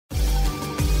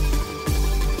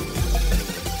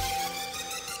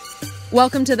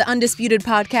Welcome to the Undisputed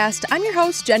podcast. I'm your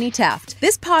host, Jenny Taft.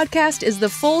 This podcast is the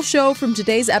full show from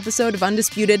today's episode of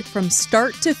Undisputed from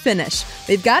start to finish.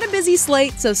 We've got a busy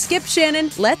slate, so skip Shannon.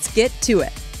 Let's get to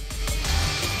it.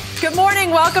 Good morning.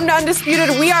 Welcome to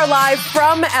Undisputed. We are live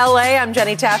from LA. I'm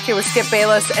Jenny Taft here with Skip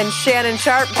Bayless and Shannon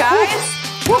Sharpe. Guys,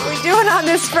 what are we doing on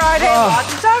this Friday? A lot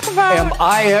to talk about. Am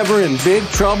I ever in big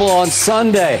trouble on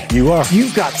Sunday? You are.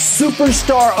 You've got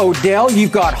superstar Odell.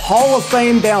 You've got Hall of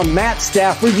Fame down Matt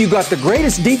Stafford. You've got the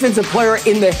greatest defensive player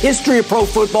in the history of pro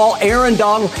football, Aaron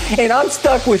Donald. And I'm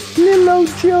stuck with little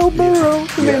Joe Burrow.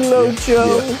 Little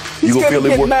Joe. He's going to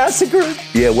get massacred.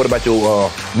 Yeah, what about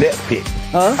your Nets pick?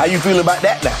 Huh? How you feeling about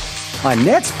that now? My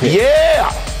Nets pick?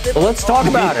 Yeah. Well, let's talk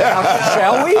about it,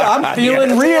 shall we? I'm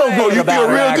feeling real good about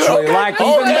it, actually. Like,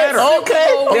 even better.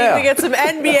 Okay. We need to get some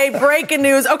NBA breaking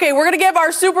news. Okay, we're going to give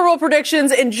our Super Bowl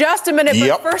predictions in just a minute.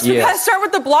 But first, we got to start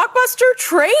with the blockbuster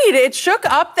trade. It shook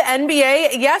up the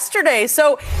NBA yesterday.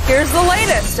 So here's the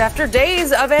latest. After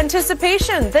days of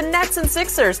anticipation, the Nets and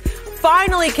Sixers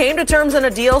finally came to terms on a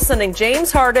deal sending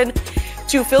James Harden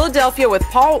to Philadelphia with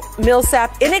Paul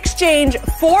Millsap in exchange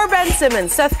for Ben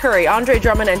Simmons, Seth Curry, Andre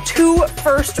Drummond, and 2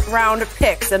 first-round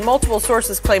picks. And multiple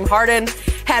sources claim Harden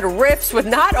had rifts with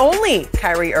not only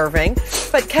Kyrie Irving,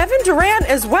 but Kevin Durant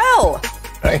as well.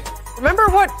 Hey. Remember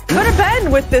what could have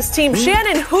been with this team.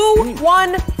 Shannon, who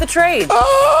won the trade?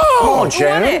 Oh! Come on,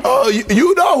 Shannon.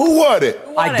 You know who won it?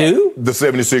 I do? The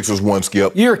 76ers won,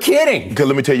 Skip. You're kidding. Because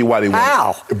let me tell you why they won.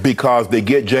 How? Because they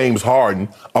get James Harden,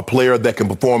 a player that can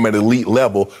perform at elite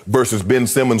level, versus Ben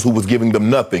Simmons, who was giving them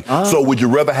nothing. So would you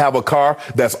rather have a car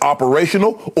that's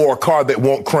operational or a car that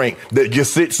won't crank, that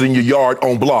just sits in your yard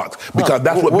on blocks? Because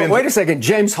that's what Ben... Wait a second.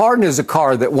 James Harden is a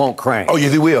car that won't crank. Oh,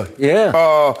 yes, he will.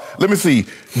 Yeah. Let me see.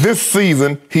 This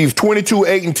season, he's 22,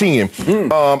 8, and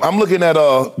 10. I'm looking at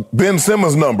Ben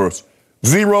Simmons' numbers.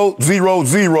 0, 0,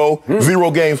 0, 0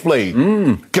 games played.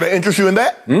 Can I interest you in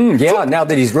that? Yeah, now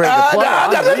that he's ready to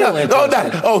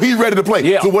play. He's ready to play.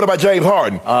 Yeah. So what about James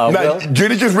Harden? Now,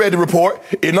 Jenny just read the report.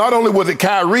 And not only was it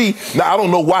Kyrie, now I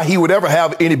don't know why he would ever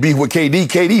have any beef with KD.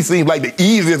 KD seems like the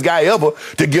easiest guy ever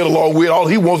to get along with. All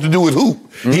he wants to do is hoop.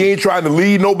 He ain't trying to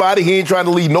lead nobody. He ain't trying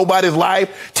to lead nobody's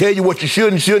life. Tell you what you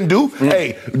should and shouldn't do.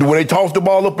 Hey, when they toss the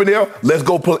ball up in there, let's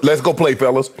go play,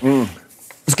 fellas.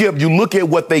 Skip, you look at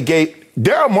what they gave.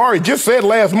 Daryl Morey just said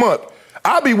last month,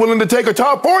 I'd be willing to take a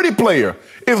top 40 player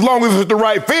as long as it's the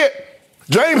right fit.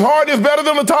 James Harden is better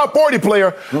than a top 40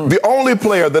 player. The only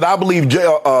player that I believe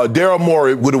Daryl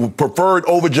Morey would have preferred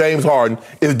over James Harden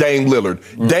is Dame Lillard.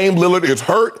 Dame Lillard is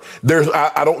hurt.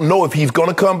 I don't know if he's going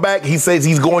to come back. He says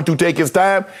he's going to take his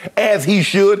time, as he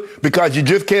should, because you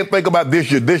just can't think about this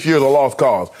year. This year's a lost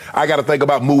cause. I got to think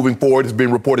about moving forward. It's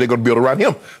been reported they're going to build around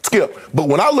him. Skip. But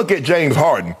when I look at James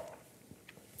Harden,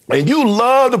 and you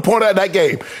love to point out that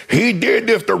game. He did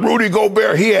this to Rudy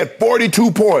Gobert. He had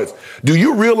 42 points. Do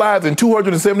you realize in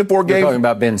 274 games? You're talking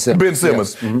about Ben Simmons. Ben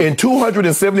Simmons. Yes. In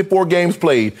 274 games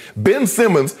played, Ben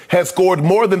Simmons has scored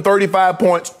more than 35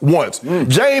 points once.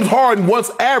 James Harden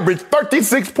once averaged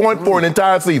 36 points for an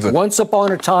entire season. Once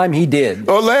upon a time, he did.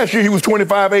 Last year, he was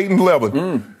 25, 8, and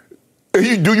 11.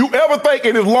 Do you ever think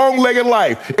in his long-legged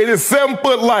life, in his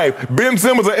 7-foot life, Ben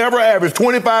Simmons will ever average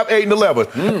 25, 8, and 11?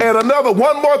 And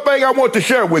one more thing I want to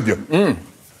share with you.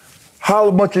 How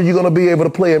much are you going to be able to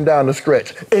play him down the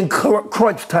stretch in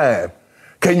crunch time?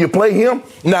 Can you play him?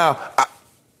 Now,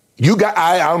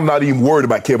 I'm not even worried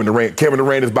about Kevin Durant. Kevin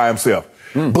Durant is by himself.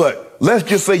 But let's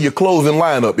just say your closing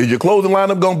lineup. Is your closing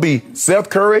lineup going to be Seth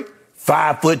Curry,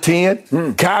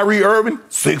 5'10", Kyrie Irving,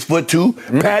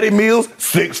 6'2", Patty Mills,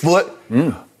 6 foot.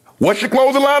 What's your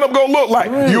closing lineup gonna look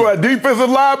like? You're a defensive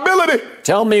liability.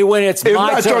 Tell me when it's my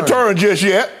turn. It's not your turn just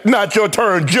yet. Not your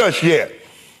turn just yet.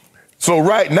 So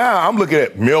right now, I'm looking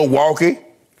at Milwaukee,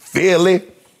 Philly,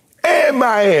 and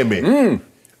Miami.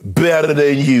 Better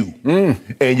than you.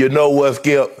 And you know what,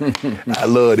 Skip? I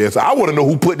love this. I want to know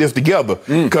who put this together.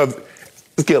 Because,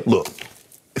 Skip, look,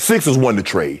 Sixers won the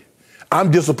trade. I'm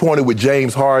disappointed with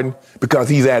James Harden because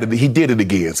he did it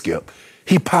again, Skip.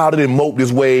 He pouted and moped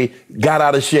his way, got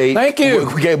out of shape. Thank you.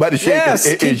 We came out of shape.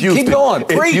 Yes, keep going.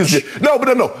 Preach. No.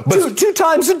 But two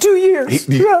times in 2 years.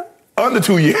 Under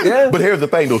 2 years. Yeah. But here's the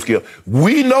thing, though, Skip.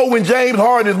 We know when James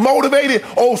Harden is motivated.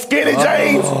 Oh, Skinny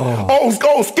James.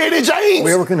 Oh, Skinny James.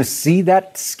 We're going to see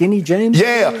that Skinny James?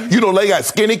 Yeah. You know, they got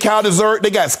Skinny Cow Dessert. They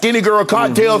got Skinny Girl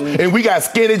Cocktails. And we got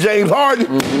Skinny James Harden.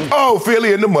 Oh,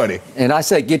 Philly in the money. And I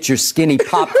say get your skinny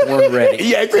popcorn ready.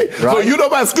 Yeah. Right? So you know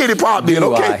about Skinny Pop then,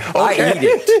 okay? I eat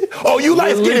it. Oh, you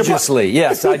like Skinny Pop? Religiously.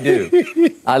 Yes, I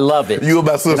do. I love it. You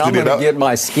about sister and I'm going to get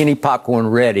my skinny popcorn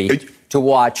ready to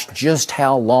watch just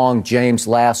how long James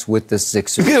lasts with the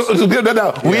Sixers. No,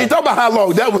 we ain't talking about how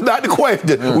long. That was not the question.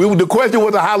 The question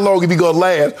was how long is he going to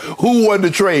last? Who won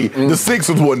the trade? The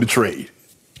Sixers won the trade.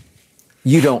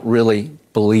 You don't really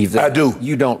believe that. I do.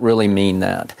 You don't really mean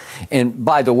that. And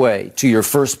by the way, to your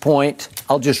first point,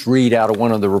 I'll just read out of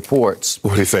one of the reports.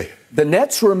 What did they say? The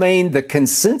Nets remain the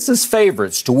consensus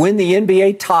favorites to win the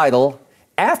NBA title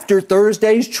after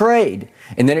Thursday's trade.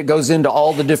 And then it goes into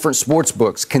all the different sports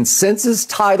books. Consensus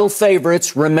title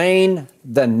favorites remain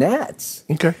the Nets.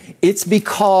 Okay. It's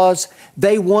because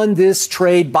they won this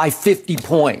trade by 50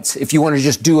 points. If you want to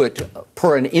just do it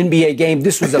per an NBA game,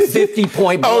 this was a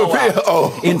 50-point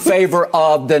blowout in favor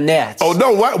of the Nets. Oh,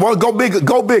 no. Well, go bigger.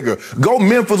 Go bigger. Go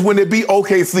Memphis when they beat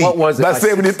OKC. What was it? By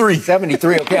 73.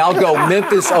 73. Okay, I'll go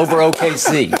Memphis over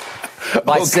OKC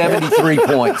by 73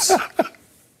 points.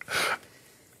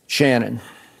 Shannon.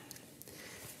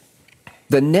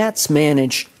 The Nets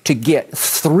managed to get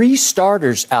 3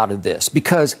 starters out of this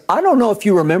because I don't know if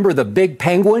you remember the big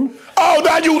penguin. Oh,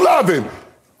 now you love him.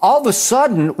 All of a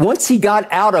sudden, once he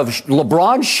got out of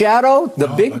LeBron's shadow, the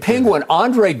big penguin,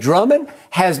 Andre Drummond,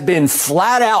 has been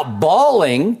flat out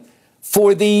balling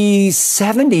for the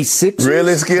 76ers.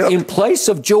 Really, Skip? In place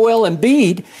of Joel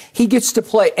Embiid, he gets to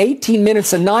play 18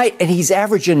 minutes a night, and he's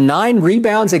averaging 9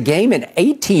 rebounds a game in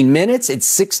 18 minutes. It's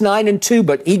 6-9-2,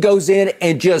 but he goes in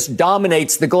and just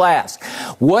dominates the glass.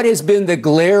 What has been the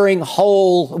glaring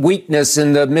hole weakness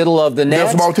in the middle of the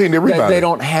Nets? They're a small team, they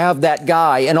don't have that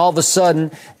guy, and all of a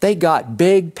sudden, they got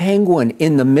Big Penguin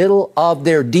in the middle of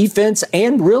their defense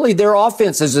and really their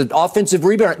offense as an offensive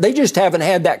rebounder. They just haven't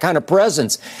had that kind of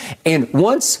presence. And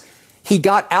once he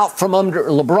got out from under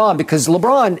LeBron, because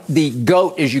LeBron, the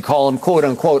GOAT, as you call him, quote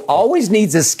unquote, always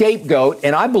needs a scapegoat.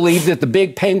 And I believe that the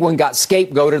big penguin got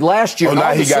scapegoated last year. Oh,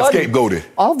 now he got scapegoated.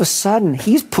 All of a sudden,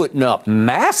 he's putting up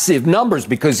massive numbers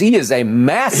because he is a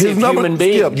massive human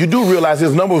being. Skip, you do realize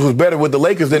his numbers was better with the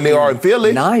Lakers than they are in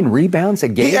Philly. 9 rebounds a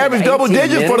game. He averaged double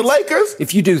digits for the Lakers.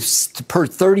 If you do per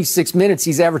 36 minutes,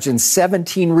 he's averaging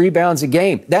 17 rebounds a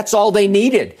game. That's all they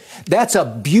needed. That's a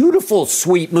beautiful,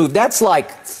 sweet move. That's like,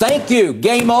 thank you,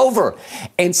 game over.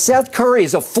 And Seth Curry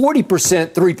is a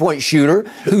 40% three-point shooter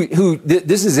who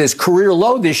this is his career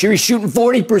low this year. He's shooting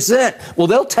 40%. Well,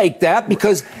 they'll take that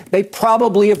because they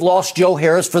probably have lost Joe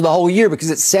Harris for the whole year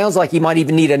because it sounds like he might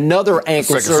even need another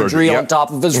ankle surgery on top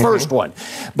of his first one.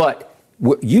 But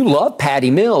you love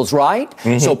Patty Mills, right?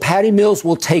 So Patty Mills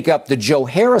will take up the Joe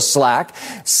Harris slack.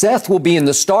 Seth will be in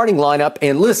the starting lineup.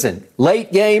 And listen,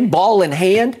 late game, ball in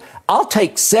hand, I'll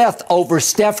take Seth over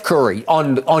Steph Curry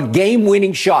on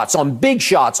game-winning shots, on big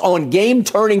shots, on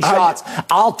game-turning shots.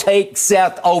 I'll take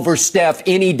Seth over Steph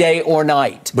any day or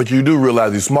night. But you do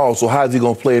realize he's small, so how is he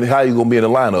going to play and how are you going to be in the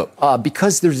lineup?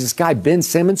 Because there's this guy, Ben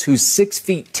Simmons, who's 6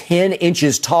 feet 10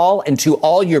 inches tall, and to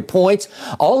all your points,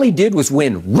 all he did was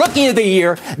win Rookie of the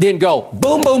Year, then go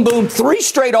boom, boom, boom, 3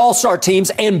 straight All-Star teams,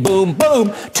 and boom,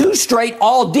 boom, 2 straight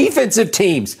all-defensive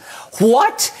teams.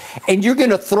 What? And you're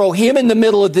going to throw him in the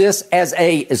middle of this as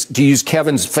to use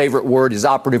Kevin's favorite word, his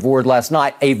operative word last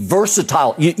night, a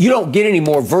versatile. You don't get any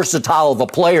more versatile of a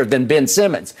player than Ben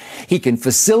Simmons. He can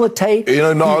facilitate.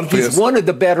 He's one of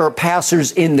the better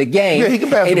passers in the game. Yeah, he can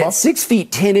pass and the at ball. 6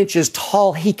 feet 10 inches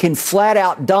tall, he can flat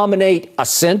out dominate a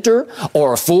center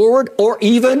or a forward or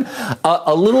even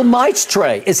a little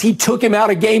Maestre, as he took him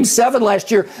out of Game 7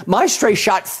 last year. Maestre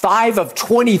shot 5 of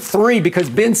 23 because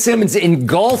Ben Simmons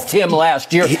engulfed him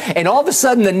last year, and all of a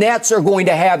sudden the Nets are going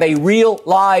to have a real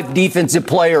live defensive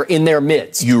player in their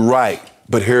midst. You're right,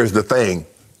 but here's the thing.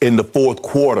 In the fourth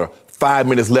quarter, 5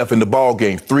 minutes left in the ball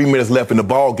game, 3 minutes left in the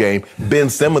ball game, Ben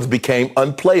Simmons became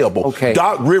unplayable. Okay.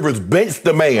 Doc Rivers benched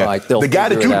the man. Right, the guy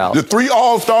the 3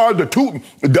 all-stars,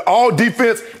 the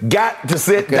all-defense got to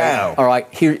sit down. All right,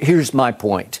 here's my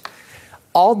point.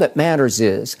 All that matters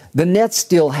is the Nets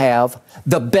still have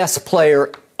the best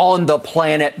player on the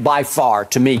planet by far.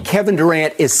 To me, Kevin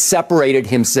Durant is separated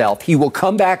himself. He will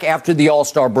come back after the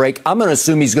All-Star break. I'm going to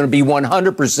assume he's going to be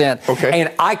 100%. Okay.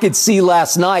 And I could see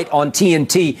last night on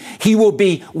TNT, he will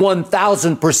be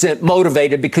 1,000%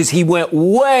 motivated because he went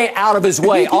way out of his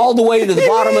way, all the way to the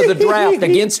bottom of the draft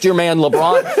against your man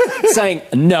LeBron, saying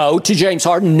no to James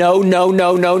Harden. No, no,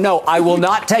 no, no, no. I will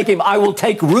not take him. I will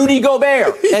take Rudy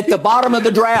Gobert at the bottom of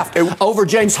the draft over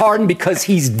James Harden because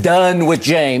he's done with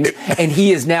James, and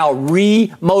he is now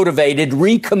re-motivated,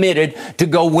 recommitted to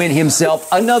go win himself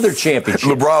another championship.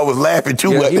 LeBron was laughing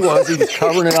too much. He was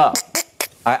covering it up.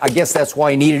 I guess that's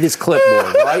why he needed his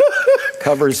clipboard, right?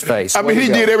 Cover his face. I mean,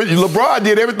 LeBron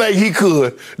did everything he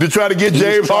could to try to get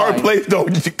James Harden placed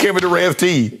on Kevin Durant's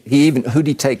team. Who'd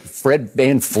he take? Fred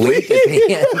VanVleet at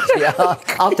the end?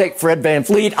 Yeah, I'll take Fred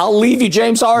VanVleet. I'll leave you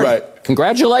James Harden. Right.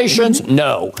 Congratulations.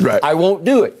 No, I won't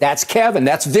do it. That's Kevin.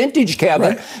 That's vintage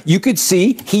Kevin. Right. You could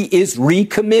see he is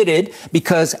recommitted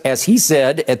because, as he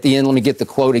said at the end, let me get the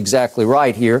quote exactly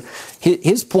right here.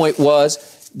 His point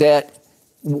was that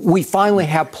we finally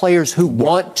have players who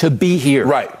want to be here.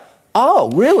 Right.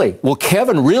 Oh, really? Well,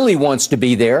 Kevin really wants to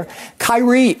be there.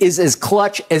 Kyrie is as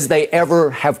clutch as they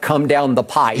ever have come down the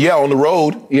pipe. Yeah, on the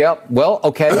road. Yep. Well,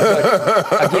 okay.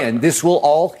 But again, this will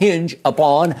all hinge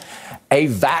upon a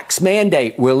vax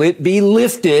mandate. Will it be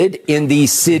lifted in the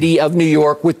city of New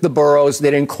York with the boroughs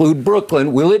that include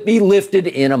Brooklyn? Will it be lifted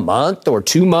in a month or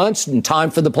 2 months in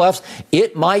time for the playoffs?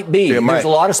 It might be. There's a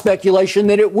lot of speculation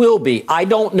that it will be. I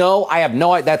don't know. I have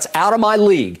no idea. That's out of my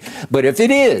league. But if it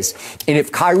is, and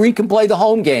if Kyrie can play the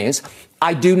home games,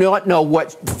 I do not know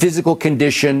what physical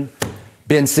condition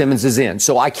Ben Simmons is in.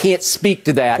 So I can't speak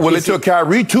to that. Well, it took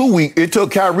Kyrie 2 weeks. It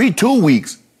took Kyrie 2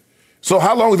 weeks. So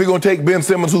how long is it going to take Ben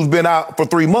Simmons, who's been out for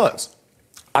 3 months?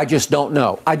 I just don't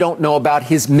know. I don't know about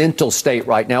his mental state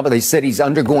right now, but they said he's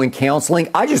undergoing counseling.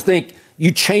 I just think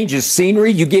you change his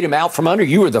scenery, you get him out from under.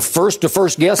 You were the first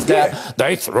guess that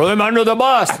they threw him under the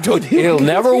bus. It'll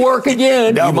never work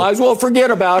again. You might as well forget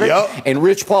about it. And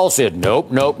Rich Paul said, nope,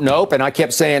 nope, nope. And I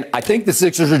kept saying, I think the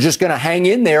Sixers are just going to hang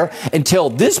in there until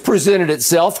this presented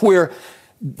itself where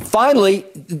finally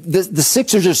the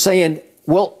Sixers are saying,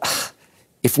 well,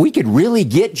 if we could really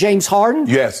get James Harden,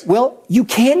 well, you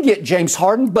can get James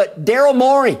Harden, but Daryl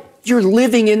Morey, you're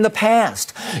living in the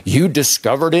past. You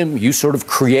discovered him, you sort of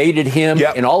created him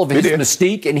and all of his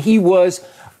mystique, and he was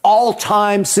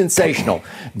all-time sensational.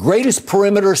 Greatest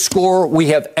perimeter scorer we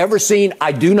have ever seen.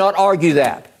 I do not argue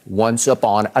that. Once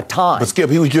upon a time. But Skip,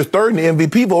 he was just third in the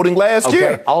MVP voting last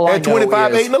year at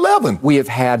 25, 8, and 11. We have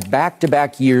had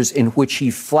back-to-back years in which he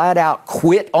flat out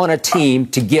quit on a team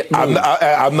to get moved.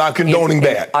 I'm not condoning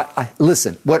that.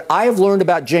 Listen, what I have learned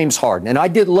about James Harden, and I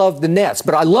did love the Nets,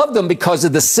 but I love them because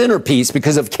of the centerpiece,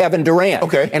 because of Kevin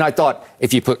Durant. And I thought,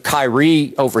 if you put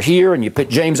Kyrie over here and you put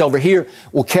James over here,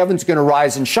 well, Kevin's going to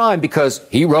rise and shine because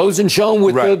he rose and shone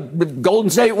with the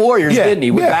Golden State Warriors, didn't he?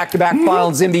 With back-to-back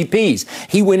finals MVPs.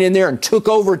 He went in there and took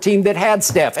over a team that had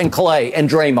Steph and Clay and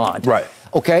Draymond.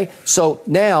 Okay, so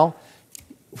now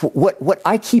what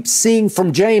I keep seeing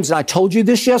from James, and I told you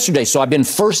this yesterday, so I've been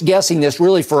first guessing this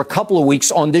really for a couple of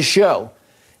weeks on this show.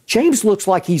 James looks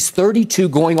like he's 32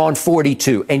 going on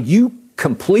 42, and you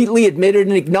completely admitted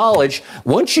and acknowledged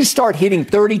once you start hitting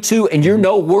 32 and you're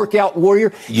no workout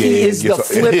warrior, he is the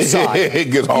flip side.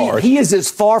 It gets hard. He is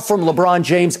as far from LeBron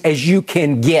James as you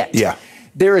can get.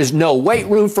 There is no weight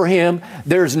room for him.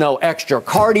 There's no extra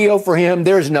cardio for him.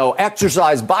 There's no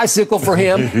exercise bicycle for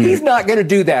him. He's not going to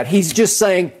do that. He's just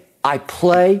saying, I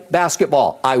play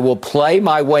basketball. I will play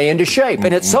my way into shape.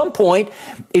 And at some point,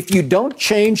 if you don't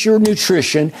change your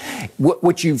nutrition,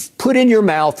 what you've put in your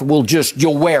mouth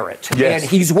you'll wear it. And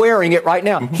he's wearing it right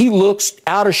now. He looks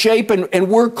out of shape, and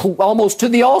we're almost to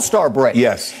the All-Star break.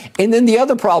 And then the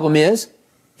other problem is,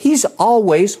 he's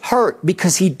always hurt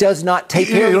because he does not take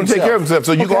care of himself. He don't take care of himself,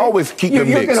 so you can always keep him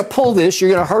mixed. You're going to pull this, you're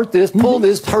going to hurt this, pull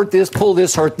this, hurt this, pull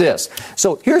this, hurt this.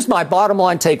 So here's my bottom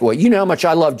line takeaway. You know how much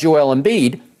I love Joel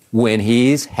Embiid when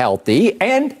he's healthy,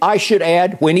 and I should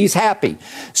add, when he's happy.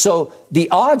 So the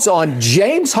odds on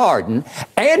James Harden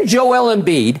and Joel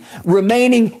Embiid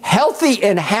remaining healthy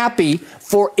and happy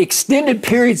for extended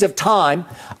periods of time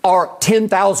are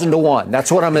 10,000 to 1.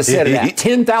 That's what I'm going to set it at.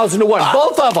 10,000 to 1.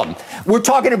 Both of them. We're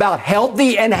talking about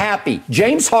healthy and happy.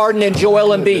 James Harden and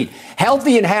Joel Embiid.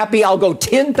 Healthy and happy, I'll go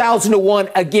 10,000 to 1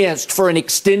 against for an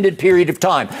extended period of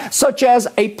time, such as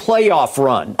a playoff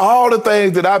run. All the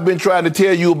things that I've been trying to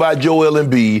tell you about Joel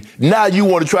Embiid, now you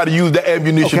want to try to use the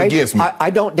ammunition against me.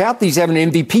 I don't doubt that he's having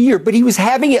an MVP year, but he was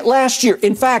having it last year.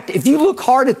 In fact, if you look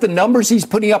hard at the numbers he's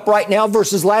putting up right now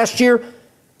versus last year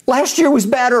was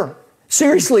better.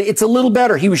 Seriously, it's a little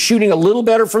better. He was shooting a little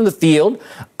better from the field,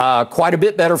 quite a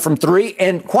bit better from three,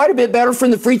 and quite a bit better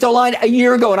from the free throw line a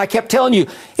year ago. And I kept telling you,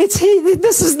 this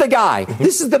is the guy.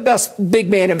 This is the best big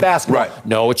man in basketball.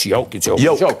 No, it's Jokic. It's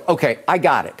Jokic. Okay, I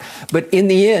got it. But in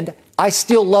the end, I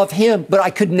still love him, but I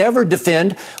could never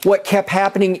defend what kept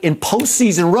happening in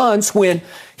postseason runs when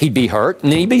he'd be hurt,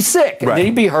 and then he'd be sick, and then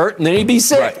he'd be hurt, and then he'd be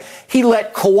sick. He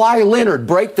let Kawhi Leonard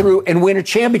break through and win a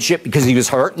championship because he was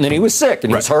hurt, and then he was sick,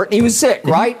 and he was hurt, and he was sick,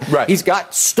 He's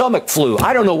got stomach flu.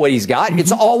 I don't know what he's got.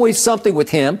 It's always something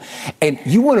with him. And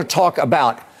you want to talk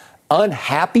about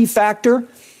unhappy factor?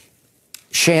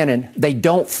 Shannon, they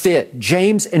don't fit.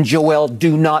 James and Joel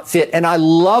do not fit. And I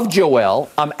love Joel.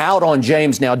 I'm out on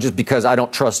James now just because I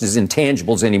don't trust his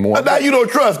intangibles anymore. Now you don't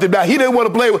trust him. Now he didn't want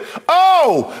to play with.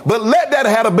 Oh, but let that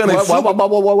have been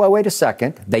a wait a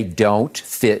second. They don't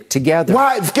fit together.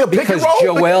 Why? Skip, because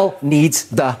Joel needs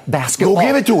the basketball. Go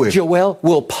give it to him. Joel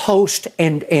will post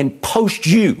and post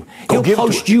you. He'll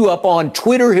post you up on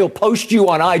Twitter. He'll post you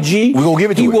on IG. We're going to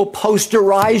give it to him. He will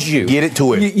posterize you. Get it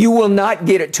to him. You will not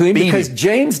get it to him because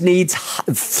James needs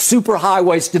super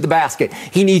highways to the basket.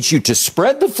 He needs you to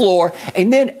spread the floor,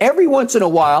 and then every once in a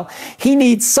while, he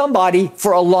needs somebody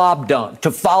for a lob dunk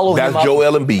to follow him up. That's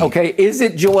Joel Embiid. Okay, is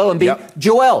it Joel Embiid? Yep.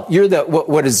 Joel, you're the,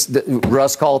 what is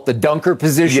Russ call it, the dunker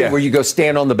position, where you go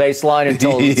stand on the baseline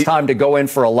until it's time to go in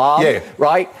for a lob,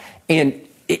 right? And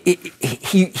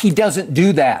he doesn't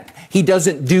do that. He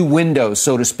doesn't do windows,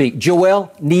 so to speak.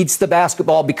 Joel needs the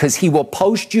basketball because he will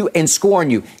post you and score on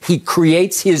you. He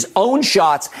creates his own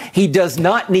shots. He does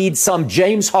not need some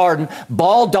James Harden,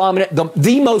 ball dominant,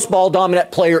 the most ball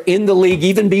dominant player in the league,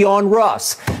 even beyond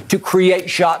Russ, to create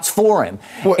shots for him.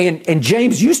 And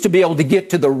James used to be able to get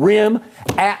to the rim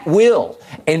at will.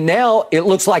 And now it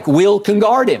looks like Will can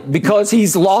guard him because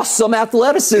he's lost some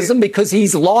athleticism, because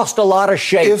he's lost a lot of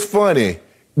shape. It's funny.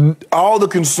 All the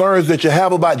concerns that you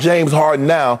have about James Harden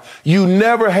now, you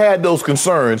never had those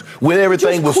concerns when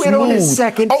everything was smooth. On his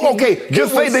second team. Okay,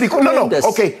 just say that he quit. No.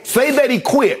 Okay, say that he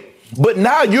quit. But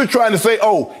now you're trying to say,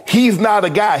 oh, he's not a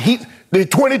guy. The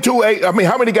 22, I mean,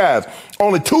 how many guys?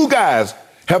 Only 2 guys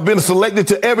have been selected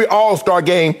to every All-Star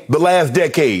game the last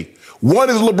decade. One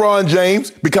is LeBron James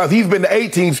because he's been to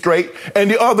 18 straight, and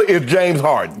the other is James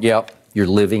Harden. Yep. You're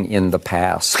living in the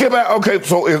past. Skip out. Okay,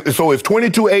 so it's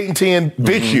 22, 8, and 10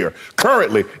 this year.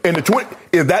 Currently, in the 20,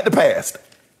 is that the past?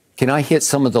 Can I hit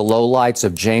some of the lowlights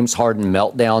of James Harden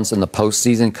meltdowns in the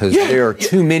postseason? Because there are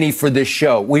too many for this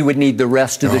show. We would need the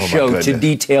rest of the show to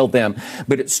detail them.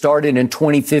 But it started in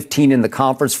 2015 in the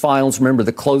conference finals. Remember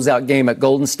the closeout game at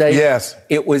Golden State? Yes.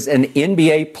 It was an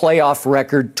NBA playoff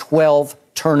record, 12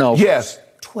 turnovers. Yes.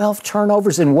 12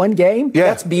 turnovers in one game? Yeah.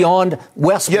 That's beyond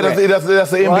Westbrook. Yeah,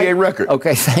 that's the NBA record.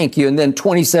 Okay, thank you. And then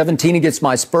 2017 against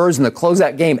my Spurs in the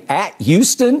closeout game at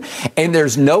Houston, and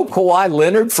there's no Kawhi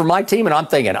Leonard for my team, and I'm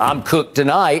thinking, I'm cooked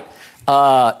tonight.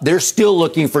 They're still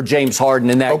looking for James Harden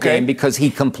in that game because he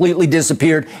completely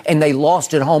disappeared, and they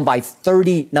lost at home by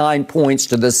 39 points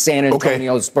to the San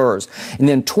Antonio Spurs. And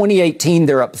then 2018,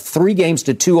 they're up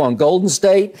 3-2 on Golden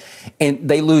State, and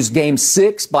they lose Game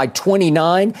 6 by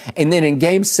 29. And then in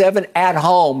Game 7 at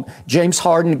home, James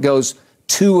Harden goes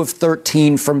 2 of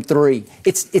 13 from 3.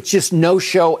 It's just no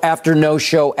show after no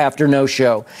show after no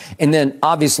show. And then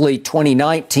obviously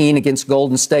 2019 against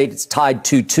Golden State, it's tied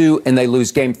 2-2, and they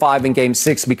lose Game 5 and Game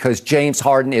 6 because James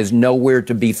Harden is nowhere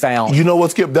to be found. You know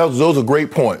what, Skip? Those are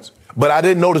great points. But I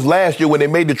didn't notice last year when they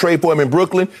made the trade for him in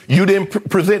Brooklyn, you didn't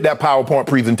present that PowerPoint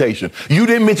presentation. You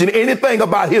didn't mention anything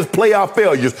about his playoff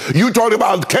failures. You talked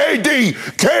about KD,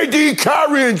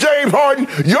 Kyrie, and James Harden.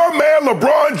 Your man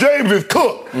LeBron James is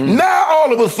cooked. Now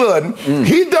all of a sudden,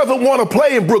 he doesn't want to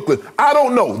play in Brooklyn. I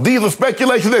don't know. These are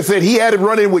speculations that said he had him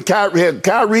running with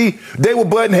Kyrie. They were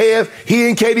butting heads. He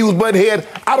and KD was butting heads.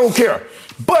 I don't care.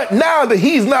 But now that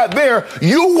he's not there,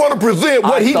 you want to present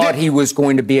what he did. I thought he was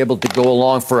going to be able to go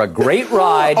along for a great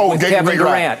ride with Kevin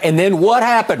Durant. And then what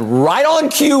happened? Right on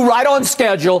cue, right on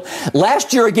schedule.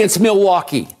 Last year against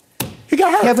Milwaukee, he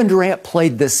got hurt. Kevin Durant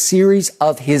played the series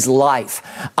of his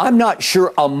life. I'm not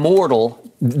sure a mortal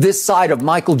this side of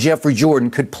Michael Jeffrey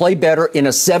Jordan could play better in a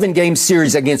 7-game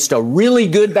series against a really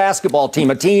good basketball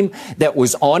team, a team that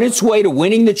was on its way to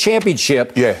winning the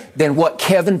championship, than what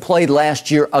Kevin played last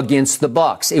year against the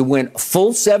Bucks. It went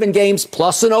full 7 games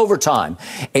plus an overtime.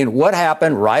 And what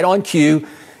happened? Right on cue,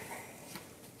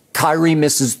 Kyrie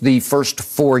misses the first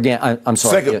 4 games. I'm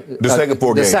sorry. The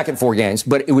second 4 games.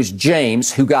 But it was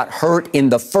James who got hurt in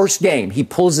the first game. He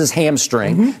pulls his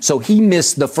hamstring. So he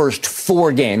missed the first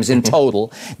 4 games in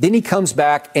total. Then he comes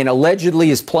back and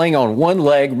allegedly is playing on one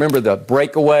leg. Remember the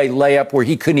breakaway layup where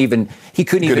he couldn't even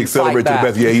fight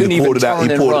back. He couldn't pulled it out.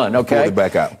 He pulled it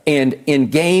back out. And in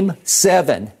Game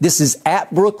 7, this is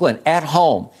at Brooklyn, at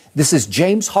home. This is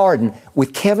James Harden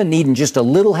with Kevin needing just a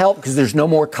little help because there's no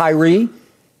more Kyrie.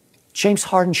 James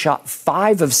Harden shot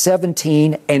 5 of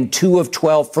 17 and 2 of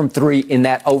 12 from 3 in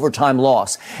that overtime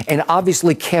loss. And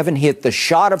obviously Kevin hit the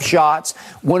shot of shots,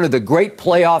 one of the great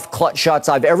playoff clutch shots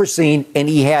I've ever seen, and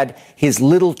he had his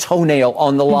little toenail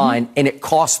on the line, and it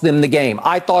cost them the game.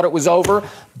 I thought it was over,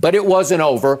 but it wasn't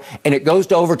over, and it goes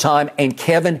to overtime, and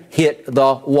Kevin hit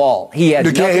the wall. He had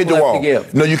nothing left to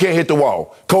give. No, you can't hit the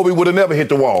wall. Kobe would have never hit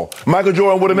the wall. Michael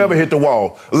Jordan would have never hit the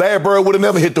wall. Larry Bird would have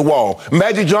never hit the wall.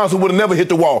 Magic Johnson would have never hit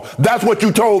the wall. That's what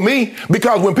you told me,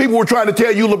 because when people were trying to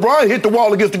tell you LeBron hit the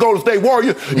wall against the Golden State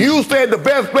Warriors, you said the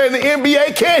best player in the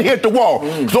NBA can't hit the wall.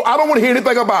 So I don't want to hear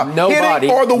anything about hitting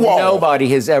or the wall. Nobody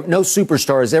has ever, no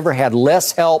superstar has ever had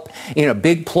less help in a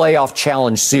big playoff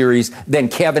challenge series than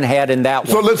Kevin had in that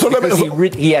one.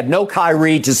 He had no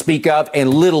Kyrie to speak of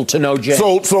and little to no James.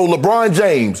 So LeBron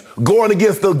James going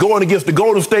against the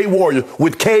Golden State Warriors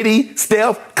with KD,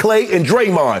 Steph, Clay, and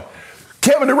Draymond.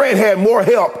 Kevin Durant had more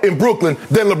help in Brooklyn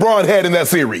than LeBron had in that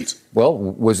series. Well,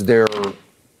 was there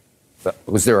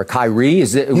a Kyrie?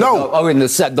 Is it no? Oh, in the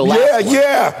last one.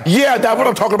 Yeah. That's what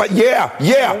I'm talking about.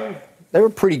 Yeah. They were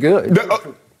pretty good. They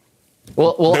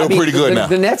were pretty good now.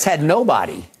 The Nets had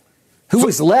nobody. Who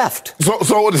was left?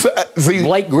 See,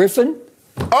 Blake Griffin?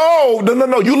 Oh,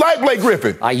 no. You like Blake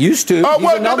Griffin. I used to.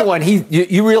 He's another one.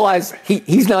 You realize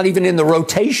he's not even in the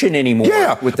rotation anymore.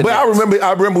 Yeah, with the but Nets.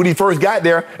 I remember when he first got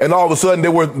there, and all of a sudden they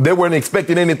weren't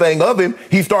expecting anything of him.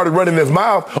 He started running his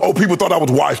mouth. Oh, people thought I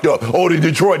was washed up. Oh, the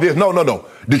Detroit this. No.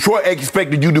 Detroit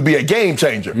expected you to be a game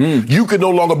changer. You could no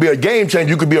longer be a game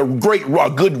changer. You could be a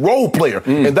good role player,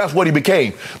 and that's what he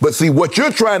became. But see, what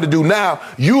you're trying to do now,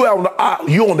 you on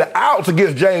the outs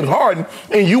against James Harden,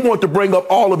 and you want to bring up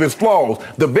all of his flaws.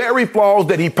 The very flaws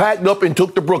that he packed up and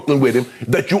took to Brooklyn with him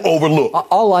that you overlooked.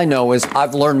 All I know is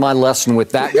I've learned my lesson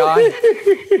with that guy.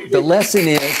 The lesson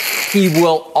is he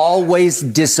will always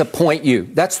disappoint you.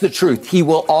 That's the truth. He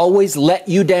will always let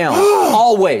you down.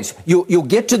 Always. You'll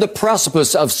get to the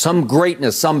precipice of some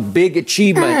greatness, some big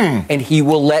achievement, and he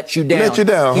will let you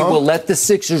down. He will let the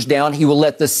Sixers down. He will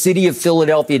let the city of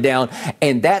Philadelphia down,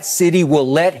 and that city will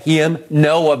let him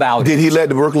know about it. Did he let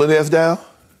the Brooklyn Nets down?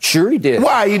 Sure he did.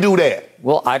 Why he do that?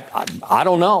 Well, I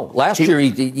don't know. Last year,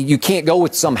 you can't go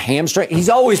with some hamstring. He's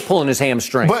always pulling his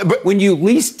hamstring. But when you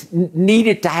least need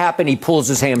it to happen, he pulls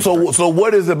his hamstring. So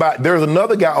what is it about? There's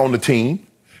another guy on the team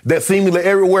that seemingly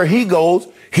everywhere he goes,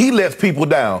 he lets people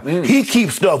down. He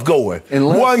keeps stuff going.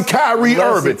 One Kyrie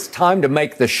Irving. It's time to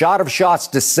make the shot of shots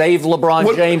to save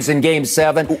LeBron James in Game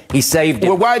 7. He saved it.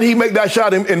 Well, why did he make that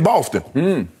shot in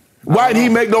Boston? Why did he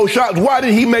make those shots? Why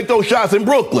did he make those shots in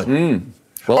Brooklyn?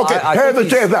 Well, okay, here's a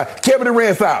chance now. Kevin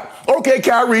Durant's out. Okay,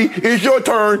 Kyrie, it's your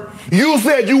turn. You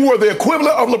said you were the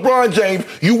equivalent of LeBron James.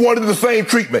 You wanted the same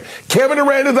treatment. Kevin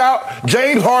Durant is out.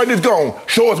 James Harden is gone.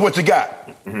 Show us what you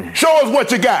got. Show us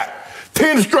what you got.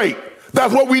 10 straight.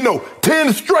 That's what we know.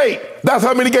 10 straight. That's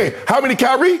how many games. How many,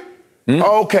 Kyrie?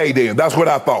 Okay, then. That's what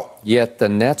I thought. Yet the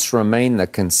Nets remain the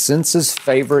consensus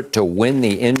favorite to win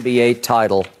the NBA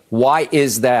title. Why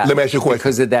is that? Let me ask you a question.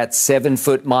 Because of that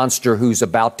 7-foot monster who's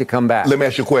about to come back. Let me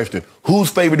ask you a question. Who's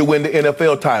favored to win the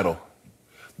NFL title?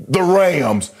 The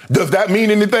Rams. Does that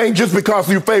mean anything just because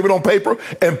you're favored on paper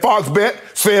and Fox Bet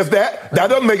says that? That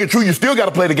doesn't make it true. You still got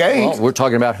to play the games. Well, we're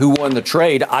talking about who won the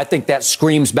trade. I think that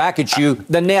screams back at you.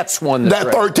 The Nets won the trade.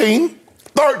 That 13?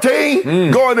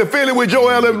 13, going to Philly with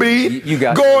Joel Embiid, you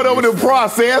got going over the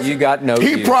process. You got no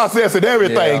He processing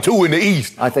everything, too, in the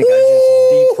East. I think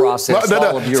I just deprocessed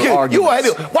all of your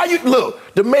arguments. Look,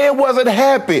 the man wasn't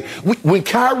happy. When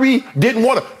Kyrie didn't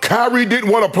want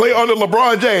to play under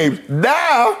LeBron James.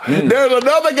 Now, there's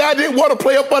another guy that didn't want to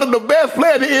play up under the best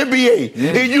player in the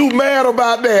NBA. And you mad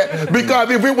about that? Because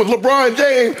if it was LeBron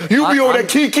James, you'd be on that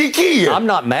key. I'm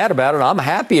not mad about it. I'm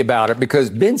happy about it because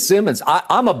Ben Simmons,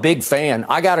 I'm a big fan.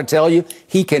 I got to tell you,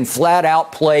 he can flat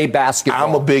out play basketball.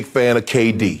 I'm a big fan of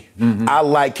KD. I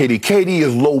like KD. KD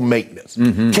is low maintenance.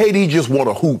 KD just want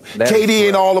to hoop. KD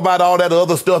ain't all about all that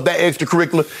other stuff, that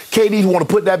extracurricular. KD want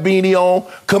to put that beanie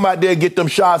on, come out there, get them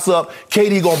shots up.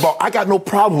 KD gonna ball. I got no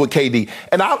problem with KD.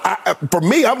 And for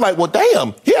me, I'm like, well,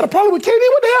 damn, he had a problem with KD.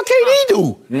 What the hell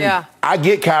KD do? Yeah. I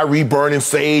get Kyrie burning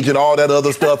sage and all that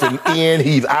other stuff, and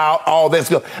he's out, all that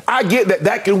stuff. I get that.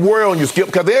 That can wear on you, Skip,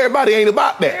 because everybody ain't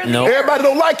about that. Everybody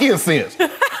don't like incense.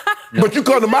 But you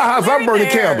come to my house, I'm burning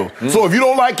candles. So if you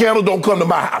don't like candles, don't come to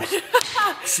my house.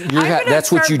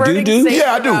 That's what you do?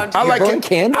 Yeah, I do. I like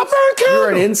candles. I burn candles. You're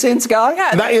an incense guy?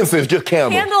 Yeah. Not incense, just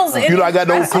candles. Candles. You know, I got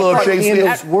those club shakes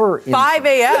at 5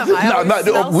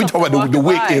 a.m. We talking about the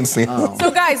wick incense.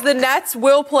 So, guys, the Nets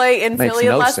will play in Philly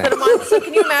in less than a month. So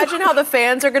can you imagine how the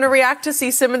fans are going to react to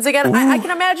see Simmons again? I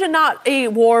can imagine not a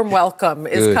warm welcome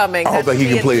is coming. I don't think he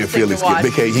can play in Philly,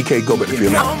 Skip. He can't go back to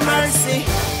Philly. No mercy.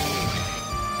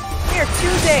 Here,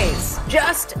 2 days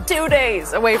just 2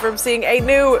 days away from seeing a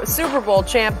new Super Bowl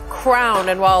champ crowned.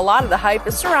 And while a lot of the hype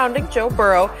is surrounding Joe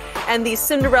Burrow and the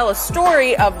Cinderella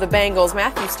story of the Bengals,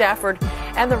 Matthew Stafford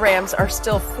and the Rams are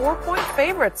still 4-point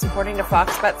favorites, according to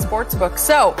Fox Bet Sportsbook.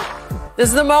 So this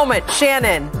is the moment.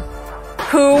 Shannon,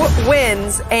 who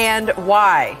wins and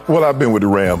why? Well, I've been with the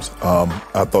Rams.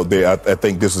 I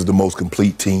think this is the most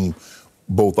complete team,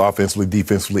 both offensively,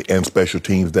 defensively, and special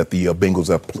teams that the Bengals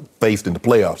have faced in the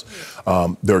playoffs.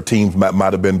 Their teams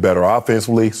might have been better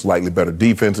offensively, slightly better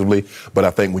defensively, but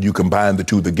I think when you combine the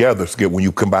two together, Skip, when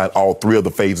you combine all three of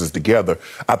the phases together,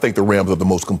 I think the Rams are the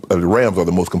most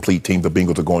complete team the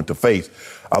Bengals are going to face.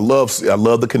 I love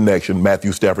the connection.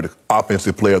 Matthew Stafford,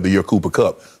 Offensive Player of the Year, Cooper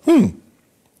Kupp.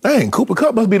 Dang, Cooper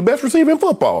Kupp must be the best receiver in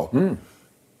football.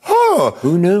 Huh.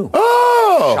 Who knew?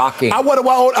 Oh. Shocking. I wonder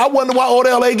why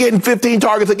Odell ain't getting 15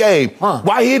 targets a game.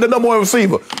 Why he ain't the number one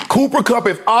receiver? Cooper Kupp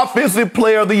is Offensive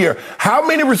Player of the Year. How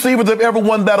many receivers have ever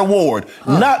won that award?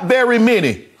 Not very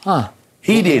many.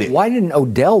 He did it. Why didn't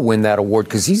Odell win that award?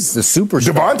 Because he's the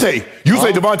superstar. Devontae. You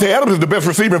say Devontae Adams is the best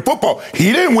receiver in football.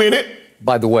 He didn't win it.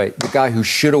 By the way, the guy who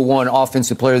should have won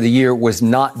Offensive Player of the Year was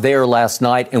not there last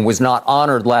night and was not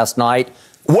honored last night.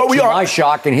 To my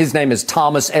shock, and his name is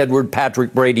Thomas Edward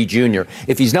Patrick Brady Jr.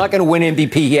 If he's not going to win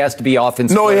MVP, he has to be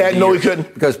Offensive Player of the Year. No, he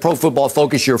couldn't. Because Pro Football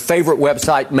Focus, your favorite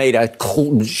website, made a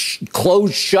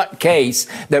closed-shut case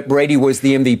that Brady was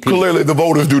the MVP. Clearly, the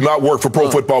voters do not work for Pro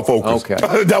Football Focus. Okay.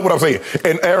 That's what I'm saying.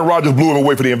 And Aaron Rodgers blew him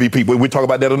away for the MVP, but we'll talk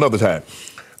about that another time.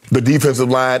 The defensive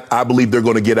line, I believe they're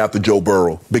going to get after Joe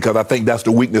Burrow because I think that's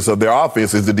the weakness of their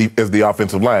offense is the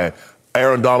offensive line.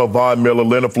 Aaron Donald, Von Miller,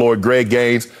 Leonard Floyd, Greg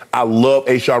Gaines. I love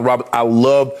A'Shaun Robinson. I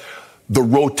love the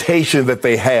rotation that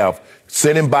they have,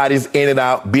 sending bodies in and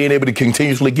out, being able to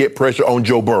continuously get pressure on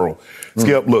Joe Burrow.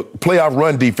 Skip, look, playoff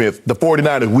run defense, the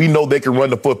 49ers, we know they can run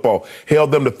the football.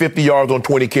 Held them to 50 yards on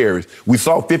 20 carries. We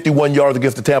saw 51 yards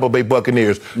against the Tampa Bay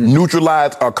Buccaneers.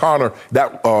 Neutralized Connor,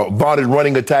 that vaunted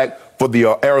running attack for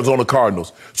the Arizona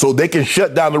Cardinals. So they can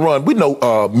shut down the run. We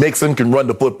know Mixon can run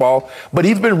the football, but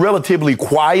he's been relatively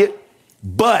quiet.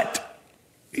 But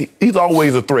he's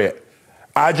always a threat.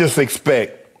 I just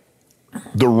expect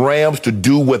the Rams to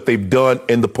do what they've done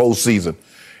in the postseason.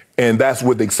 And that's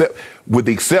with the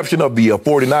exception of the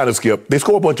 49ers, Skip. They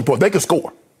score a bunch of points. They can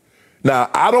score. Now,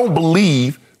 I don't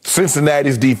believe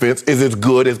Cincinnati's defense is as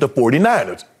good as the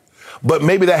 49ers. But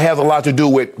maybe that has a lot to do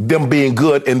with them being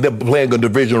good and them playing a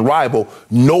division rival,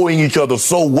 knowing each other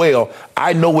so well.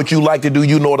 I know what you like to do.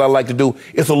 You know what I like to do.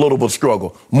 It's a little bit of a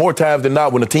struggle. More times than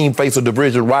not, when a team faces a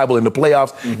division rival in the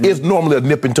playoffs, it's normally a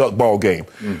nip-and-tuck ball game.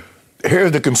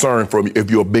 Here's the concern for me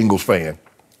if you're a Bengals fan.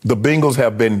 The Bengals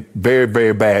have been very,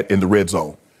 very bad in the red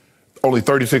zone. Only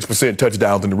 36%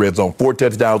 touchdowns in the red zone, 4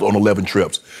 touchdowns on 11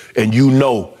 trips. And you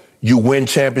know you win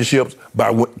championships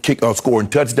by scoring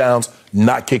touchdowns,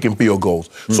 not kicking field goals.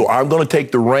 So I'm going to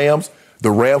take the Rams. The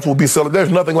Rams will be celebrating.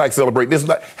 There's nothing like celebrating. This is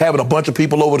like having a bunch of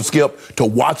people over to Skip to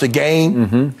watch a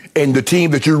game, and the team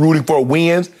that you're rooting for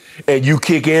wins, and you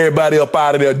kick everybody up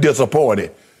out of there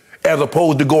disappointed, as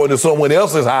opposed to going to someone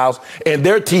else's house and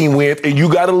their team wins, and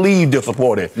you got to leave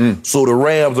disappointed. So the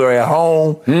Rams are at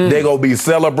home. They're going to be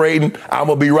celebrating. I'm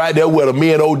going to be right there with them.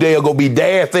 Me and O'Day are going to be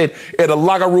dancing in the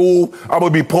locker room. I'm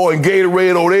going to be pouring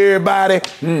Gatorade on everybody.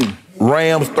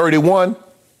 Rams 31,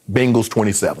 Bengals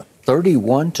 27.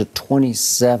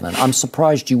 31-27. I'm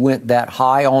surprised you went that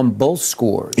high on both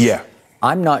scores. Yeah.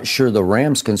 I'm not sure the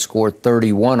Rams can score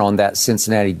 31 on that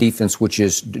Cincinnati defense, which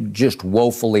is just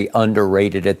woefully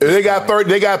underrated at this They got 30.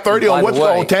 They got 30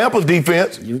 on Tampa's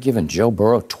defense. You're giving Joe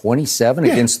Burrow 27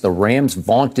 against the Rams'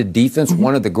 vaunted defense,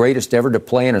 one of the greatest ever to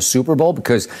play in a Super Bowl,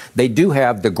 because they do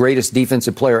have the greatest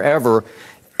defensive player ever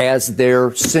as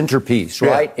their centerpiece,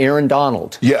 right? Aaron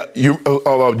Donald. Yeah. Do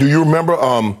you remember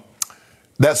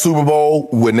that Super Bowl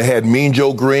when they had Mean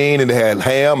Joe Green and they had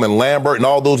Ham and Lambert and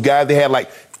all those guys? They had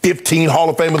like 15 Hall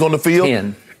of Famers on the field.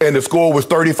 10. And the score was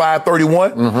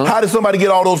 35-31. How did somebody get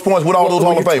all those points with all those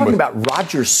Hall of Famers? You're talking about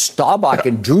Roger Staubach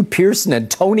and Drew Pearson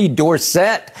and Tony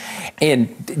Dorsett,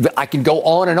 and I can go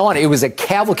on and on. It was a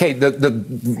cavalcade.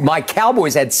 My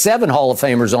Cowboys had 7 Hall of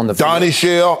Famers on the field. Donnie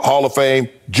Shell, Hall of Fame.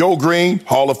 Joe Green,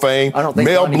 Hall of Fame. I don't think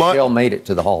Mel Donnie Blunt. Shell made it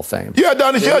to the Hall of Fame. Yeah,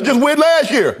 Donnie Shell just went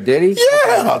last year. Did he?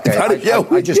 Yeah. Okay.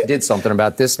 I just did something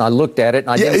about this, and I looked at it, and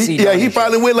I didn't see he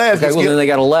finally went last year. Okay, well, then they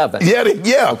got 11.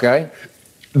 Yeah. Okay.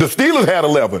 The Steelers had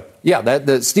 11. Yeah,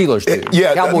 the Steelers do.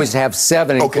 Yeah, Cowboys have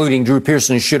 7, including Drew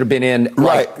Pearson, who should have been in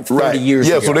 30 years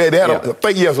ago. So they had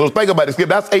so think about it, Skip.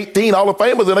 That's 18 Hall of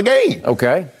Famers in a game.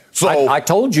 Okay. So I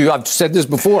told you, I've said this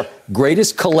before,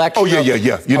 greatest collection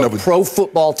of pro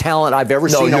football talent I've ever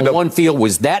seen on one field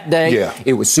was that day. Yeah.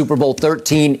 It was Super Bowl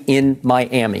 13 in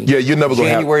Miami. Yeah, you're never going to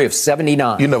have January of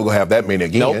 '79. You're never going to have that many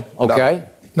again. Nope. Okay.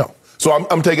 No. So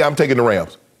I'm taking the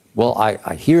Rams. Well,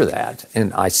 I hear that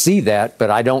and I see that, but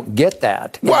I don't get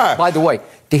that. Why? And by the way,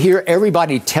 to hear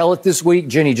everybody tell it this week,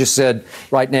 Jenny just said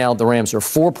right now the Rams are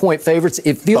 4-point favorites.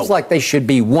 It feels like they should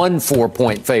be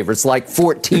 4-point favorites, like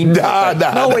 14. No,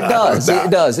 it does. It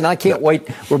does. And I can't wait.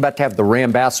 We're about to have the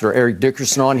Ram ambassador, Eric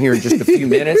Dickerson, on here in just a few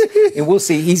minutes. And we'll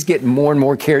see. He's getting more and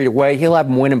more carried away. He'll have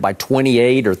them winning by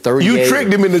 28 or 38. You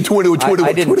tricked him into 20 or 21.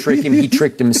 I didn't trick him. He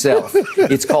tricked himself.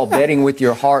 It's called betting with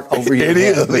your heart over your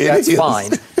head. But that's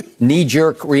fine.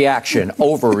 Knee-jerk reaction,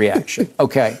 overreaction.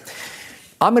 Okay.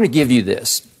 I'm going to give you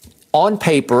this. On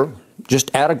paper, just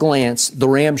at a glance, the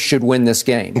Rams should win this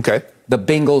game. Okay. The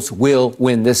Bengals will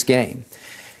win this game.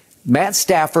 Matt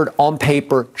Stafford, on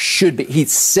paper, should be.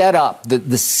 He's set up.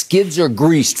 The skids are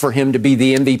greased for him to be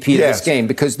the MVP of this game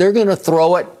because they're going to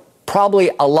throw it probably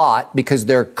a lot because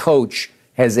their coach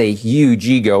has a huge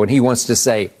ego and he wants to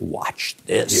say, watch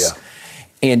this.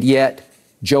 Yeah. And yet,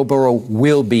 Joe Burrow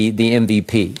will be the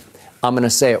MVP. I'm going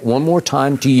to say it one more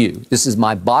time to you. This is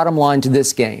my bottom line to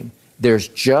this game. There's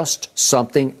just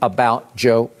something about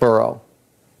Joe Burrow.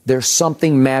 There's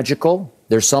something magical.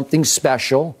 There's something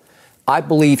special. I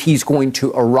believe he's going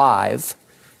to arrive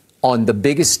on the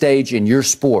biggest stage in your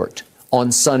sport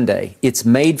on Sunday. It's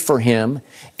made for him.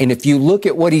 And if you look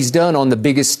at what he's done on the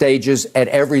biggest stages at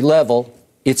every level,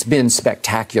 it's been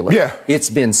spectacular. Yeah.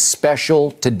 It's been special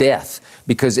to death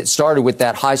because it started with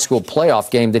that high school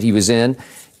playoff game that he was in.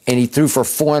 And he threw for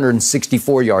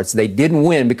 464 yards. They didn't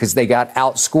win because they got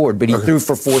outscored, but he threw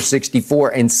for 464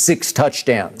 and 6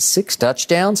 touchdowns. 6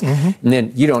 touchdowns? Mm-hmm. And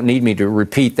then you don't need me to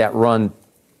repeat that run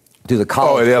to the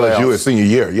college at LSU playoffs. his senior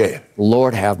year, yeah.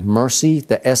 Lord have mercy.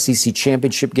 The SEC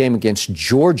championship game against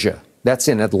Georgia. That's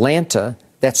in Atlanta.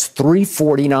 That's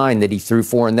 349 that he threw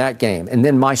for in that game. And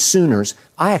then my Sooners,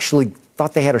 I actually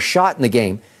thought they had a shot in the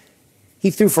game. He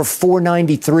threw for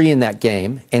 493 in that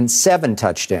game and 7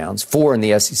 touchdowns, 4 in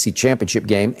the SEC championship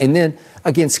game. And then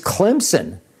against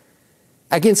Clemson,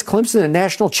 a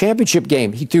national championship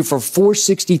game, he threw for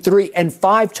 463 and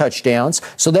 5 touchdowns.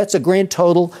 So that's a grand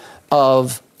total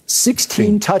of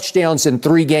 16 touchdowns in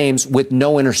 3 games with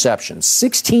no interceptions.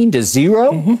 16-0?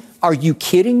 Mm-hmm. Are you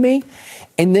kidding me?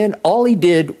 And then all he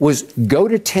did was go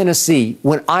to Tennessee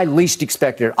when I least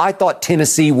expected it. I thought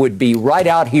Tennessee would be right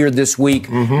out here this week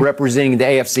representing the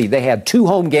AFC. They had 2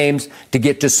 home games to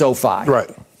get to SoFi. Right.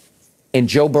 And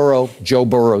Joe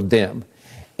Burrowed them.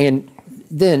 And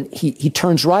then he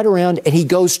turns right around and he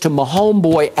goes to my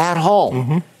homeboy at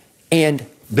home. And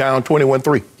down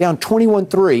 21-3. Down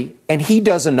 21-3. And he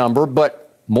does a number,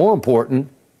 but more important,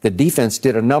 the defense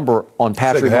did a number on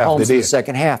Patrick Mahomes in the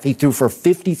second half. He threw for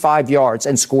 55 yards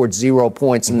and scored 0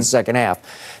 points in the second half.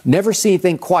 Never seen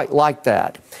anything quite like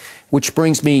that, which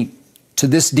brings me to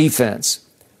this defense.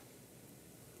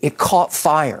 It caught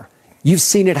fire. You've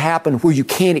seen it happen where you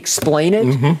can't explain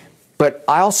it, but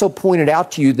I also pointed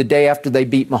out to you the day after they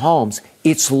beat Mahomes,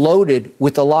 it's loaded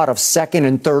with a lot of second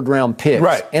and third round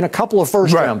picks and a couple of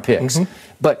first round picks,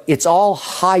 but it's all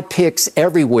high picks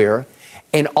everywhere.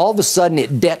 And all of a sudden,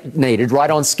 it detonated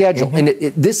right on schedule. And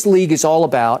this league is all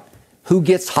about who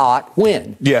gets hot,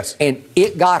 when. Yes. And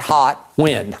it got hot,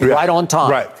 when, right on time.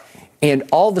 Right. And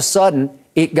all of a sudden,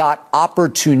 it got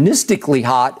opportunistically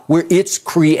hot where it's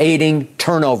creating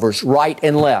turnovers right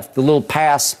and left. The little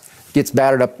pass gets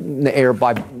batted up in the air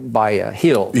by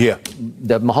Hill. Yeah.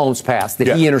 The Mahomes pass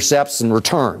that he intercepts and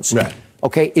returns. Right.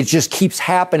 Okay, it just keeps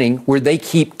happening where they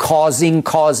keep causing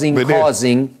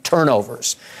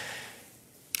turnovers.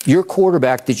 Your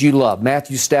quarterback that you love,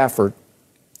 Matthew Stafford,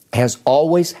 has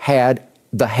always had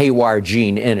the haywire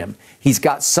gene in him. He's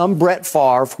got some Brett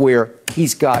Favre where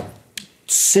he's got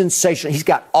sensational, he's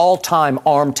got all-time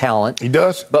arm talent. He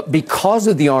does. But because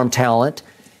of the arm talent,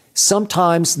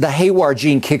 sometimes the haywire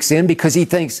gene kicks in because he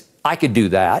thinks, I could do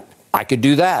that, I could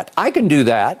do that, I can do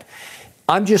that.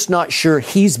 I'm just not sure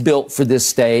he's built for this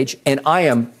stage, and I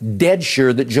am dead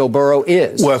sure that Joe Burrow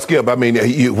is. Well, Skip, I mean,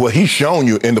 he's shown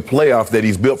you in the playoffs that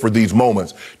he's built for these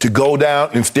moments. To go down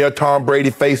and stare Tom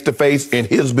Brady face-to-face in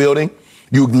his building,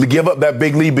 you give up that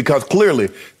big lead because clearly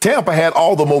Tampa had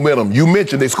all the momentum. You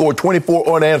mentioned they scored 24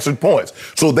 unanswered points.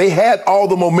 So they had all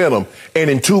the momentum, and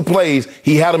in 2 plays,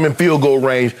 he had them in field goal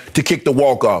range to kick the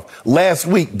walk-off. Last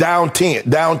week, down 10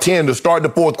 to start the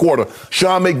fourth quarter.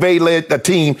 Sean McVay led the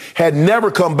team, had never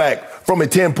come back from a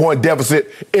 10-point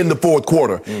deficit in the fourth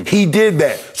quarter. He did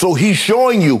that. So he's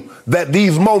showing you that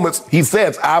these moments, he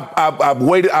says, I've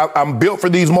waited, I'm built for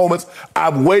these moments.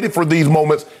 I've waited for these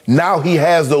moments. Now he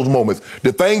has those moments.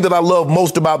 The thing that I love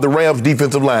most about the Rams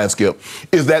defensive line, Skip,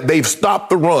 is that they've stopped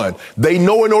the run. They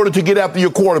know in order to get after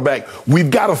your quarterback, we've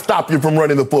got to stop you from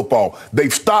running the football.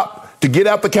 They've stopped. To get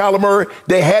after Kyler Murray,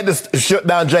 they had to shut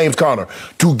down James Conner.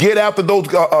 To get after those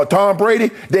Tom Brady,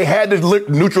 they had to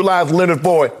neutralize Leonard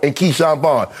Floyd and Keyshawn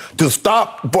Vaughn.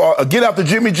 To get after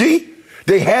Jimmy G,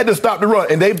 they had to stop the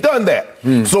run, and they've done that.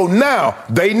 So now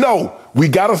they know we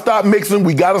got to stop Mixon,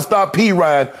 we got to stop P.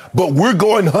 Ryan, but we're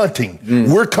going hunting.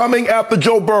 We're coming after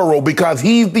Joe Burrow because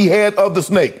he's the head of the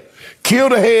snake. Kill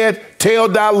the head, tail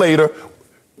die later.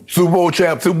 Super Bowl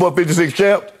champ, Super Bowl 56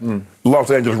 champ,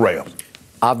 Los Angeles Rams.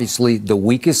 Obviously, the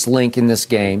weakest link in this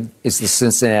game is the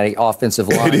Cincinnati offensive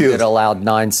line that allowed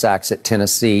 9 sacks at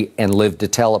Tennessee and lived to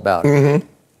tell about it.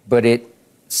 But it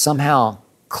somehow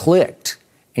clicked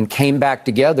and came back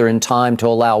together in time to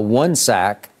allow 1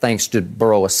 sack, thanks to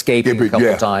Burrow escaping a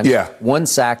couple times, 1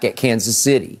 sack at Kansas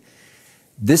City.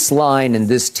 This line and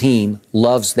this team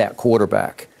loves that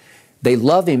quarterback. They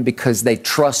love him because they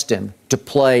trust him to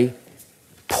play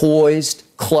poised,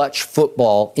 clutch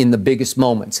football in the biggest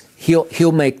moments.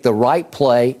 He'll make the right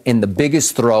play and the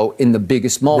biggest throw in the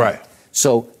biggest moment. Right.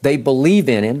 So they believe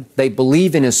in him. They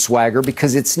believe in his swagger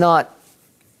because it's not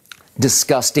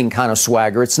disgusting kind of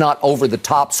swagger. It's not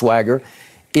over-the-top swagger.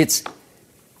 It's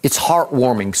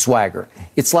heartwarming swagger.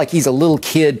 It's like he's a little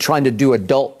kid trying to do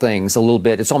adult things a little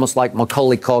bit. It's almost like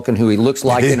Macaulay Culkin, who he looks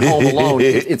like in Home Alone.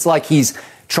 It's like he's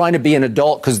trying to be an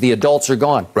adult because the adults are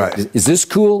gone. Right. Is this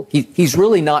cool? He's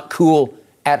really not cool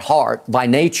at heart by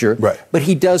nature, but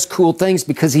he does cool things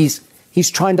because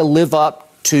he's trying to live up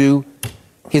to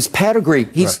his pedigree.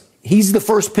 He's the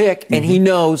first pick, and he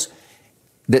knows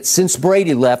that since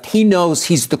Brady left, he knows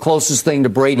he's the closest thing to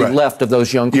Brady left of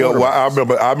those young quarterbacks. Yeah,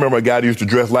 well, I remember a guy that used to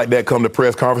dress like that come to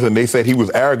press conference, and they said he was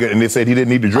arrogant, and they said he didn't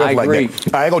need to dress like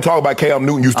that. I ain't going to talk about Cam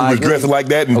Newton used to was dressing like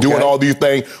that and doing all these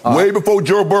things way before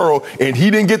Joe Burrow, and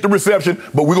he didn't get the reception,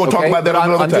 but we're going to talk about that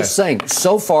another time. I'm just saying,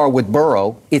 so far with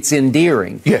Burrow, it's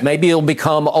endearing. Maybe it'll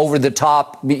become over the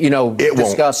top,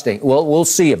 disgusting. Well, we'll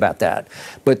see about that.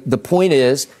 But the point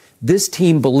is, this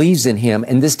team believes in him,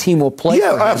 and this team will play for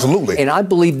him. Yeah, absolutely. And I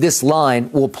believe this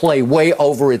line will play way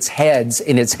over its heads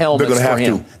and its helmets for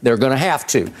him. They're going to have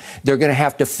to. They're going to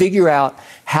have to figure out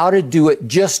how to do it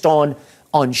just on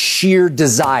sheer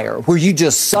desire, where you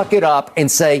just suck it up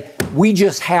and say, we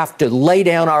just have to lay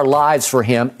down our lives for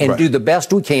him and do the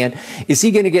best we can. Is he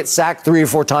going to get sacked 3 or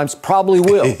 4 times? Probably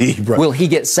will. Will he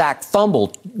get sacked,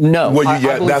 fumbled? No. Well,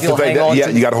 that's the thing.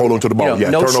 You got to hold on to the ball.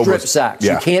 No strip sacks.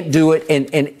 You can't do it.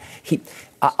 And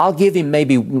I'll give him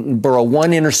maybe, Burrow,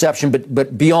 1 interception,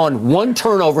 but beyond 1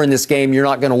 turnover in this game, you're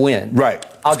not going to win. Right.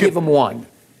 I'll give him 1.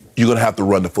 You're going to have to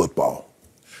run the football.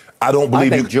 I don't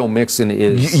believe I think Joe Mixon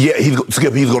is. Yeah,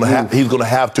 Skip, he's going to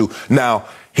have to. Now,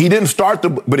 he didn't start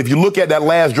but if you look at that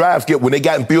last drive, Skip, when they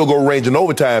got in field goal range in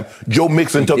overtime, Joe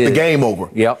Mixon took the game over.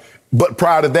 Yep. But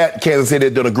prior to that, Kansas City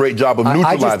had done a great job of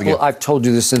neutralizing him. I've told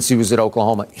you this since he was at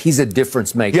Oklahoma. He's a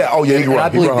difference maker. Yeah, you're right. And I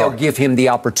believe they'll give him the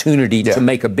opportunity to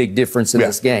make a big difference in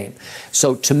this game.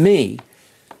 So to me,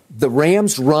 the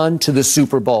Rams' run to the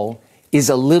Super Bowl is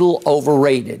a little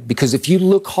overrated because if you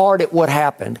look hard at what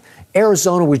happened,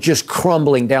 Arizona was just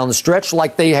crumbling down the stretch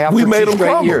like they have for 2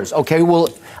 straight years. Okay, well,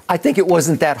 I think it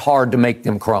wasn't that hard to make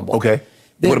them crumble. Okay.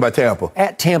 Then, what about Tampa?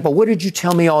 At Tampa, what did you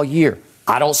tell me all year?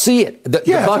 I don't see it. The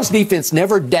Bucs defense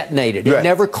never detonated. It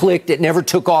never clicked. It never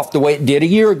took off the way it did a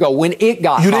year ago when it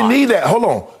got hot. You didn't need that. Hold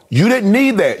on. You didn't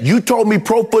need that. You told me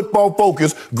Pro Football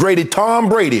Focus graded Tom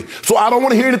Brady. So I don't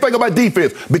want to hear anything about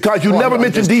defense because you never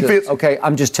mentioned defense. Okay,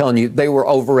 I'm just telling you, they were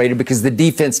overrated because the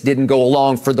defense didn't go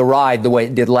along for the ride the way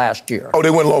it did last year. Oh, they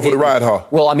went along for the ride, huh?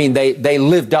 Well, I mean, they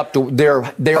lived up to their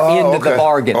end of the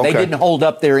bargain. They didn't hold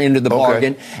up their end of the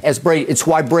bargain. As Brady, it's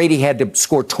why Brady had to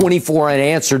score 24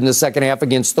 unanswered in the second half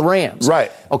against the Rams.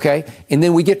 Right. Okay, and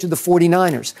then we get to the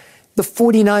 49ers. The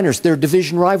 49ers, their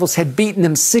division rivals, had beaten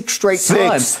them 6 straight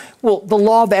times. Well, the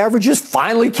law of averages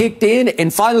finally kicked in,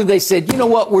 and finally they said, you know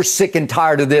what, we're sick and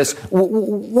tired of this.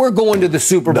 We're going to the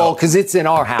Super Bowl because it's in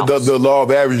our house. The law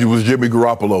of averages was Jimmy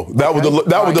Garoppolo. That was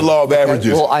the law of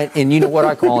averages. Well, and you know what,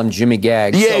 I call him Jimmy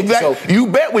Gag. Yeah, exactly. So, you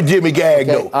bet with Jimmy Gag,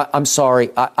 though. I'm sorry.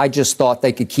 I just thought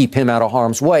they could keep him out of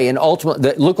harm's way, and ultimately,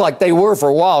 it looked like they were for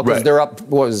a while because they're up,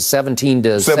 what was it,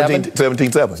 17-7?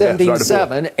 17-7.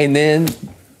 17-7, and then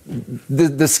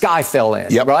the sky fell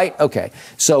in, right? Okay.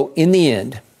 So in the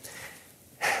end,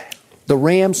 the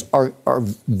Rams are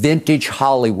vintage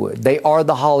Hollywood. They are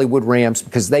the Hollywood Rams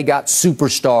because they got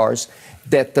superstars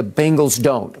that the Bengals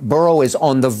don't. Burrow is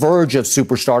on the verge of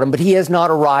superstardom, but he has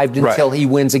not arrived until he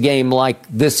wins a game like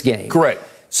this game. Correct.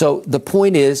 So the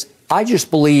point is, I just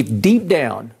believe deep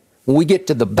down, when we get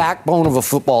to the backbone of a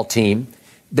football team,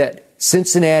 that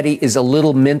Cincinnati is a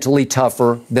little mentally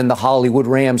tougher than the Hollywood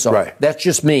Rams are. Right. That's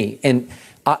just me. And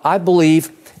I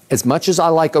believe, as much as I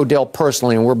like Odell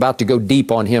personally, and we're about to go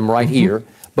deep on him right here,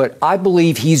 but I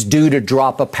believe he's due to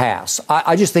drop a pass.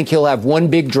 I just think he'll have one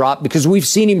big drop because we've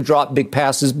seen him drop big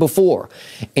passes before.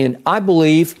 And I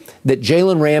believe that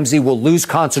Jalen Ramsey will lose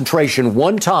concentration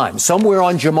one time, somewhere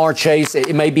on Jamar Chase.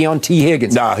 It may be on T.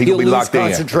 Higgins. Nah, he'll be locked in.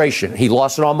 Concentration. He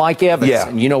lost it on Mike Evans. Yeah.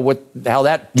 And you know how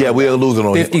that... Yeah, we'll lose it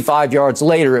on 55 yards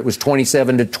later, it was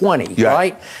 27-20, yeah.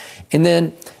 right? And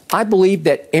then I believe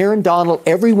that Aaron Donald,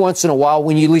 every once in a while,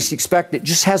 when you least expect it,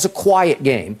 just has a quiet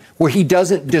game where he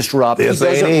doesn't disrupt, he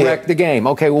doesn't wreck the game.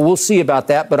 Okay, well, we'll see about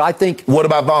that, but I think... What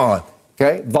about Vaughn?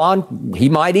 Okay, Vaughn, he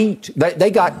might eat. They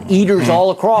got eaters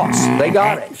all across. They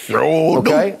got it. Sure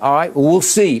okay, all right, well, we'll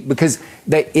see, because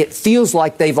it feels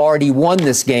like they've already won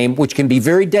this game, which can be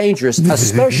very dangerous,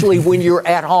 especially when you're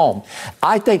at home.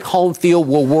 I think home field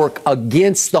will work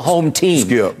against the home team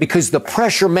because the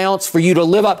pressure mounts for you to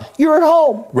live up. You're at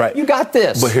home. Right. You got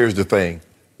this. But here's the thing.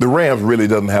 The Rams really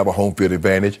doesn't have a home field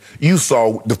advantage. You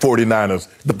saw the 49ers.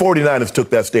 The 49ers took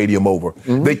that stadium over.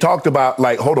 They talked about,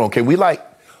 like, hold on, can we,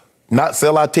 not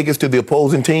sell our tickets to the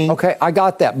opposing team? Okay, I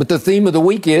got that. But the theme of the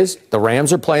week is the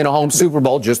Rams are playing a home Super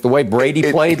Bowl just the way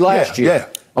Brady played last year. Yeah.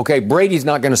 Okay, Brady's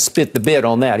not going to spit the bit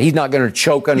on that. He's not going to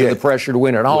choke under the pressure to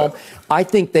win at home. I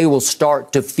think they will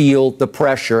start to feel the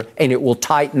pressure, and it will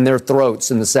tighten their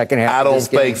throats in the second half. I don't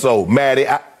think so,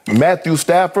 Matthew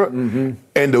Stafford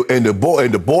and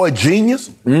the boy genius,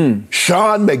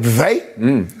 Sean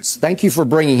McVay. Thank you for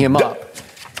bringing him up.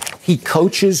 He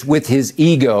coaches with his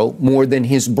ego more than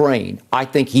his brain. I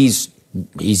think he's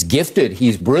gifted,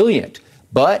 he's brilliant,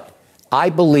 but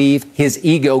I believe his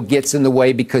ego gets in the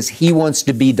way because he wants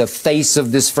to be the face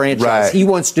of this franchise. Right. He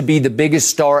wants to be the biggest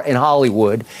star in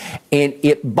Hollywood, and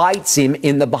it bites him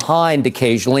in the behind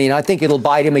occasionally, and I think it'll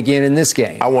bite him again in this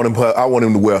game. I want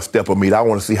him to wear a step of meat. I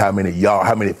want to see how many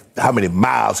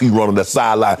miles he run on that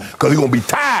sideline, because he's going to be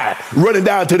tired running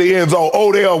down to the end zone.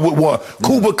 Odell with one,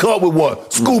 Cooper Kupp with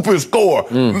one, scoop and score.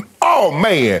 Oh,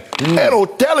 man. And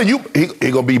I'm telling you, he's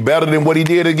going to be better than what he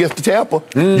did against the Tampa.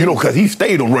 You know, because he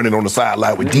stayed running on the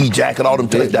sideline with D-Jack and all them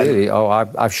touchdowns. Oh,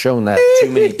 I've shown that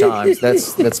too many times.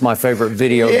 That's my favorite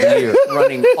video of the year,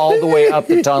 running all the way up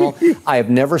the tunnel. I have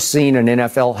never seen an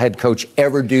NFL head coach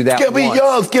ever do that Skip be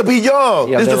young.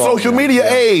 Yeah, this is the social media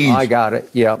age. I got it.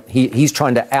 Yeah, he's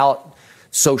trying to out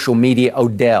social media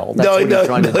Odell. That's what he's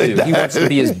trying to do. He wants to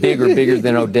be as bigger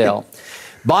than Odell.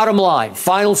 Bottom line,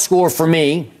 final score for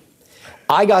me.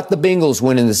 I got the Bengals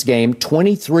winning this game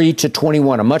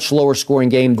 23-21, a much lower scoring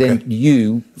game than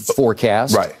you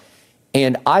forecast. Right.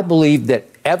 And I believe that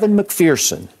Evan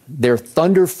McPherson, their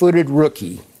thunder-footed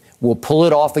rookie, will pull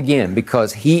it off again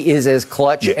because he is as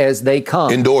clutch as they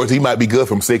come. Indoors, he might be good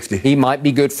from 60. He might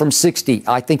be good from 60.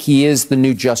 I think he is the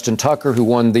new Justin Tucker, who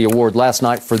won the award last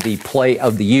night for the play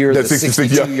of the year, the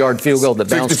 62-yard field goal that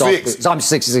bounced off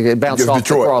the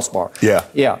crossbar.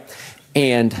 Yeah.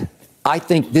 And I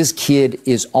think this kid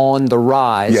is on the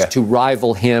rise to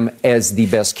rival him as the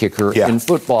best kicker in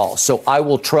football. So I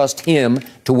will trust him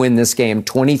to win this game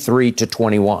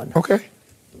 23-21. Okay.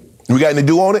 We got anything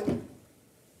to do on it?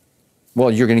 Well,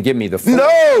 you're going to give me the 4.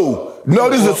 No,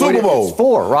 this is the Super Bowl. It's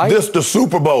 4, right? This is the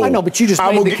Super Bowl. I know, but you just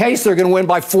made the case they're going to win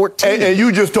by 14. And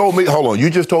you just told me, hold on, you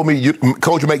just told me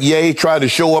Coach McYay tried to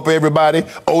show up everybody.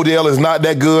 Odell is not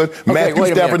that good. Okay, Matthew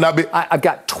Stafford not be. I've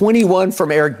got 21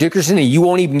 from Eric Dickerson, and you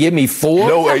won't even give me 4?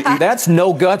 No, that's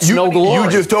no guts, no glory. You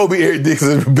just told me Eric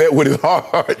Dickerson bet with his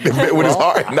heart. Bet with his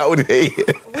heart, not with his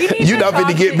head. You're not going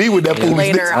to get me with that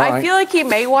foolishness. I feel like he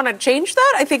may want to change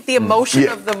that. I think the emotion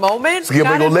of the moment Skip ain't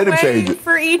going to let him change it.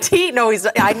 For ET. No,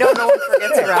 I know no one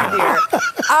forgets around here.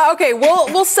 Okay,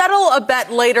 we'll settle a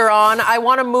bet later on. I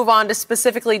want to move on to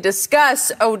specifically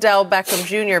discuss Odell Beckham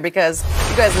Jr. because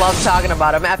you guys love talking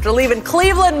about him. After leaving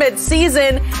Cleveland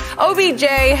mid-season, OBJ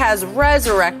has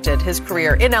resurrected his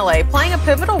career in LA, playing a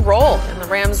pivotal role in the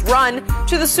Rams' run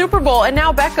to the Super Bowl. And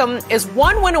now Beckham is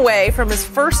one win away from his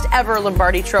first ever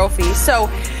Lombardi trophy. So,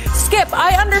 Skip,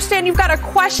 I understand you've got a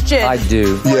question. I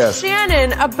do. For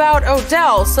Shannon about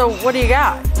Odell. So what do you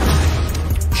got?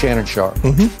 Shannon Sharpe.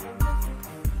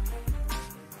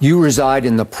 You reside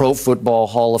in the Pro Football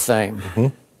Hall of Fame.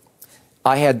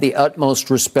 I had the utmost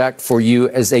respect for you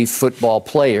as a football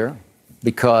player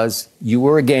because you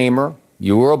were a gamer,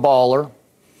 you were a baller,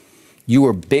 you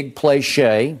were big play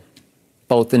Shay,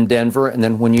 both in Denver and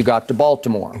then when you got to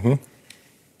Baltimore.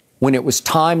 When it was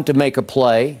time to make a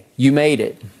play, you made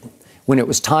it. When it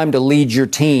was time to lead your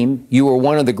team, you were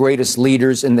one of the greatest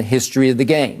leaders in the history of the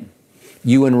game.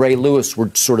 You and Ray Lewis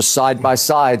were sort of side by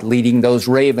side leading those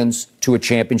Ravens to a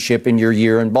championship in your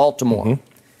year in Baltimore.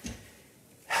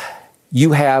 Mm-hmm.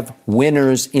 You have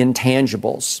winners'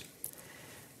 intangibles.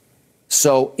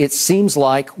 So it seems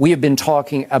like we have been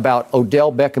talking about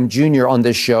Odell Beckham Jr. on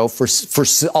this show for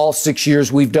all 6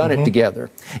 years we've done it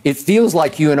together. It feels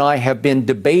like you and I have been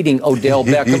debating Odell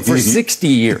Beckham for 60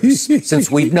 years since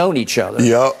we've known each other.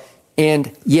 Yep.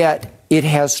 And yet it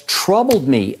has troubled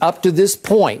me up to this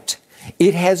point.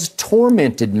 It has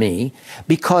tormented me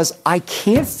because I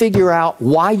can't figure out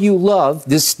why you love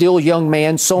this still young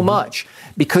man so much.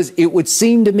 Because it would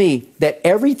seem to me that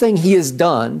everything he has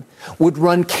done would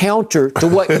run counter to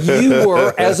what you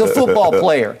were as a football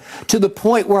player, to the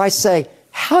point where I say,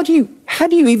 how do you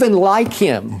even like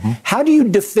him? How do you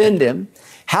defend him?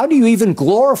 How do you even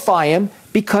glorify him?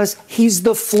 Because he's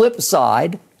the flip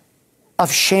side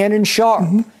of Shannon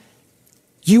Sharpe.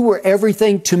 You were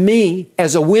everything to me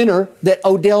as a winner that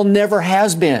Odell never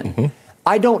has been.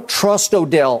 I don't trust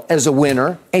Odell as a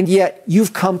winner, and yet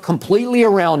you've come completely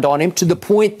around on him to the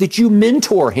point that you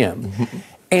mentor him.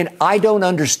 And I don't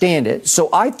understand it. So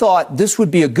I thought this would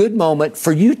be a good moment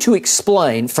for you to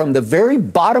explain from the very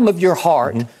bottom of your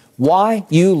heart why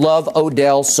you love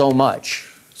Odell so much.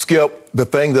 Skip, the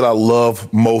thing that I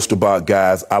love most about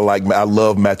guys, I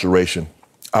love maturation.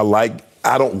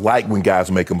 I don't like when guys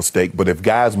make a mistake, but if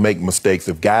guys make mistakes,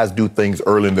 if guys do things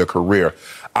early in their career,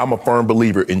 I'm a firm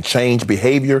believer in change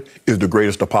behavior is the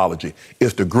greatest apology.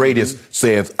 It's the greatest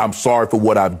saying, I'm sorry for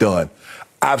what I've done.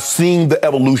 I've seen the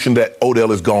evolution that Odell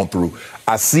has gone through.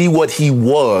 I see what he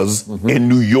was in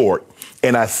New York,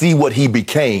 and I see what he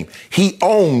became. He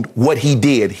owned what he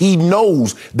did. He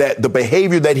knows that the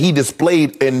behavior that he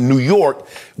displayed in New York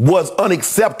was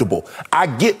unacceptable. I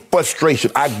get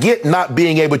frustration. I get not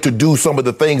being able to do some of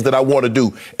the things that I want to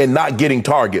do and not getting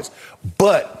targets.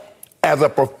 But as a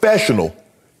professional,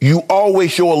 you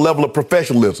always show a level of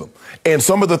professionalism and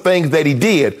some of the things that he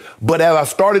did. But as I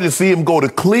started to see him go to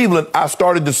Cleveland, I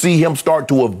started to see him start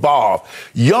to evolve.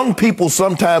 Young people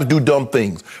sometimes do dumb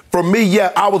things. For me,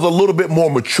 yeah, I was a little bit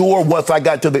more mature once I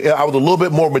got to I was a little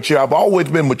bit more mature. I've always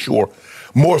been mature,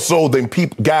 more so than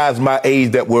guys my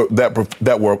age that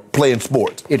were playing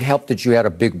sports. It helped that you had a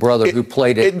big brother who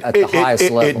played it at the highest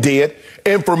level. It did.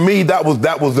 And for me, that was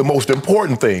the most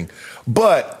important thing.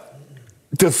 But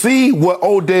to see what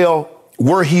Odell,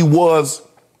 where he was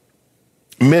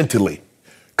mentally,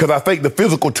 because I think the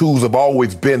physical tools have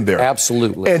always been there.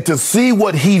 Absolutely. And to see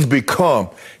what he's become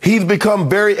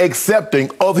very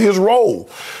accepting of his role.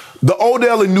 The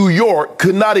Odell in New York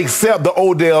could not accept the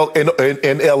Odell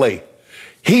in L.A.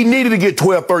 He needed to get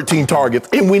 12, 13 targets.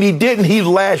 And when he didn't, he'd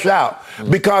lash out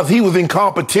because he was in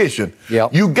competition.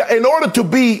 Yep. In order to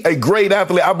be a great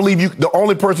athlete, I believe the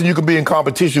only person you can be in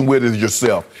competition with is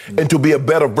yourself and to be a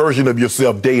better version of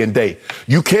yourself day and day.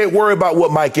 You can't worry about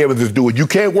what Mike Evans is doing. You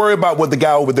can't worry about what the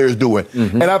guy over there is doing.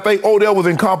 And I think Odell was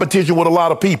in competition with a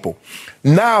lot of people.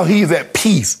 Now he's at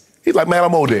peace. He's like, man,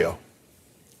 I'm Odell.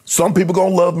 Some people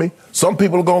going to love me. Some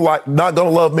people are not going to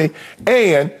love me.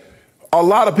 And a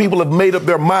lot of people have made up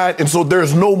their mind, and so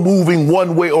there's no moving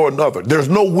one way or another. There's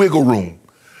no wiggle room.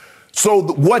 So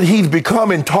what he's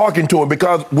becoming, talking to him,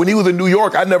 because when he was in New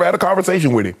York, I never had a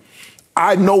conversation with him.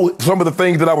 I know some of the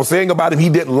things that I was saying about him he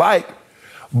didn't like,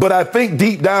 but I think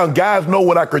deep down, guys know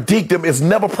when I critique him, it's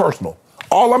never personal.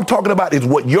 All I'm talking about is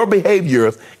what your behavior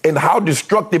is and how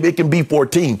destructive it can be for a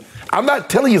team. I'm not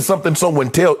telling you something someone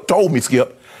told me,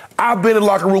 Skip. I've been in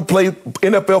locker room, played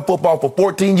NFL football for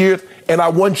 14 years, and I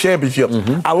won championships.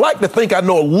 I like to think I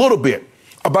know a little bit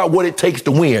about what it takes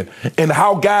to win and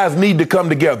how guys need to come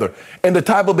together. And the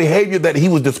type of behavior that he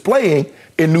was displaying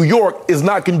in New York is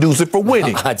not conducive for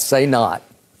winning. I'd say not.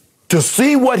 To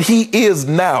see what he is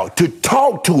now, to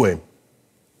talk to him,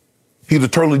 he's a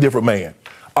totally different man.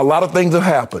 A lot of things have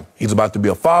happened. He's about to be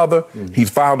a father. He's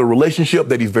found a relationship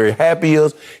that he's very happy in.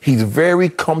 He's very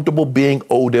comfortable being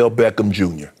Odell Beckham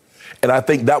Jr. And I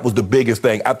think that was the biggest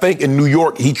thing. I think in New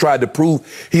York, he tried to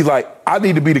prove, he's like, I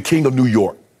need to be the king of New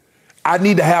York. I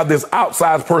need to have this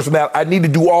outsized personality. I need to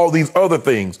do all these other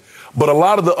things. But a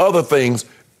lot of the other things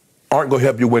aren't going to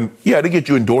help you win. Yeah, it'll get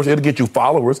you endorsed. It'll get you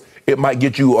followers. It might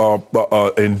get you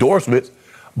endorsements.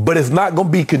 But it's not going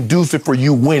to be conducive for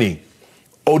you winning.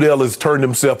 Odell has turned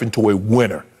himself into a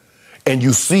winner. And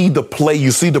you see the play,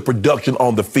 you see the production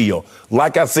on the field.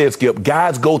 Like I said, Skip,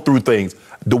 guys go through things.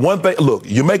 The one thing, look,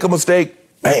 you make a mistake,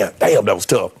 man, damn, that was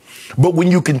tough. But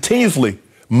when you continuously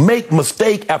make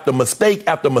mistake after mistake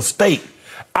after mistake,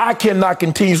 I cannot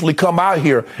continuously come out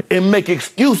here and make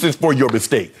excuses for your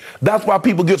mistake. That's why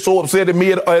people get so upset at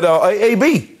me at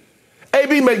AB.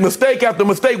 AB make mistake after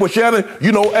mistake with Shannon.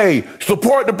 You know, hey,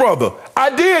 support the brother.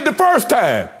 I did the first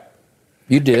time.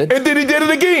 You did. And then he did it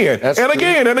again. That's and true.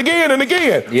 again and again and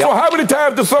again. Yep. So how many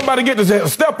times does somebody get to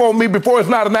step on me before it's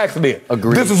not an accident?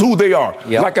 Agreed. This is who they are.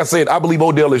 Yep. Like I said, I believe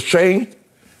Odell has changed.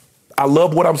 I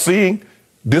love what I'm seeing.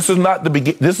 This is not the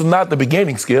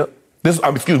beginning, Skip. This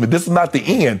is not the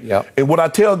end. Yep. And what I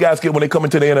tell guys, Skip, when they come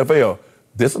into the NFL,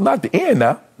 this is not the end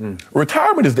now.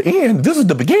 Retirement is the end. This is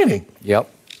the beginning. Yep.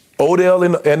 Odell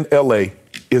in L.A.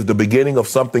 is the beginning of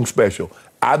something special.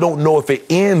 I don't know if it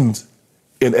ends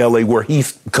in L.A. where he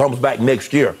comes back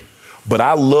next year, but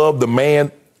I love the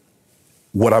man,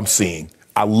 what I'm seeing.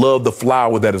 I love the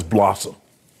flower that has blossomed.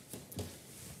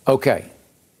 Okay.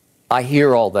 I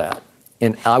hear all that.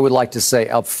 And I would like to say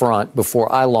up front,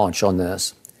 before I launch on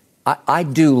this, I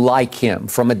do like him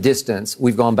from a distance.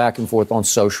 We've gone back and forth on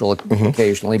social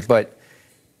occasionally, but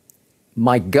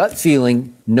my gut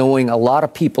feeling, knowing a lot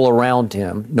of people around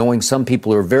him, knowing some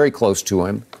people who are very close to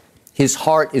him, his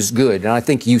heart is good. And I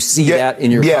think you see that in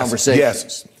your conversations.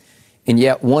 Yes. And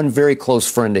yet one very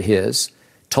close friend of his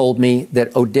told me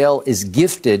that Odell is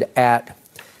gifted at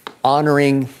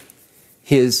honoring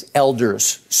his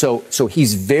elders. So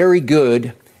he's very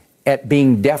good at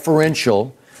being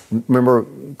deferential. Remember,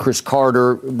 Chris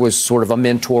Carter was sort of a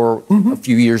mentor a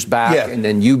few years back, and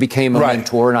then you became a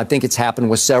mentor, and I think it's happened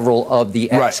with several of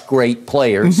the ex-great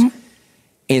players.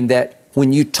 And that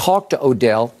when you talk to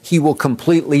Odell, he will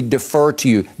completely defer to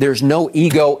you. There's no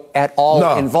ego at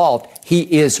all involved. He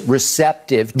is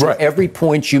receptive to every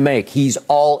point you make. He's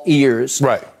all ears,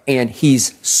 and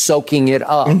he's soaking it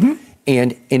up.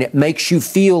 And it makes you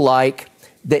feel like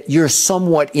that you're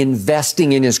somewhat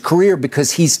investing in his career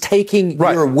because he's taking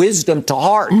your wisdom to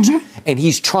heart and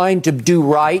he's trying to do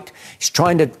right. He's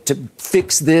trying to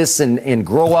fix this and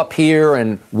grow up here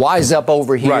and wise up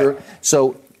over here.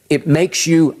 So it makes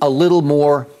you a little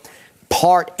more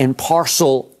part and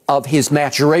parcel of his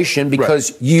maturation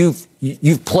because you've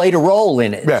played a role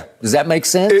in it. Does that make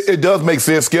sense? It does make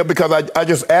sense, Skip, because I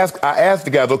asked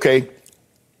the guys, okay,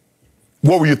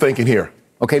 what were you thinking here?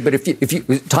 Okay, but if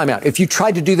you time out. If you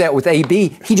tried to do that with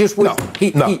AB, he just would.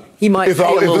 He might pay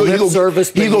a little lip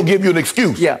service. He's gonna give you an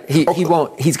excuse. Yeah, he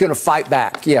won't. He's gonna fight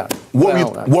back. Yeah. What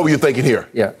were you thinking here?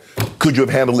 Yeah. Could you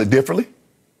have handled it differently?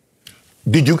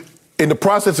 Did you, in the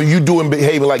process of you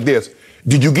behaving like this,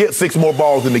 did you get 6 more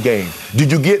balls in the game?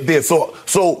 Did you get this?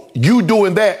 So you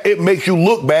doing that, it makes you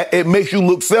look bad. It makes you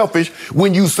look selfish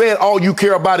when you said all you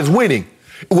care about is winning.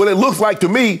 Well, it looks like to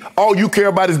me, all you care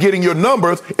about is getting your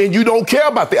numbers, and you don't care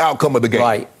about the outcome of the game.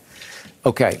 Right.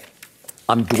 Okay.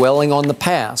 I'm dwelling on the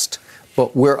past,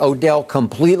 but where Odell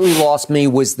completely lost me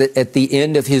was that at the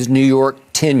end of his New York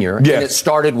tenure, and it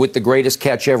started with the greatest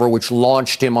catch ever, which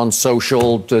launched him on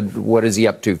social to, what is he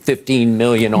up to, 15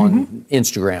 million on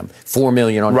Instagram, 4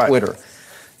 million on Twitter.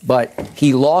 But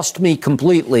he lost me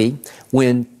completely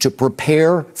when, to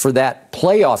prepare for that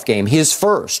playoff game, his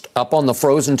first, up on the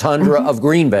frozen tundra of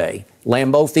Green Bay,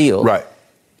 Lambeau Field,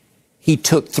 he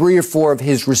took 3 or 4 of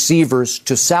his receivers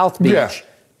to South Beach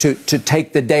to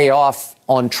take the day off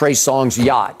on Trey Songz's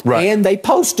yacht. And they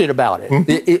posted about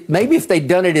it. Maybe if they'd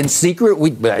done it in secret,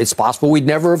 it's possible we'd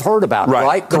never have heard about it,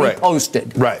 right? But he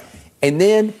posted. And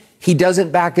then he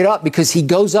doesn't back it up because he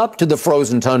goes up to the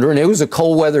frozen tundra, and it was a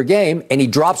cold weather game, and he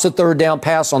drops a 3rd down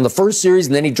pass on the first series,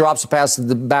 and then he drops a pass to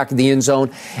the back of the end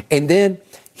zone. And then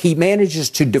he manages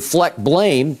to deflect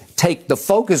blame, take the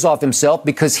focus off himself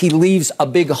because he leaves a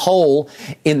big hole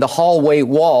in the hallway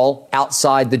wall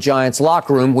outside the Giants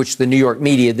locker room, which the New York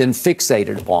media then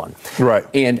fixated upon.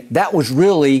 And that was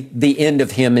really the end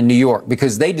of him in New York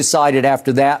because they decided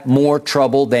after that, more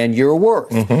trouble than you're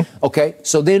worth. Okay,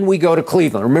 so then we go to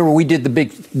Cleveland. Remember, we did the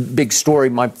big story.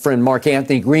 My friend Mark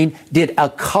Anthony Green did a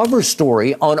cover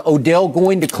story on Odell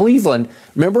going to Cleveland.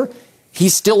 Remember?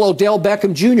 He's still Odell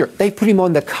Beckham Jr. They put him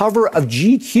on the cover of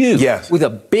GQ with a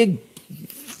big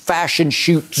fashion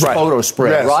shoot photo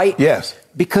spread, right?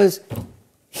 Because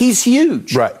he's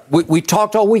huge. We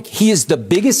talked all week. He is the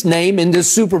biggest name in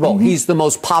this Super Bowl. He's the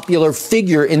most popular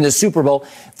figure in the Super Bowl.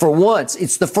 For once,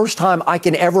 it's the first time I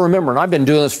can ever remember, and I've been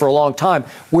doing this for a long time,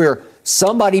 where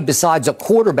somebody besides a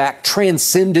quarterback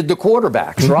transcended the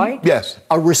quarterbacks, right?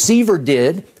 A receiver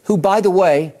did, who, by the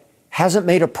way, hasn't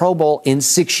made a Pro Bowl in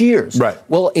 6 years.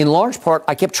 Well, in large part,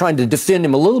 I kept trying to defend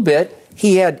him a little bit.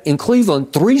 He had, in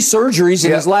Cleveland, 3 surgeries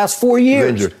in his last 4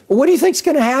 years. Well, what do you think's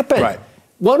going to happen?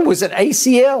 One was an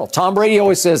ACL. Tom Brady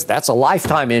always says that's a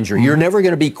lifetime injury. You're never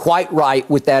going to be quite right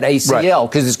with that ACL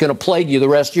because it's going to plague you the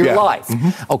rest of your life.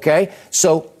 Okay?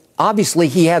 So obviously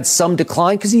he had some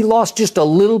decline because he lost just a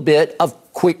little bit of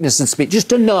quickness and speed,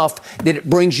 just enough that it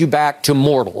brings you back to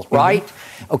mortal, right?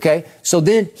 Okay, so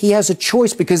then he has a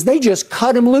choice because they just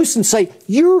cut him loose and say,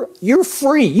 you're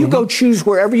free. You go choose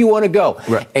wherever you want to go.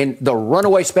 Right. And the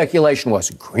runaway speculation was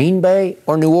Green Bay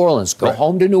or New Orleans. Go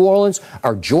home to New Orleans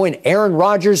or join Aaron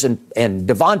Rodgers and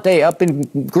Devontae up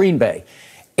in Green Bay.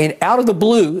 And out of the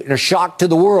blue, in a shock to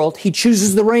the world, he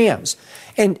chooses the Rams.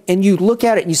 And you look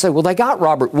at it and you say, well, they got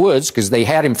Robert Woods because they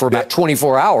had him for about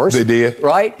 24 hours. They did.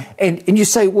 Right? And you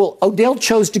say, well, Odell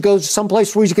chose to go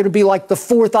someplace where he's going to be like the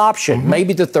fourth option,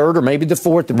 maybe the third or maybe the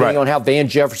fourth, depending on how Van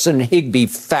Jefferson and Higbee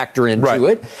factor into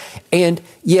it. And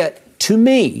yet, to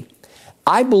me,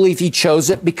 I believe he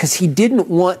chose it because he didn't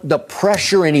want the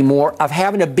pressure anymore of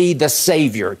having to be the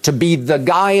savior, to be the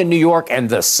guy in New York and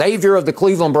the savior of the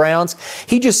Cleveland Browns.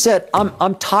 He just said,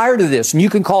 I'm tired of this. And you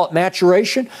can call it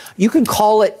maturation. You can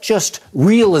call it just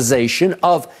realization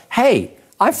of, hey,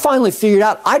 I finally figured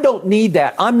out I don't need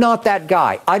that. I'm not that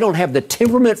guy. I don't have the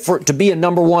temperament to be a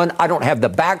number one. I don't have the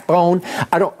backbone.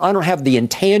 I don't have the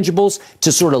intangibles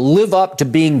to sort of live up to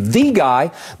being the guy.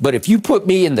 But if you put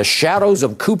me in the shadows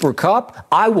of Cooper Kupp,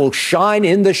 I will shine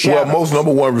in the shadows. Well, most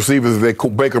number one receivers,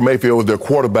 Baker Mayfield was their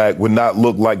quarterback, would not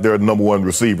look like they're number one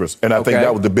receivers. And I think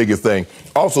that was the biggest thing.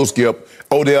 Also, Skip,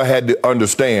 Odell had to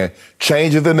understand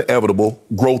change is inevitable.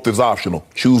 Growth is optional.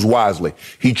 Choose wisely.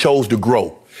 He chose to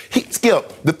grow.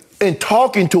 In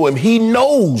talking to him, he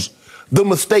knows the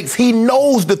mistakes. He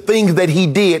knows the things that he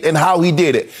did and how he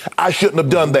did it. I shouldn't have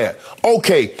done that.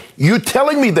 Okay, you're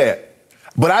telling me that,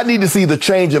 but I need to see the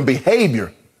change in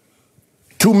behavior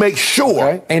to make sure.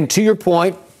 Okay. And to your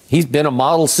point, he's been a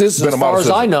model citizen as far as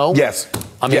I know. Yes.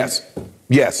 I mean,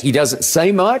 yes. He doesn't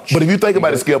say much. But if you think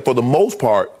about it, Skip, for the most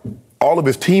part, all of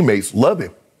his teammates love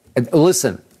him. And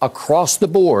listen, across the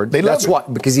board, that's why,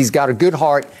 because he's got a good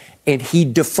heart. And he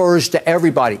defers to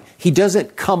everybody. He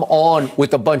doesn't come on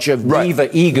with a bunch of diva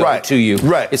ego to you.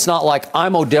 It's not like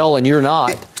I'm Odell and you're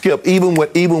not. Skip, even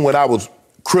when I was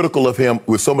critical of him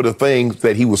with some of the things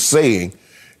that he was saying,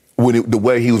 the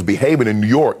way he was behaving in New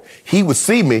York, he would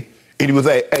see me and he would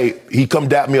say, "Hey," he'd come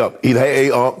dap me up. He'd,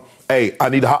 "Hey,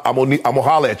 I'm gonna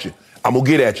holler at you. I'm gonna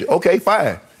get at you." Okay,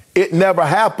 fine. It never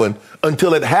happened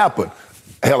until it happened.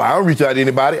 Hell, I don't reach out to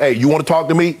anybody. Hey, you want to talk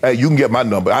to me? Hey, you can get my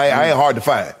number. I ain't hard to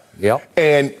find. Yep.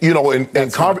 And, you know,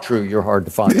 that's not true. You're hard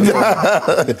to find.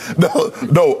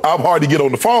 No, I'm hard to get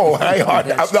on the phone. I ain't hard.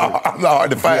 I'm not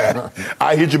hard to find. Yeah.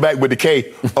 I hit you back with the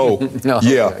K.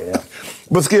 Yeah.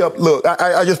 But Skip, look,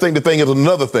 I just think the thing is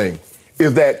another thing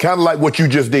is that kind of like what you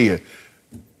just did.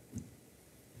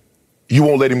 You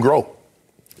won't let him grow.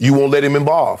 You won't let him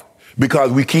evolve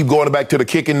because we keep going back to the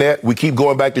kicking net. We keep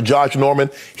going back to Josh Norman.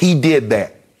 He did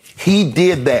that.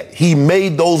 He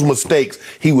made those mistakes.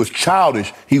 He was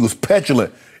childish. He was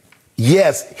petulant.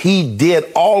 Yes, he did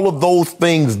all of those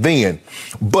things then.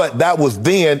 But that was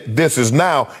then, this is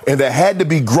now. And there had to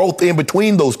be growth in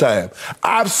between those times.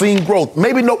 I've seen growth.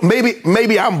 Maybe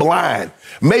I'm blind.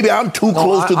 Maybe I'm too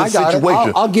close to the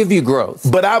situation. I'll give you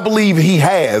growth. But I believe he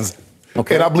has.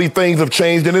 Okay. And I believe things have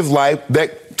changed in his life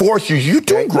that forces you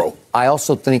to grow. I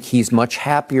also think he's much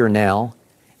happier now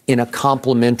in a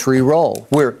complementary role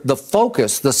where the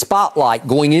focus, the spotlight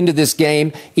going into this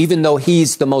game, even though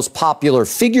he's the most popular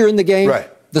figure in the game,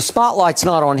 the spotlight's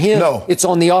not on him. No. It's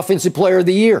on the offensive player of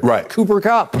the year, Cooper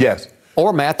Kupp. Yes.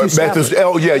 Or Matthew Stafford.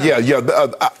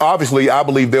 Obviously, I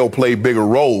believe they'll play bigger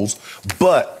roles,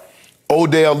 but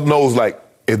Odell knows, like,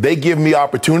 if they give me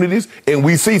opportunities, and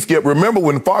we see, Skip, remember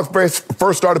when Fox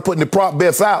first started putting the prop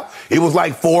bets out, it was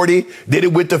like 40, did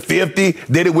it with the 50,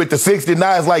 did it with the 60,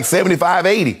 now it's like 75,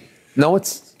 80. No,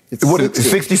 it's what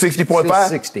 60, 60.5?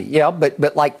 60, yeah,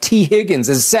 but like T. Higgins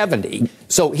is 70,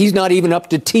 so he's not even up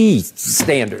to T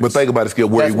standards. But think about it, Skip,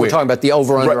 where he went. We're talking about the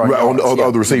over-under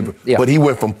on the receiver. Yeah. But he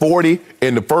went from 40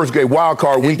 in the first game, wild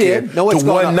card weekend, to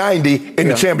 190 in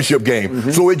the championship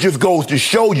game. So it just goes to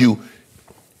show you,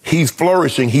 he's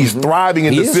flourishing. He's thriving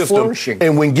in the system.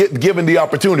 And when given the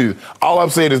opportunities, all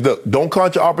I'm saying is, don't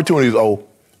count your opportunities.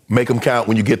 Make them count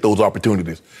when you get those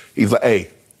opportunities. He's like, hey,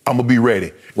 I'm going to be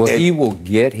ready. Well, he will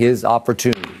get his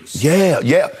opportunities.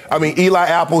 Yeah. I mean, Eli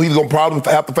Apple, he's going to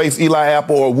probably have to face Eli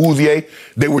Apple or Woozier.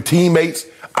 They were teammates.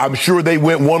 I'm sure they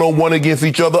went one-on-one against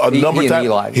each other a number of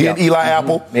times. He and Eli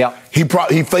Apple. Yeah. He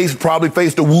probably faced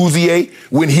a Woozier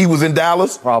when he was in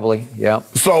Dallas. Probably, yeah.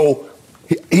 So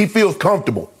he feels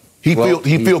comfortable. He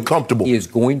feels comfortable. He is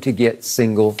going to get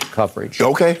single coverage.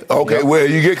 Okay. Yep. Well,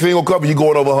 you get single coverage, you're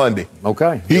going over Hundy.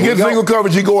 Okay. He gets single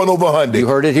coverage, you're going over Hundy. You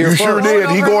heard it here first. You sure did.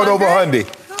 He's going over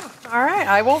Hundy. All right.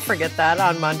 I won't forget that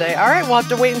on Monday. All right. We'll have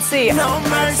to wait and see. No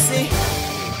mercy.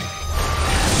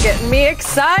 Getting me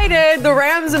excited. The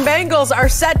Rams and Bengals are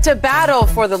set to battle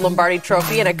for the Lombardi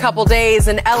Trophy in a couple days,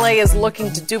 and LA is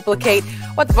looking to duplicate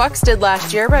what the Bucs did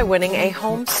last year by winning a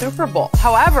home Super Bowl.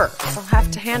 However, they'll have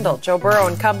to handle Joe Burrow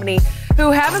and company, who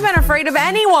haven't been afraid of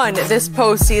anyone this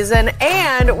postseason.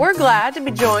 And we're glad to be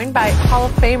joined by Hall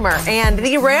of Famer and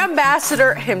the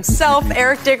Rambassador himself,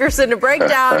 Eric Dickerson, to break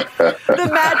down the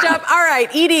matchup. All right,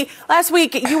 Edie, last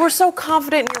week you were so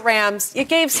confident in your Rams. You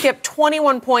gave Skip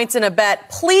 21 points in a bet.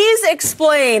 Please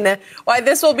explain why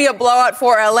this will be a blowout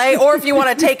for LA, or if you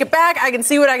want to take it back, I can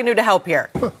see what I can do to help here.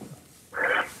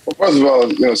 Well, first of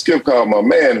all, Skip called my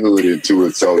manhood into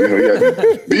it, so, you have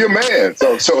to be a man.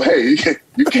 So hey,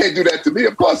 you can't do that to me.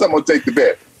 Of course I'm going to take the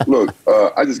bet. Look,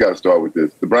 I just got to start with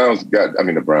this. The Browns,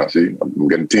 see, I'm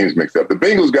getting teams mixed up. The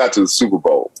Bengals got to the Super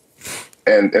Bowl,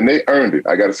 and they earned it.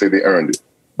 I got to say they earned it.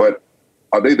 But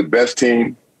are they the best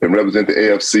team that represent the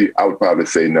AFC? I would probably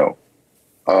say no.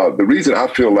 The reason I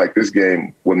feel like this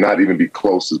game will not even be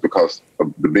close is because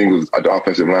of the Bengals, the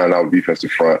offensive line, our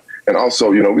defensive front. And also,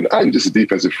 we're not even just a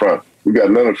defensive front. We got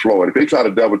Leonard Floyd. If they try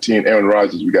to double team Aaron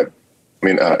Rodgers,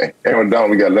 Aaron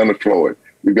Donald, we got Leonard Floyd.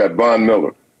 We got Von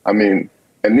Miller. And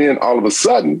then all of a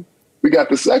sudden, we got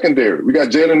the secondary. We got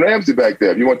Jalen Ramsey back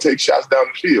there. If you want to take shots down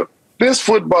the field. This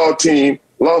football team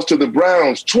lost to the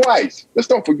Browns twice. Let's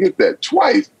don't forget that,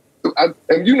 twice.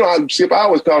 Skip, I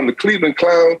always call them the Cleveland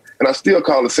Clowns, and I still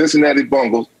call the Cincinnati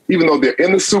Bungles, even though they're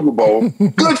in the Super Bowl.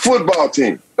 Good football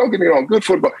team. Don't get me wrong, good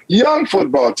football. Young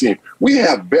football team. We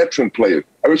have veteran players.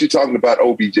 I heard you talking about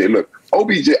OBJ. Look,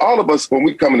 OBJ, all of us, when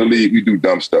we come in the league, we do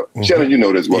dumb stuff. Mm-hmm. Shannon, you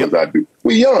know this as well as I do.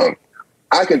 We're young.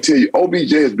 I can tell you,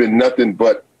 OBJ has been nothing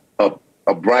but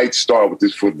a bright star with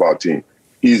this football team.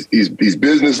 He's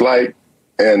businesslike.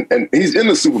 And he's in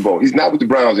the Super Bowl. He's not with the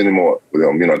Browns anymore.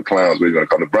 The Clowns, what are you going to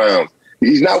call them, the Browns.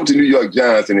 He's not with the New York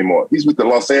Giants anymore. He's with the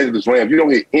Los Angeles Rams. You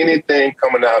don't hear anything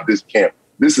coming out of this camp.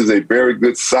 This is a very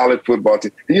good, solid football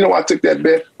team. And you know why I took that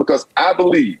bet? Because I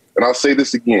believe, and I'll say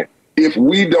this again, if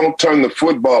we don't turn the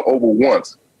football over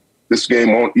once, this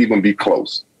game won't even be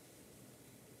close.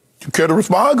 You care to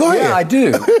respond? Go ahead. Yeah, I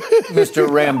do, Mr.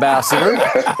 Rambassador.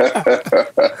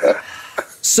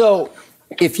 So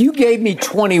if you gave me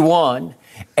 21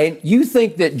 and you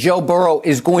think that Joe Burrow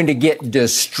is going to get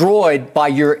destroyed by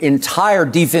your entire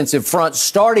defensive front,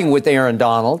 starting with Aaron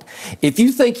Donald, if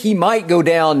you think he might go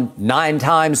down 9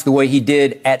 times the way he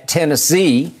did at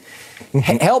Tennessee,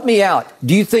 help me out.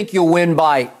 Do you think you'll win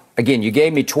by, again, you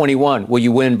gave me 21. Will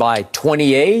you win by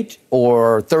 28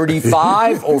 or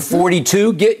 35 or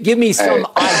 42? Give me some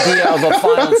idea of a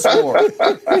final score.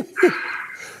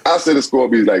 I said the score will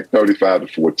be like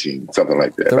 35-14, something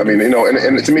like that.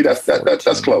 And to me, that's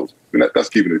close. That's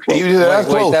keeping it close. That's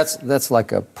close. That's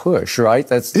like a push, right?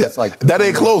 That's like that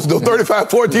ain't close though.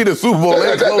 35-14 to Super Bowl.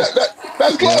 That's close.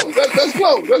 That's close.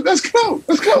 That's close.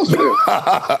 That's close for them.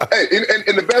 Hey,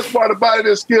 and the best part about it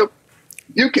is, Skip,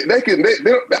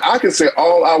 I can say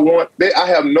all I want. I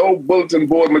have no bulletin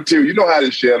board material. You know how it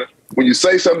is, Shannon. When you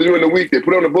say something during the week, they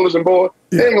put it on the bulletin board.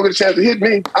 Yeah. They ain't gonna get a chance to hit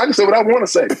me. I can say what I want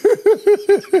to say.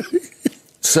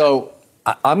 So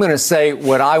I'm going to say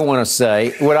what I want to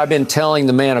say, what I've been telling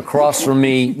the man across from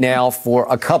me now for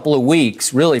a couple of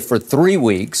weeks, really for 3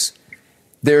 weeks.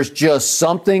 There's just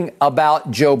something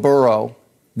about Joe Burrow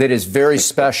that is very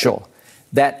special.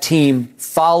 That team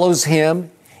follows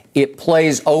him. It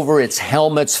plays over its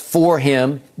helmets for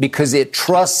him because it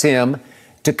trusts him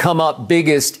to come up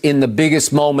biggest in the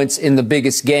biggest moments, in the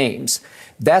biggest games.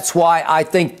 That's why I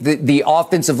think the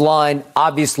offensive line,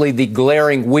 obviously the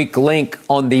glaring weak link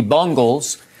on the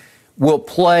Bungles, will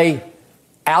play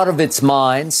out of its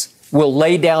minds, will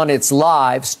lay down its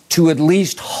lives to at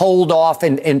least hold off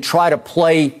and try to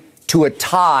play to a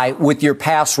tie with your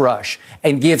pass rush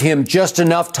and give him just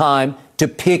enough time to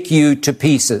pick you to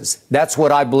pieces. That's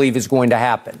what I believe is going to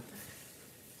happen.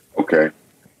 Okay.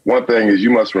 One thing is,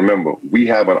 you must remember, we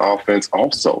have an offense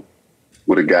also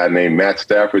with a guy named Matt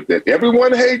Stafford that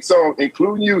everyone hates on,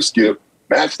 including you, Skip.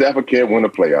 Matt Stafford can't win a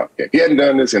playoff game. He hadn't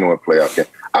done this in a playoff game.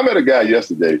 I met a guy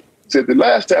yesterday, said the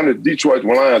last time the Detroit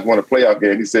Lions won a playoff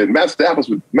game, he said Matt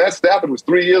Stafford was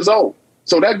 3 years old.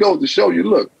 So that goes to show you,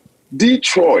 look,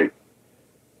 Detroit,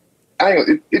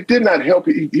 it did not help.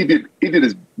 He did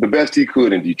the best he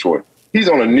could in Detroit. He's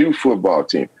on a new football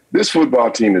team. This football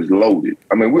team is loaded.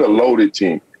 We're a loaded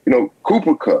team.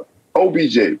 Cooper Kupp,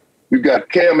 OBJ, we've got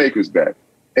Cam Akers back.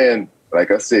 And like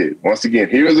I said, once again,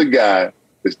 here's a guy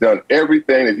that's done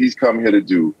everything that he's come here to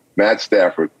do, Matt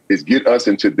Stafford, is get us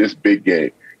into this big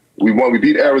game. We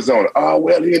beat Arizona. Oh,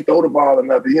 well, he didn't throw the ball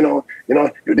enough.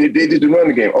 They did the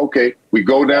running game. Okay, we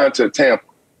go down to Tampa.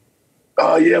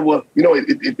 oh, yeah, well, you know,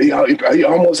 he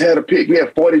almost had a pick. We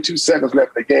had 42 seconds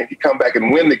left in the game. He come back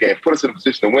and win the game, put us in a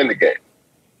position to win the game.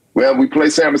 Well, we play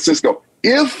San Francisco.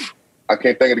 If, I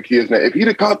can't think of the kid's name, if he'd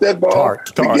have caught that ball,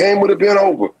 the game would have been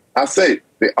over. I say,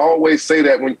 they always say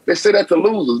that when they say that to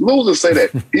losers. Losers say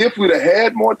that. If we'd have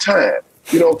had more time,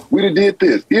 you know, we'd have did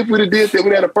this. If we'd have did that,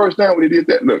 we'd had a first down, we'd have did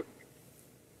that. Look,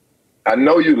 I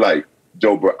know you like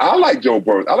Joe Burrow. I like Joe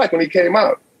Burrow. I like when he came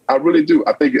out. I really do.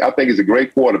 I think he's a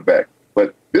great quarterback.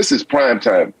 But this is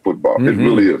primetime football. Mm-hmm. It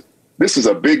really is. This is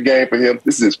a big game for him.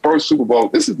 This is his first Super Bowl.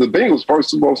 This is the Bengals'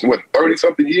 first Super Bowl in,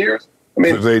 30-something years? I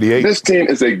mean, this team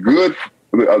is a good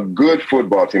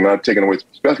football team. I'm taking away,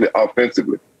 especially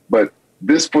offensively. But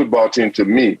this football team, to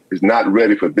me, is not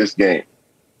ready for this game.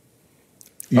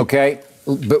 Okay.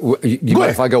 But you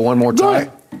mind if I go one more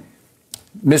time?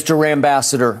 Mr.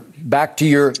 Rambassador, back to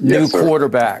your new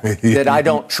quarterback that I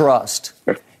don't trust.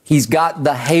 He's got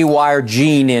the haywire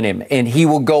gene in him, and he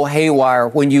will go haywire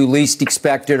when you least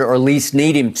expect it or least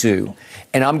need him to.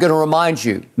 And I'm going to remind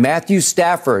you, Matthew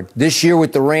Stafford, this year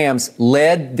with the Rams,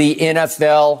 led the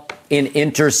NFL in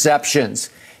interceptions.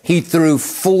 He threw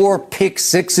 4 pick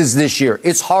sixes this year.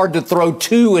 It's hard to throw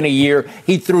 2 in a year.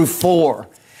 He threw 4.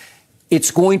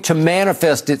 It's going to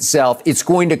manifest itself. It's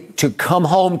going to come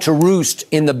home to roost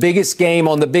in the biggest game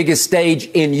on the biggest stage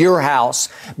in your house,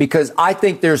 because I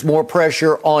think there's more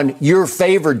pressure on your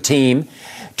favored team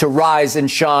to rise and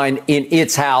shine in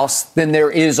its house than there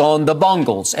is on the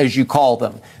Bungles, as you call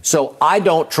them. So I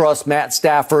don't trust Matt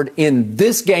Stafford in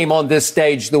this game on this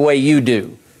stage the way you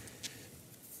do.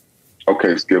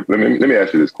 Okay, Skip, let me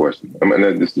ask you this question. I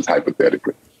mean, this is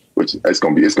hypothetically, which it's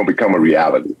going to become a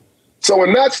reality. So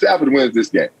when Matt Stafford wins this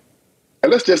game,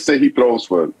 and let's just say he throws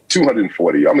for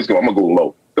 240, I'm going to go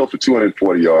low, throws for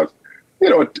 240 yards, you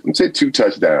know, say 2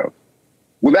 touchdowns.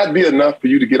 Will that be enough for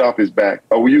you to get off his back?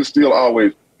 Or will you still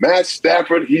always, Matt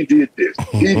Stafford, he did this,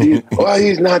 he did, well,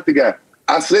 he's not the guy.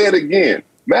 I say it again,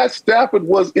 Matt Stafford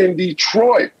was in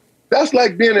Detroit. That's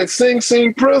like being in Sing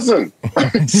Sing prison.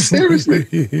 Seriously.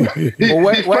 He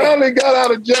finally got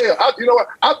out of jail. You know what?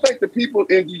 I think the people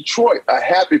in Detroit are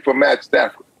happy for Matt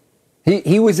Stafford.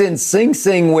 He was in Sing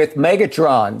Sing with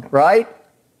Megatron, right?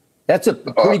 That's a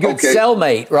pretty good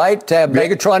cellmate, right? To have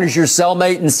Megatron as your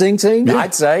cellmate in Sing Sing,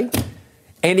 I'd say.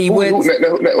 And he went.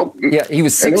 He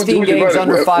was 16 games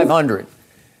under 500.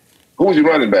 Who was your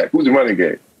running back? Who was your running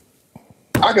game?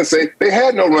 I can say they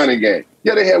had no running game.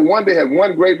 Yeah, they had one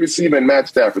great receiver in Matt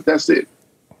Stafford. That's it.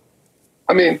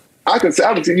 I mean, I can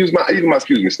use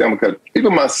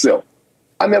even myself.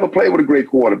 I never played with a great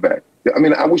quarterback. I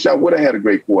mean, I wish I would have had a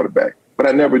great quarterback, but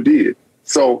I never did.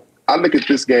 So I look at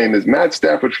this game as Matt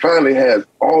Stafford finally has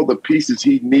all the pieces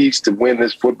he needs to win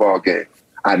this football game.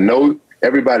 I know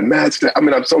everybody,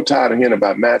 I'm so tired of hearing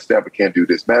about Matt Stafford can't do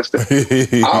this. Matt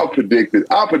Stafford, I'll predict it.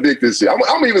 I'll predict this. I'm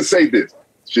going to even say this.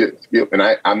 Skip, and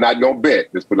I'm not going to bet.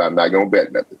 I'm not going to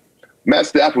bet nothing. Matt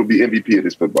Stafford will be MVP of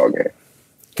this football game.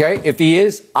 Okay, if he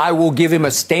is, I will give him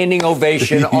a standing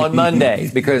ovation on Monday,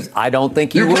 because I don't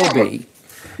think he will be.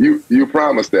 You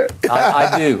promise that.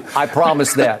 I do. I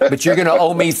promise that. But you're going to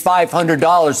owe me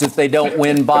 $500 if they don't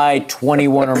win by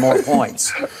 21 or more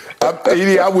points.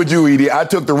 Edie, I'm with you, Edie. I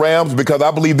took the Rams because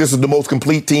I believe this is the most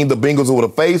complete team the Bengals would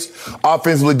have faced,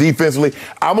 offensively, defensively.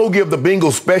 I'm going to give the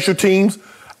Bengals special teams.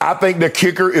 I think their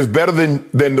kicker is better than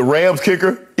the Rams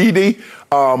kicker, Edie,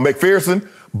 McPherson.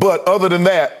 But other than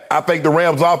that, I think the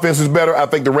Rams offense is better.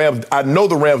 I know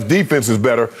the Rams defense is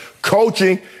better.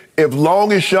 Coaching, as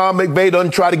long as Sean McVay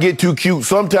doesn't try to get too cute,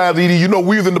 sometimes, Edie, you know,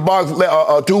 we was in the box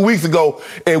 2 weeks ago,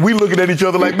 and we looking at each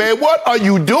other like, man, what are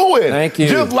you doing? Thank you.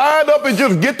 Just line up and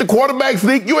just get the quarterback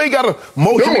sneak. You ain't got to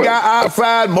motion the guy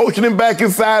outside, motion him back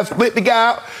inside, split the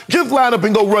guy out. Just line up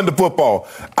and go run the football.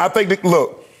 I think that,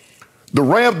 look, the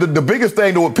Rams, the biggest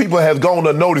thing that what people has gone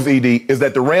unnoticed, ED, is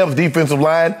that the Rams defensive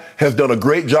line has done a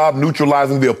great job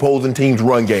neutralizing the opposing team's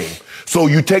run game. So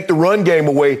you take the run game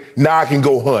away, now I can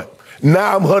go hunt.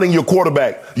 Now I'm hunting your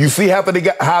quarterback. You see how they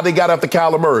got after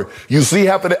Kyler Murray. You see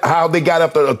how they got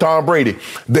after Tom Brady.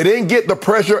 They didn't get the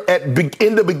pressure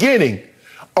in the beginning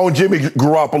on Jimmy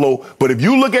Garoppolo. But if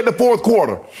you look at the fourth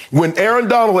quarter, when Aaron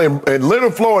Donald and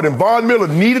Leonard Floyd and Von Miller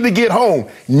needed to get home,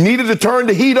 needed to turn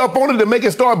the heat up on it to make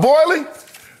it start boiling,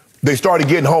 they started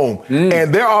getting home.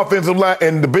 And their offensive line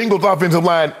and the Bengals offensive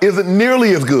line isn't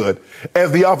nearly as good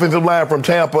as the offensive line from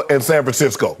Tampa and San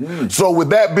Francisco. So with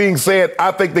that being said,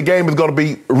 I think the game is going to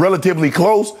be relatively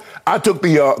close. I took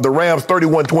the Rams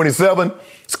 31-27.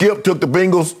 Skip took the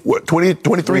Bengals,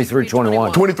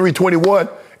 23-21. 23-21.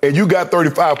 And you got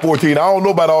 35-14. I don't know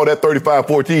about all that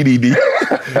 35-14, ED.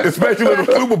 especially in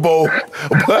the Super Bowl.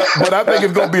 But I think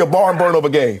it's going to be a barn burner of a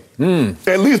game.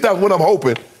 At least that's what I'm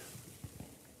hoping.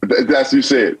 That's you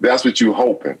said. That's what you're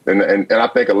hoping. And I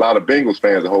think a lot of Bengals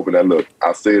fans are hoping that, look,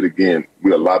 I'll say it again,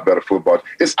 we're a lot better football.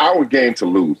 It's our game to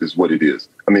lose is what it is.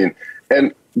 I mean,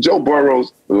 and Joe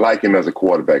Burrows, like him as a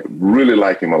quarterback, really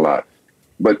like him a lot.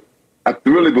 But I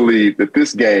really believe that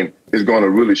this game is going to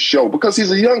really show because he's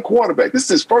a young quarterback. This is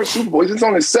his first Super Bowl. He's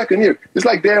on his second year. It's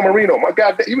like Dan Marino. My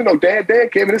God, even though Dan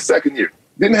came in his second year,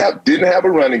 didn't have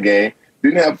a running game,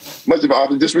 didn't have much of an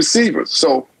offense, just receivers.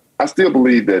 So I still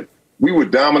believe that we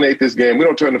would dominate this game. We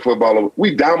don't turn the football over.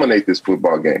 We dominate this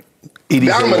football game.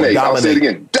 Dominate. I'll say it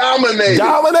again. Dominate.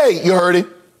 Dominate. You heard it.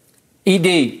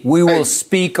 ED, we will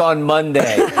speak on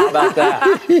Monday. How about that?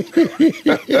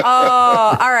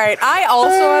 All right. I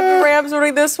also have the Rams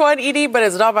winning this one, ED, but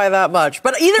it's not by that much.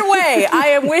 But either way, I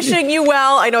am wishing you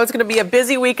well. I know it's going to be a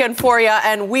busy weekend for you,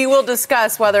 and we will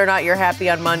discuss whether or not you're happy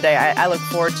on Monday. I look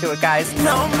forward to it, guys.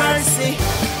 No mercy.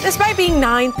 Despite being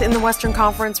ninth in the Western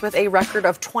Conference with a record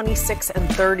of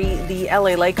 26-30, the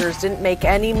LA Lakers didn't make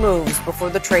any moves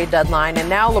before the trade deadline, and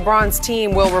now LeBron's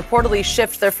team will reportedly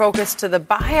shift their focus to the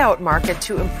buyout market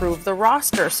to improve the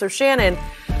roster. So, Shannon,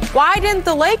 why didn't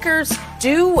the Lakers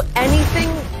do anything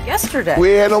yesterday? We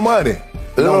had no money.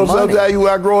 Sometimes when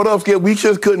I growing up, we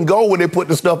just couldn't go when they put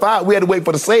the stuff out. We had to wait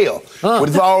for the sale. But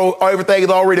everything is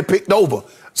already picked over.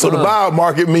 So the buyout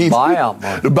market means the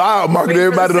buyout market.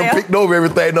 Everybody done picked over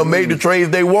everything, done made the trades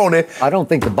they wanted. I don't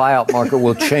think the buyout market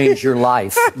will change your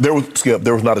life. There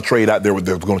was not a trade out there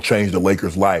that was going to change the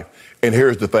Lakers' life. And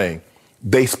here's the thing: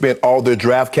 they spent all their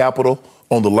draft capital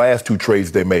on the last two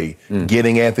trades they made,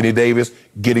 getting Anthony Davis,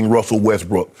 getting Russell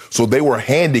Westbrook. So they were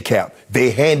handicapped.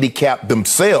 They handicapped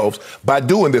themselves by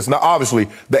doing this. Now, obviously,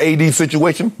 the AD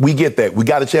situation, we get that. We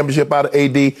got a championship out of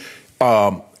AD.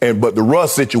 But the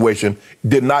Russ situation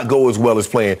did not go as well as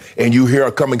planned. And you hear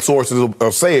coming sources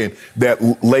are saying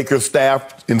that Lakers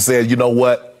staff and said, you know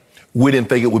what? We didn't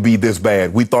think it would be this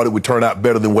bad. We thought it would turn out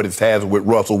better than what it has with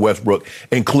Russell Westbrook.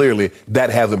 And clearly that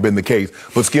hasn't been the case.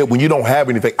 But Skip, when you don't have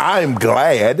anything, I'm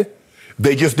glad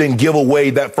they just didn't give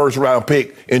away that first round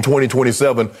pick in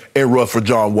 2027 and Russ for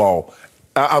John Wall.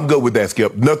 I'm good with that,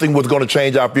 Skip. Nothing was going to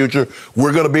change our future.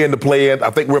 We're going to be in the play-in.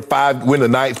 I think we're in the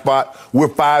ninth spot. We're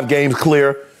 5 games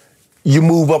clear. You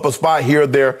move up a spot here or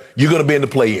there, you're going to be in the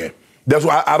play-in. That's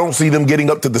why I don't see them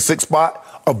getting up to the 6th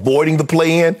spot, avoiding the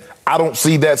play-in. I don't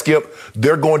see that, Skip.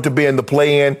 They're going to be in the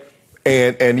play-in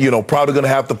and probably going to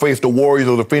have to face the Warriors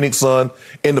or the Phoenix Suns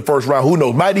in the first round. Who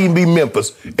knows? Might even be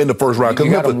Memphis in the first round.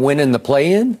 You got to win in the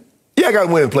play-in? Yeah, I got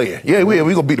to win and play in. Yeah, we're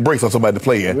going to beat the brakes on somebody to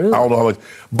play in. Really? I don't know how much.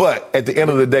 But at the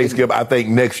end of the day, Skip, I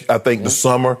think the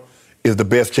summer is the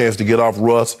best chance to get off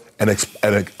Russ an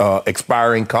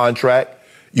expiring contract.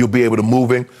 You'll be able to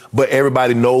move him. But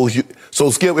everybody knows you. So,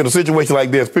 Skip, in a situation like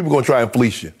this, people are going to try and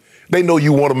fleece you. They know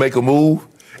you want to make a move.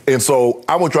 And so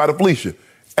I'm going to try to fleece you.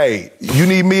 Hey, you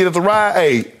need me as a ride?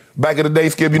 Hey, back in the day,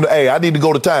 Skip, hey, I need to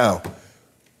go to town.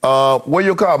 Where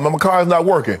your car? My car's not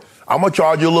working. I'm going to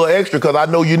charge you a little extra because I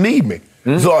know you need me.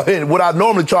 So what I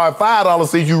normally charge $5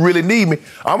 since you really need me,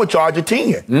 I'm going to charge you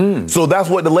 $10. So that's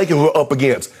what the Lakers were up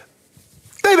against.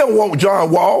 They don't want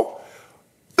John Wall.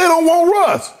 They don't want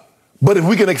Russ. But if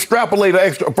we can extrapolate an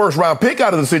extra first-round pick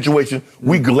out of the situation,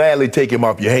 we gladly take him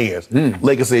off your hands.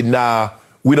 Lakers said, nah,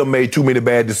 we done made too many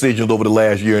bad decisions over the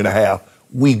last year and a half.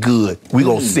 We good. We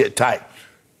going to sit tight.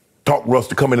 Talk Russ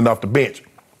to coming in off the bench.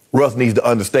 Russ needs to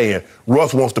understand.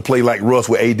 Russ wants to play like Russ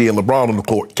with AD and LeBron on the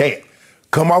court. Can't.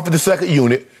 Come off of the second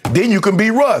unit. Then you can be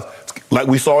Russ, like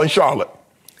we saw in Charlotte.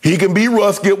 He can be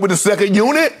Russ, get with the second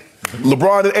unit.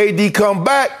 LeBron and AD come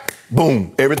back.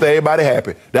 Boom. Everybody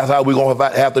happy. That's how we're going to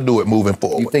have to do it moving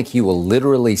forward. You think he will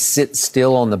literally sit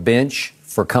still on the bench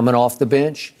for coming off the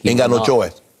bench? He ain't got no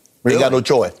choice. Really? Ain't got no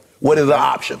choice. What are the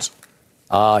options?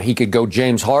 He could go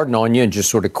James Harden on you and just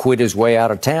sort of quit his way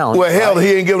out of town. Well, hell,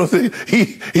 he ain't giving us.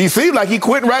 He seems like he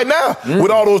quitting right now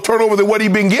with all those turnovers and what he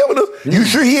been giving us. You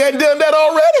sure he hadn't done that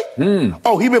already?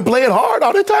 Oh, he been playing hard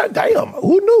all the time. Damn,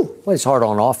 who knew? Plays hard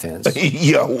on offense.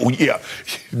 yeah.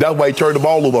 That's why he turned the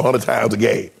ball over 100 times a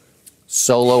game.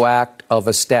 Solo act of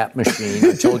a stat machine.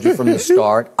 I told you from the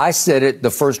start. I said it the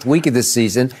first week of the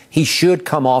season. He should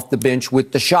come off the bench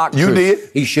with the shock You troops. did.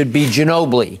 He should be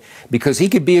Ginobili because he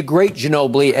could be a great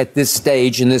Ginobili at this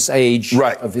stage in this age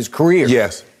of his career.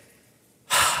 Yes.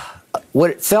 What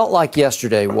it felt like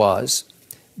yesterday was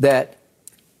that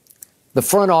the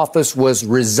front office was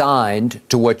resigned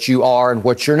to what you are and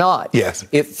what you're not. Yes.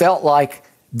 It felt like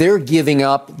they're giving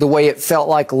up the way it felt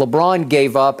like LeBron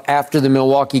gave up after the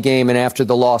Milwaukee game and after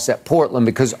the loss at Portland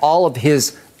because all of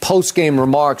his post-game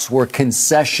remarks were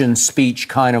concession speech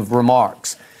kind of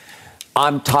remarks.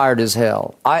 I'm tired as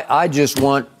hell. I just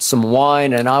want some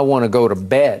wine and I want to go to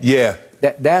bed. Yeah.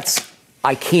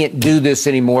 I can't do this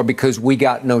anymore because we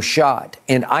got no shot.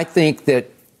 And I think that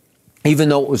even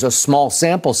though it was a small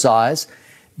sample size,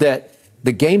 that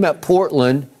the game at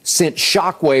Portland sent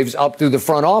shockwaves up through the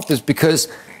front office because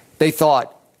they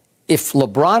thought, if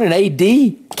LeBron and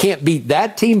AD can't beat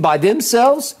that team by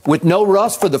themselves with no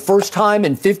Russ for the first time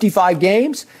in 55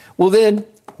 games, well then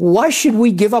why should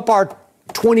we give up our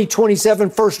 2027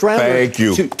 first rounder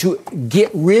to get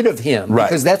rid of him? Right.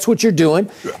 Because that's what you're doing.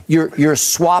 You're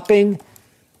swapping.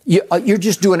 You're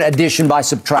just doing addition by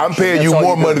subtraction. I'm paying you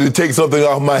more money to take something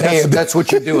off my hand. That's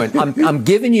what you're doing. I'm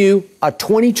giving you a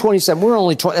 2027. We're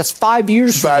only 20. That's 5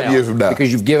 years from now. 5 years from now.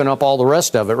 Because you've given up all the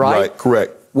rest of it, right? Right,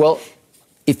 correct. Well,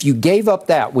 if you gave up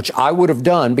that, which I would have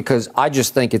done because I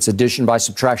just think it's addition by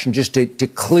subtraction just to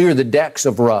clear the decks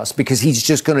of Russ because he's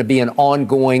just going to be an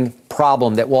ongoing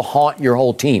problem that will haunt your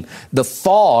whole team. The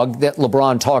fog that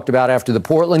LeBron talked about after the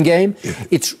Portland game,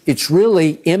 it's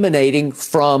really emanating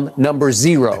from number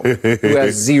 0, who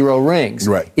has 0 rings.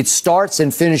 Right. It starts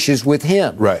and finishes with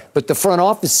him. Right. But the front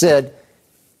office said,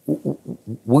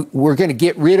 we're going to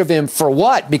get rid of him for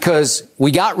what? Because we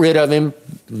got rid of him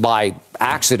by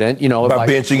accident, by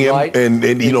benching him, right? and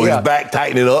his back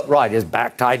tightening up. Right, his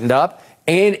back tightened up,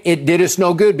 and it did us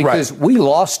no good because we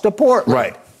lost to Portland.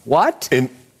 Right. What? And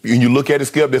you look at it,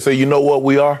 Skip, they say, you know what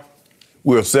we are?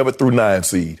 We're a 7 through 9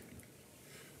 seed.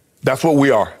 That's what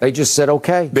we are. They just said,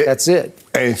 okay, that's it.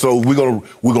 And so we're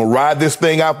gonna ride this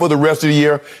thing out for the rest of the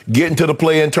year, get into the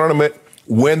play-in tournament,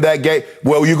 win that game.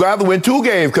 Well, you got to win 2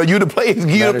 games because you got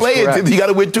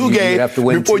to win 2 games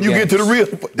before you get to the real.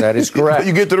 That is correct.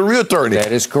 You get to the real tournament.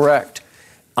 That is correct.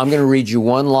 I'm going to read you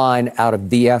one line out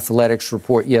of The Athletic's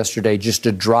report yesterday just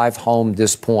to drive home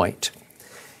this point.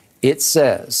 It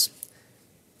says,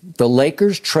 the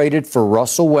Lakers traded for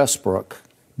Russell Westbrook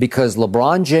because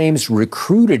LeBron James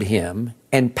recruited him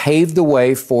and paved the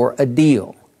way for a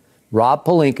deal. Rob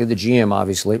Pelinka, the GM,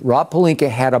 obviously, Rob Pelinka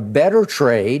had a better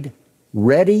trade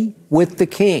ready with the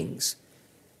Kings.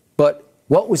 But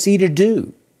what was he to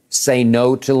do? Say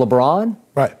no to LeBron?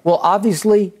 Right. Well,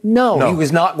 obviously, no. He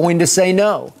was not going to say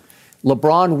no.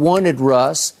 LeBron wanted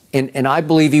Russ, and I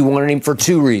believe he wanted him for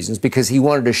 2 reasons. Because he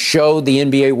wanted to show the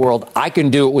NBA world, I can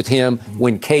do it with him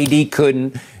when KD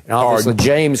couldn't, and obviously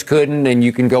James couldn't, and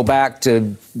you can go back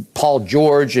to Paul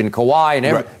George and Kawhi and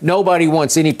everything. Right. Nobody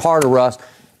wants any part of Russ.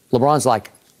 LeBron's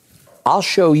like, I'll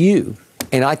show you.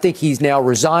 And I think he's now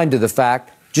resigned to the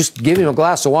fact, just give him a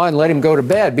glass of wine and let him go to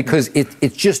bed because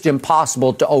it's just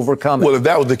impossible to overcome it. Well, if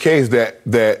that was the case that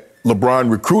LeBron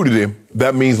recruited him,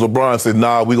 that means LeBron said,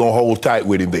 nah, we're going to hold tight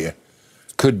with him then.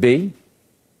 Could be.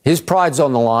 His pride's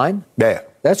on the line. Yeah.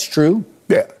 That's true.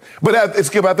 Yeah. But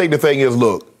Skip, I think the thing is,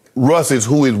 look, Russ is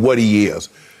what he is.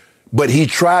 But he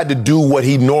tried to do what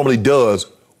he normally does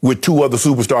with 2 other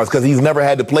superstars because he's never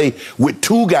had to play with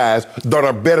 2 guys that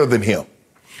are better than him.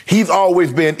 He's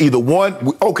always been either one.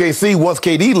 OKC, once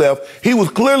KD left, he was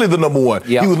clearly the number 1.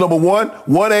 Yep. He was number 1,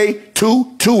 1A,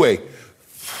 2, 2A.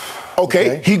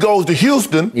 Okay, he goes to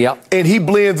Houston, and he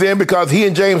blends in because he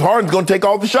and James Harden's going to take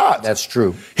all the shots. That's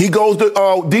true. He goes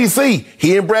to D.C.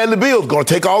 He and Bradley Beal's going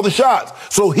to take all the shots.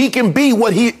 So he can be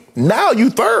what he – now you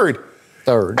third.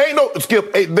 Ain't no –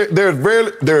 Skip,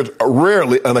 there's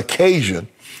rarely an occasion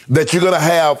that you're going to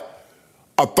have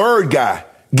a third guy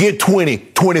get 20,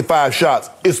 25 shots,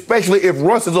 especially if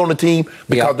Russ is on the team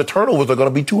because the turnovers are going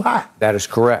to be too high. That is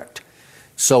correct.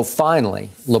 So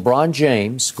finally, LeBron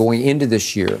James, going into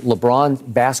this year,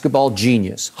 LeBron, basketball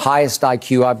genius, highest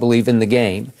IQ, I believe, in the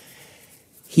game.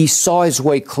 He saw his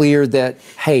way clear that,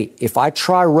 hey, if I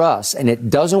try Russ and it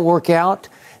doesn't work out,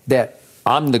 that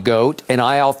I'm the GOAT and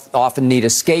I often need a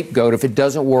scapegoat if it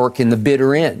doesn't work in the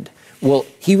bitter end. Well,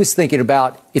 he was thinking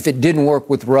about if it didn't work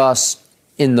with Russ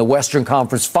in the Western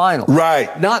Conference Finals.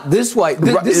 Right. Not this way.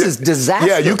 This is disaster.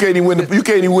 Yeah, you can't even win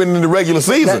in the regular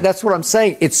season. That's what I'm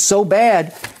saying. It's so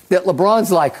bad that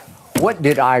LeBron's like, what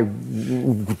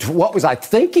was I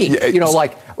thinking? Yeah,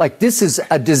 like this is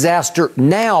a disaster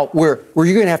now where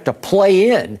you're going to have to play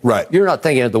in. Right. You're not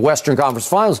thinking of the Western Conference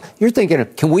Finals. You're thinking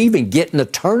of, can we even get in the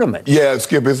tournament? Yeah,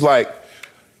 Skip, it's like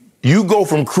you go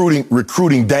from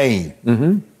recruiting Dame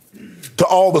to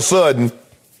all of a sudden,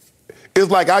 it's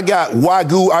like I got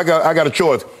Wagyu. I got a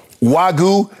choice.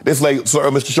 Wagyu. It's like, sir,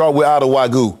 Mr. Sharpe, we're out of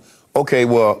Wagyu. Okay,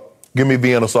 well, give me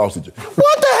Vienna sausage.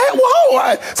 What the heck?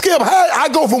 Whoa, Skip, how I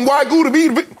go from Wagyu to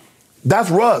beef? That's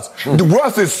Russ.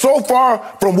 Russ is so far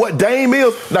from what Dame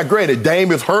is. Now, granted,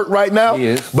 Dame is hurt right now,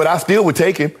 but I still would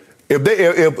take him.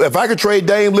 If I could trade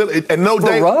Dame Lillard and no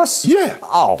Dame Russ, yeah.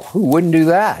 Oh, who wouldn't do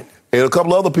that? And a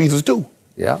couple other pieces too.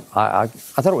 Yeah, I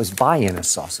thought it was Vienna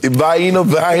sausage. Vienna.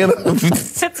 Well,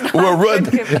 that's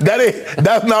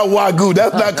not Wagyu.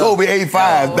 That's not Kobe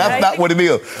 85. No, that's not what it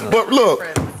is. But look,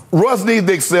 Russ needs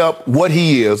to accept what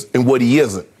he is and what he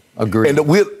isn't. Agreed. And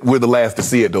we're the last to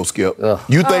see it, though, Skip.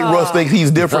 You think Russ thinks he's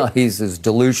different? No, he's as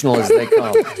delusional as they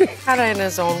come. Kind of in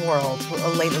his own world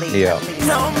lately. Yeah.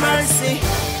 No mercy.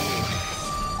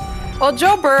 Well,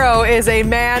 Joe Burrow is a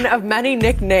man of many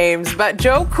nicknames, but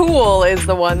Joe Cool is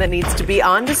the one that needs to be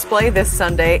on display this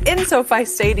Sunday in SoFi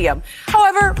Stadium.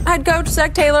 However, head coach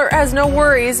Zach Taylor has no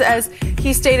worries as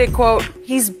he stated, quote,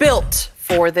 he's built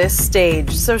for this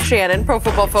stage. So Shannon, Pro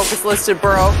Football Focus listed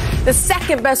Burrow the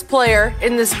second best player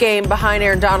in this game behind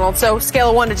Aaron Donald. So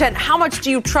scale of 1 to 10, how much do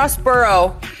you trust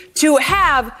Burrow to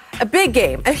have a big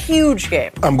game, a huge game?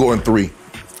 I'm going 3.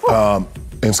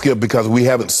 And Skip, because we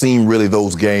haven't seen really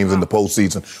those games in the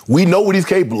postseason. We know what he's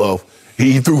capable of.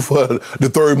 He threw for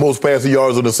the third most passing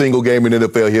yards in a single game in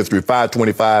NFL history,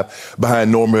 525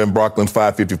 behind Norman Brocklin's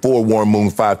 554, Warren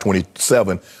Moon's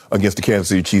 527 against the Kansas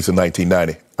City Chiefs in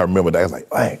 1990. I remember that. I was like,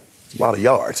 dang, a lot of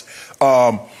yards.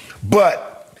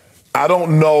 But I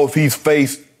don't know if he's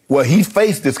faced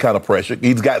this kind of pressure.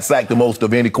 He's got sacked the most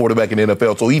of any quarterback in the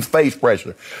NFL, so he's faced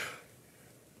pressure.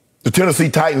 The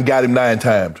Tennessee Titans got him 9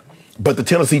 times. But the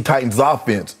Tennessee Titans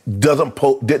offense didn't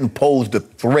pose the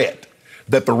threat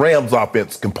that the Rams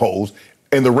offense can pose,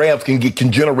 and the Rams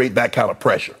can generate that kind of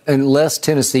pressure. Unless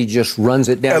Tennessee just runs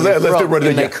it down the throat,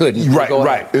 and they couldn't.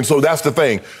 Right. And so that's the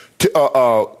thing.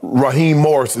 Raheem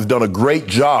Morris has done a great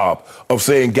job of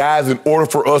saying, guys, in order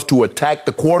for us to attack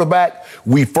the quarterback,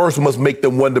 we first must make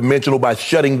them one-dimensional by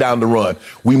shutting down the run.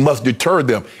 We must deter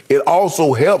them. It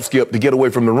also helps, Skip, to get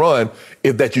away from the run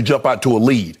if that you jump out to a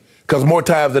lead. Because more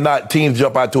times than not, teams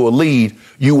jump out to a lead,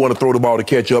 you want to throw the ball to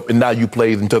catch up, and now you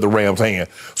play into the Rams' hand.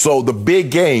 So the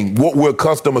big game, what we're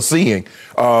accustomed to seeing,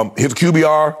 his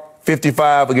QBR,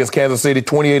 55 against Kansas City,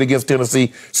 28 against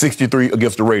Tennessee, 63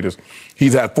 against the Raiders.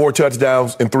 He's had 4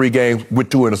 touchdowns in 3 games with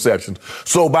 2 interceptions.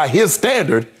 So by his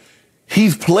standard, he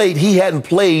hadn't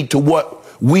played to what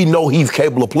we know he's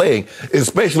capable of playing,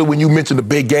 especially when you mention the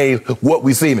big games, what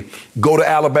we've seen. Go to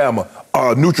Alabama,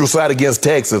 neutral site against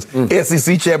Texas,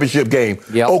 SEC championship game,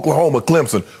 Oklahoma,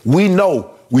 Clemson.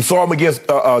 We saw him against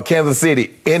Kansas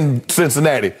City in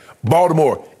Cincinnati,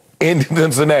 Baltimore in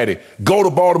Cincinnati. Go to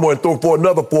Baltimore and throw for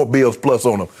another 4 bills plus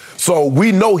on him. So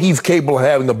we know he's capable of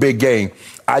having a big game.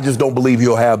 I just don't believe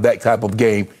he'll have that type of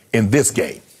game in this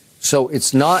game. So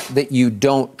it's not that you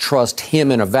don't trust him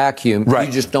in a vacuum. Right.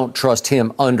 You just don't trust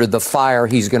him under the fire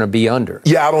he's going to be under.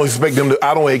 Yeah, I don't expect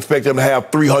him to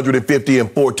have 350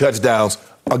 and 4 touchdowns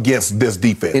against this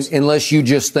defense. Unless you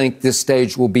just think this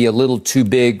stage will be a little too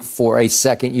big for a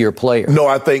second-year player. No,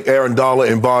 I think Aaron Donald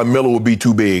and Von Miller will be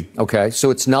too big. Okay,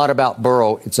 so it's not about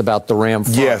Burrow, it's about the Ram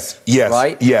front. Yes.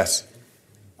 Right? Yes.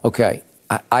 Okay.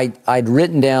 I'd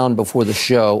written down before the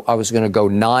show I was going to go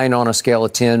 9 on a scale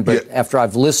of 10, but after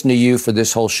I've listened to you for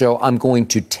this whole show, I'm going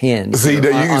to 10. See, you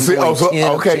can see.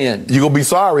 Okay, 10. You're going to be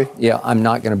sorry. Yeah, I'm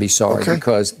not going to be sorry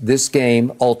because this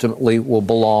game ultimately will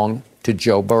belong to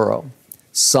Joe Burrow.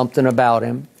 Something about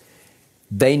him.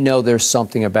 They know there's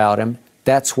something about him.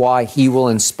 That's why he will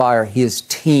inspire his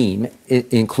team,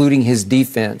 including his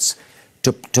defense,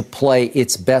 to play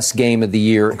its best game of the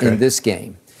year in this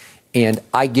game. And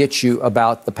I get you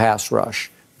about the pass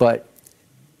rush. But,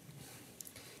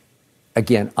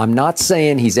 again, I'm not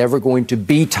saying he's ever going to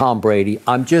be Tom Brady.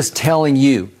 I'm just telling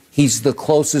you he's the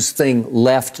closest thing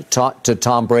left to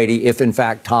Tom Brady if, in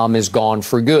fact, Tom is gone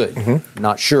for good.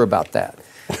 Not sure about that.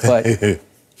 But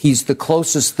he's the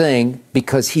closest thing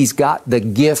because he's got the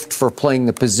gift for playing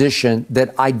the position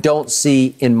that I don't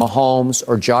see in Mahomes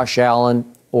or Josh Allen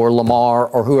or Lamar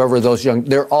or whoever those young –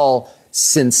 they're all –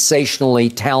 sensationally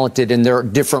talented in their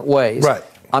different ways. Right.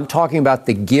 I'm talking about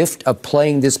the gift of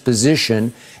playing this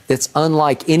position that's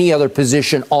unlike any other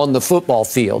position on the football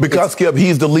field. Because, Skip,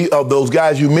 he's the least of those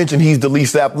guys you mentioned, he's the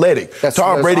least athletic.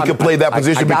 Tom Brady could play that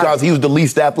position because he was the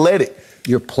least athletic.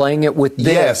 You're playing it with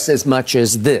this as much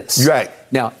as this. Right.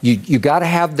 Now, you got to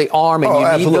have the arm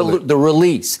and you need the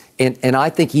release. And I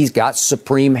think he's got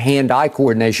supreme hand-eye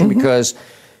coordination because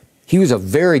he was a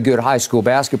very good high school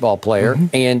basketball player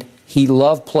and he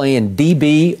loved playing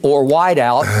DB or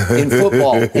wideout in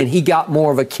football, and he got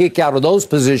more of a kick out of those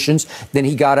positions than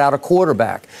he got out of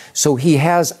quarterback. So he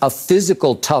has a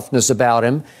physical toughness about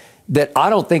him that I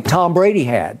don't think Tom Brady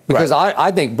had. Because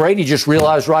I think Brady just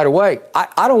realized right away,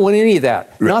 I don't want any of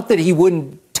that. Not that he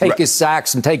wouldn't take his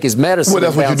sacks and take his medicine. Well,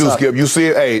 that's what you do, Skip. You see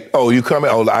it, hey, you come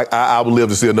in, I will live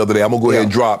to see another day. I'm going to go ahead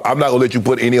and drop. I'm not going to let you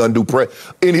put any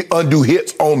undue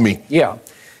hits on me. Yeah.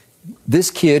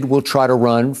 This kid will try to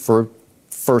run for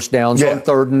first downs on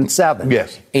 3rd and 7.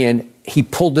 Yes. And he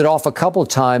pulled it off a couple of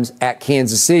times at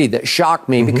Kansas City that shocked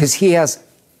me because he has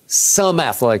some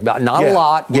athletic, not a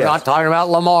lot. We're not talking about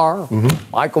Lamar,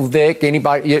 Michael Vick,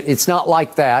 anybody. It's not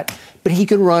like that. But he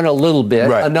can run a little bit,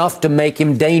 enough to make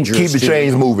him dangerous. Keep the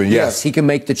chains moving, yes. He can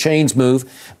make the chains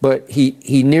move. But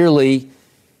he nearly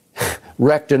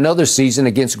wrecked another season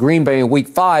against Green Bay in Week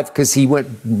 5 because he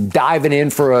went diving in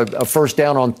for a first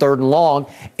down on 3rd and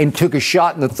long and took a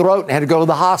shot in the throat and had to go to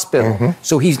the hospital.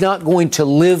 So he's not going to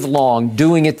live long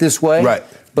doing it this way. Right.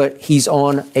 But he's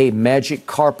on a magic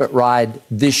carpet ride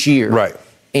this year. Right.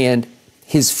 And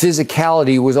his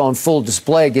physicality was on full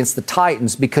display against the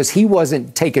Titans because he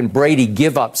wasn't taking Brady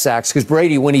give-up sacks. Because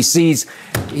Brady, when he sees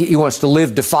he wants to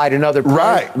live to fight another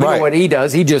player, you know what he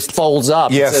does? He just folds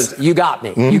up and says, you got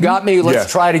me. You got me. Let's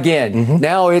try it again.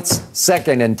 Now it's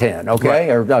 2nd and 10,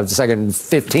 okay? Or 2nd and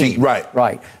 15.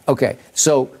 Right. Okay.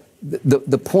 So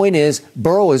the point is,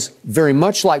 Burrow is very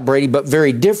much like Brady, but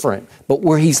very different. But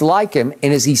where he's like him,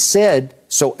 and as he said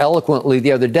so eloquently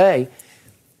the other day,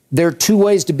 there are 2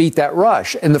 ways to beat that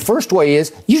rush. And the first way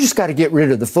is you just got to get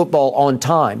rid of the football on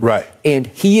time. Right. And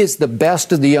he is the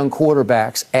best of the young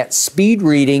quarterbacks at speed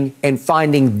reading and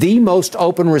finding the most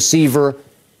open receiver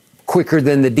quicker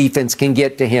than the defense can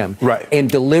get to him. Right. And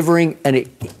delivering an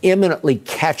eminently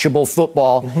catchable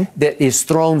football that is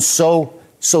thrown so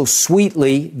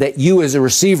sweetly that you as a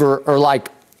receiver are like,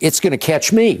 it's going to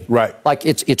catch me. Right. Like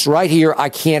it's right here. I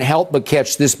can't help but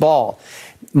catch this ball.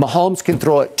 Mahomes can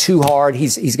throw it too hard.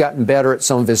 He's gotten better at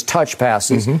some of his touch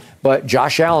passes, but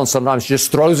Josh Allen sometimes just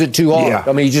throws it too hard.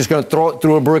 I mean, he's just going to throw it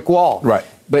through a brick wall. Right.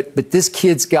 But this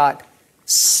kid's got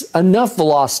enough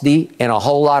velocity and a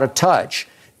whole lot of touch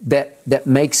that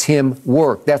makes him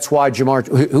work. That's why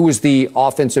who was the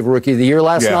offensive rookie of the year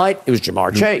last night? It was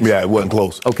Jamar Chase. Yeah, it wasn't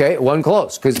close. Okay, it wasn't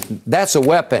close because that's a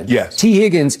weapon. Yes. T.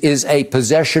 Higgins is a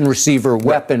possession receiver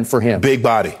weapon for him. Big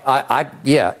body.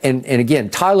 And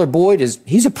again, Tyler Boyd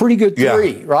he's a pretty good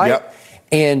 3, right? Yep.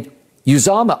 And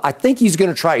Uzomah, I think he's going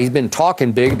to try. He's been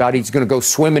talking big about he's going to go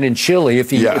swimming in Chile if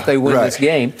they win this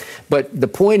game. But the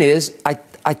point is,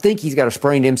 I think he's got a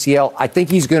sprained MCL. I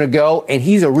think he's going to go, and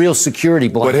he's a real security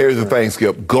blanket. But here's the thing,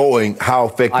 Skip. Going, how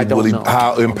effective will he?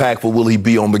 How impactful will he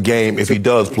be on the game if he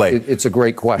does play? It's a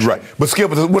great question. Right. But Skip,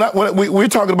 when we're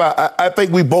talking about, I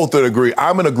think we both agree.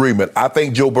 I'm in agreement. I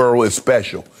think Joe Burrow is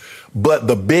special. But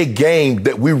the big game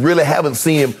that we really haven't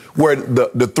seen him, where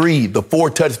the 4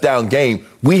 touchdown game,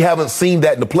 we haven't seen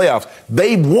that in the playoffs.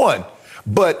 They've won.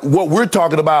 But what we're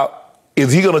talking about,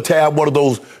 is he going to have one of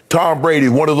those Tom Brady,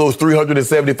 one of those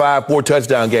 375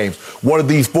 4-touchdown games, one of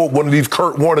these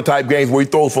Kurt Warner type games where he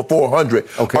throws for 400?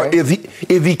 Okay. Is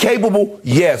he capable?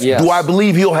 Yes. Do I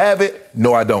believe he'll have it?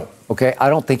 No, I don't. Okay. I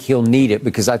don't think he'll need it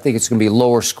because I think it's going to be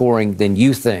lower scoring than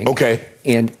you think. Okay.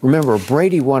 And remember,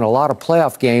 Brady won a lot of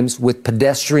playoff games with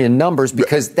pedestrian numbers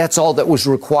because that's all that was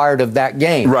required of that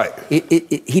game. Right.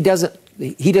 He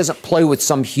doesn't play with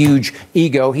some huge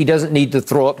ego. He doesn't need to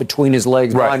throw it between his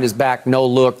legs, behind his back, no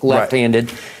look,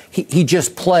 left-handed. He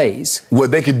just plays. Well,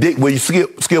 they can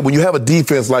Skip, when you have a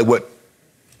defense like what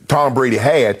Tom Brady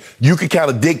had, you can kind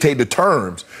of dictate the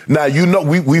terms. Now,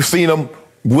 we've seen them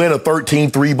win a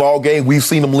 13-3 ball game. We've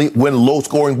seen them win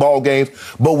low-scoring ball games.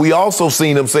 But we also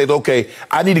seen them say, okay,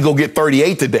 I need to go get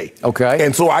 38 today. Okay.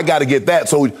 And so I got to get that.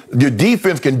 So your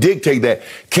defense can dictate that.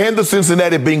 Can the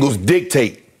Cincinnati Bengals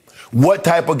dictate what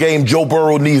type of game Joe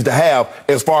Burrow needs to have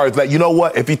as far as you know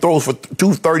what, if he throws for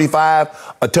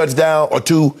 235, a touchdown or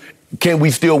 2, can we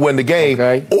still win the game?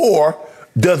 Okay. Or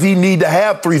does he need to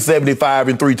have 375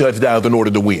 and 3 touchdowns in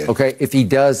order to win? Okay, if he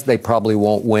does, they probably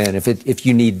won't win. If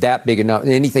you need that big enough,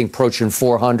 anything approaching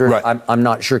 400, I'm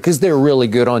not sure, because they're really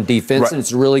good on defense, and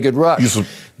it's a really good rush.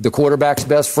 The quarterback's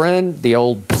best friend, the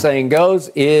old saying goes,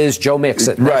 is Joe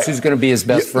Mixon. That's who's going to be his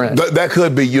best friend. That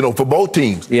could be, for both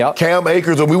teams. Yeah. Cam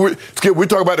Akers, and we're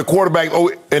talking about the quarterback,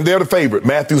 and they're the favorite.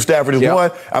 Matthew Stafford is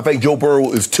 1. I think Joe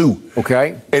Burrow is 2.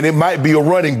 Okay. And it might be a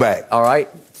running back. All right.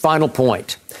 Final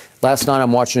point. Last night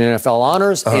I'm watching NFL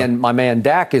Honors, and my man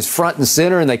Dak is front and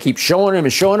center, and they keep showing him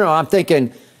and showing him. I'm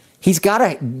thinking, he's got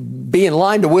to be in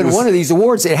line to win one of these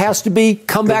awards. It has to be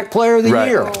Comeback Player of the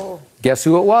Year. Guess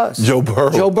who it was? Joe Burrow.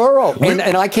 Joe Burrow.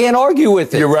 And I can't argue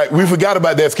with it. You're right. We forgot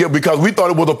about that, Skip, because we thought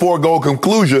it was a foregone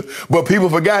conclusion, but people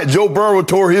forgot Joe Burrow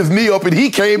tore his knee up, and he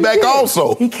came back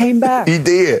also. He came back. He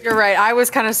did. You're right. I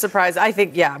was kind of surprised. I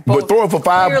think, but throwing for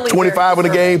 525 in the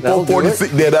game,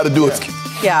 446, that'll do it.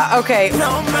 Yeah, okay.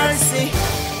 No mercy.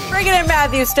 Bringing in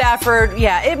Matthew Stafford,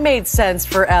 yeah, it made sense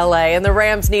for L.A., and the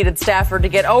Rams needed Stafford to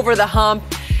get over the hump.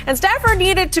 And Stafford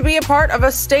needed to be a part of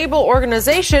a stable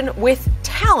organization with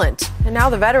talent. And now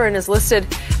the veteran is listed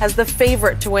as the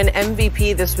favorite to win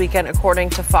MVP this weekend, according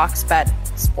to Fox Bet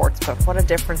Sportsbook. What a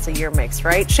difference a year makes,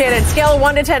 right? Shannon, scale of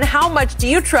 1 to 10, how much do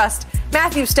you trust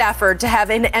Matthew Stafford to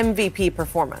have an MVP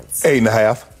performance?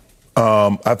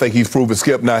 8.5. I think he's proven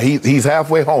Skip. Now, he's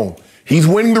halfway home. He's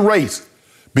winning the race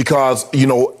because, you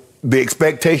know, the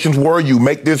expectations were you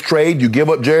make this trade, you give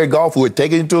up Jared Goff, who had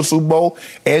taken you to a Super Bowl,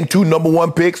 and 2 number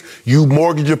 1 picks, you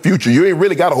mortgage your future. You ain't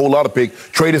really got a whole lot of picks.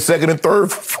 Traded 2nd and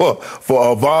 3rd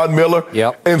for Von Miller.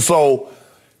 Yep. And so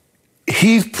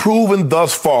he's proven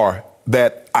thus far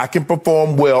that I can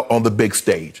perform well on the big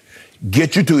stage.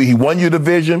 He won your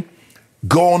division,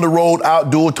 go on the road,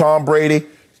 outdo Tom Brady,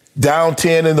 down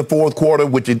 10 in the 4th quarter,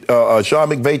 which Sean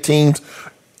McVay teams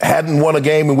hadn't won a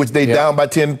game in which they down by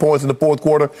 10 points in the 4th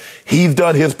quarter. He's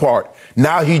done his part.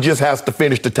 Now he just has to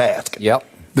finish the task. Yep.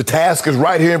 The task is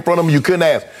right here in front of him. You couldn't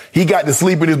ask. He got to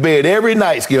sleep in his bed every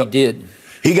night, Skip. He did.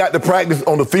 He got to practice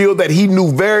on the field that he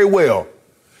knew very well.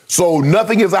 So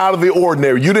nothing is out of the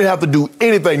ordinary. You didn't have to do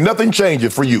anything. Nothing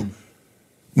changes for you.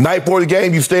 Night before the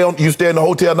game, you stay in the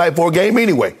hotel night before a game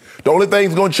anyway. The only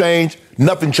thing's going to change,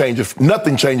 nothing changes.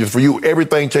 Nothing changes for you.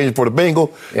 Everything changes for the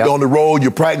Bengals. Yep. You're on the road.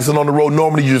 You're practicing on the road.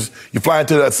 Normally, you fly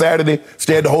into that Saturday,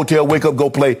 stay at the hotel, wake up, go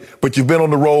play. But you've been on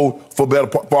the road for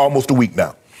almost a week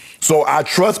now. So I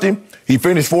trust him. He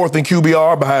finished 4th in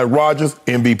QBR behind Rodgers,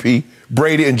 MVP,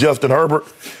 Brady, and Justin Herbert.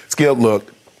 Skip,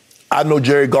 look, I know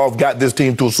Jared Goff got this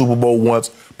team to a Super Bowl once,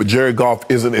 but Jared Goff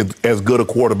isn't as good a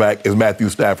quarterback as Matthew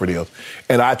Stafford is.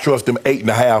 And I trust him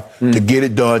 8.5 to get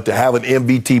it done, to have an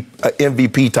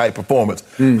MVP-type performance.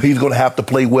 He's going to have to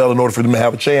play well in order for them to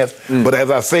have a chance. But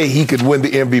as I say, he could win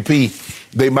the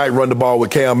MVP. They might run the ball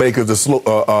with Cam Akers,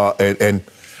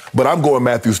 but I'm going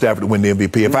Matthew Stafford to win the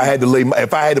MVP. If I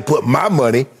had to put my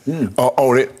money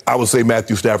on it, I would say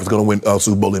Matthew Stafford's going to win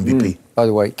Super Bowl MVP. By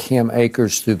the way, Cam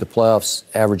Akers through the playoffs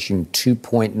averaging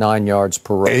 2.9 yards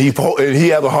per rush. And he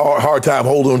has a hard time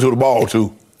holding onto the ball,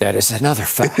 too. That is another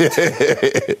fact.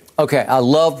 Okay, I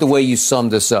love the way you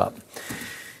summed this up.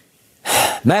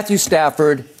 Matthew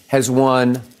Stafford has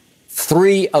won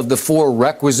 3 of the 4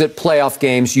 requisite playoff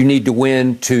games you need to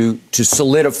win to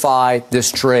solidify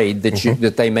this trade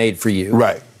that they made for you.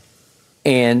 Right.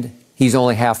 And he's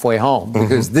only halfway home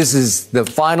because this is the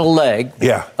final leg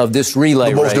of this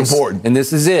relay race. The most important. And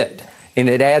this is it. And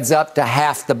it adds up to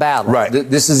half the battle. Right.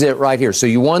 This is it right here. So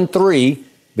you won 3,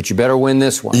 but you better win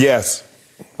this one. Yes.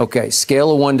 Okay,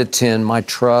 scale of 1 to 10. My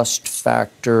trust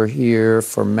factor here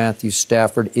for Matthew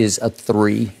Stafford is a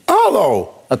 3.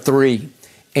 Hello. A 3.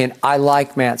 And I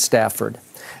like Matt Stafford.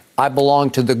 I belong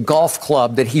to the golf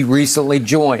club that he recently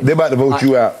joined. They're about to vote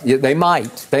you out. Yeah, they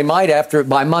might. They might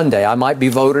by Monday. I might be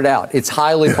voted out. It's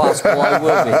highly possible I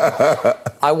will be.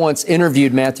 I once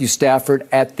interviewed Matthew Stafford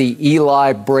at the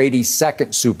Eli Brady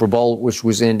 2nd Super Bowl, which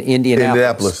was in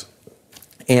Indianapolis.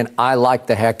 And I like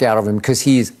the heck out of him because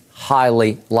he's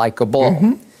highly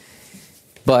likable.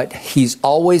 But he's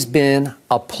always been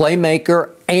a playmaker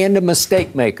and a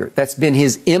mistake maker. That's been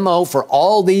his MO for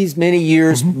all these many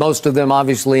years, most of them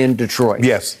obviously in Detroit.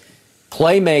 Yes.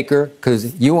 Playmaker,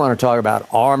 because you want to talk about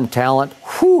arm talent,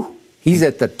 he's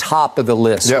at the top of the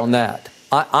list on that.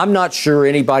 I'm not sure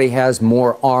anybody has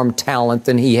more arm talent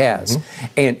than he has.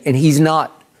 And he's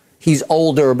not. He's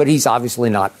older, but he's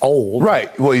obviously not old.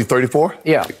 Right. Well, he's 34?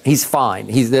 Yeah, he's fine.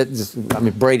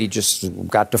 Brady just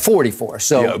got to 44.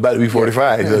 So yeah, about to be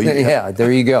 45. So yeah,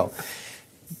 there you go.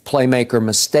 Playmaker,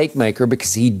 mistake maker,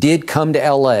 because he did come to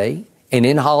L.A., and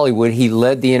in Hollywood, he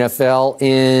led the NFL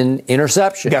in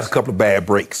interceptions. Got a couple of bad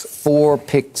breaks. 4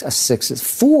 picks, 6s.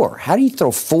 4. How do you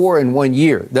throw 4 in 1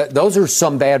 year? Those are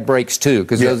some bad breaks, too,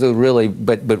 because those are really,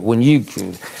 but when you,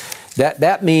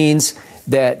 that means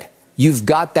that you've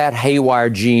got that haywire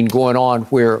gene going on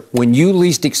where when you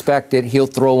least expect it, he'll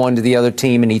throw one to the other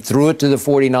team, and he threw it to the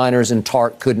 49ers, and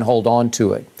Tart couldn't hold on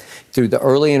to it. Threw the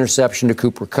early interception to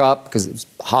Cooper Kupp because it was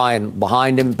high and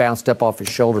behind him, bounced up off his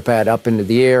shoulder pad up into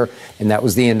the air, and that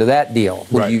was the end of that deal.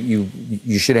 Right.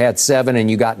 You should have had 7, and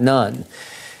you got none.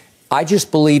 I just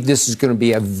believe this is going to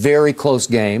be a very close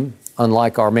game.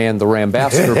 Unlike our man, the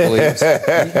Rambassador, believes.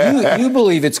 You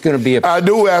believe it's going to be I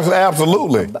do,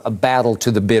 absolutely. A battle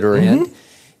to the bitter end.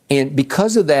 And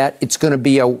because of that, it's going to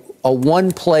be a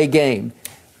one-play game.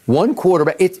 One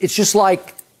quarterback. It's just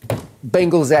like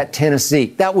Bengals at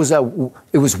Tennessee. It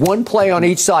was one play on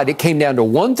each side. It came down to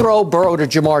one throw, Burrow to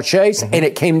Jamar Chase, and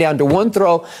it came down to one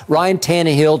throw, Ryan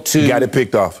Tannehill to got it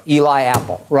picked off. Eli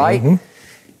Apple, right?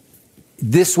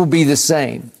 This will be the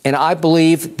same. And I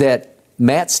believe that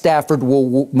Matt Stafford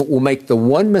will make the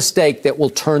one mistake that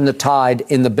will turn the tide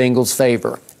in the Bengals'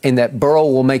 favor, and that Burrow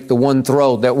will make the one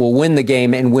throw that will win the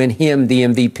game and win him the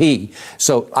MVP.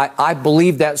 So I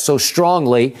believe that so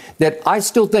strongly that I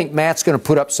still think Matt's going to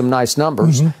put up some nice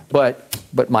numbers, but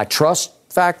my trust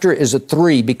factor is a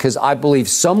 3 because I believe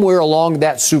somewhere along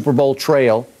that Super Bowl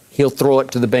trail, he'll throw it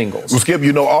to the Bengals. Well, Skip,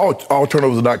 you know, all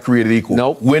turnovers are not created equal.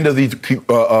 Nope. When does he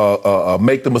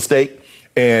make the mistake?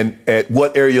 And at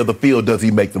what area of the field does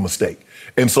he make the mistake?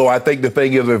 And so I think the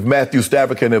thing is, if Matthew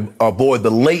Stafford can avoid the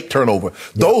late turnover,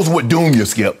 those would doom you,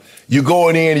 Skip. You're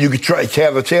going in and you can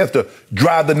have a chance to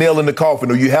drive the nail in the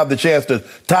coffin, or you have the chance to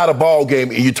tie the ball game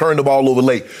and you turn the ball over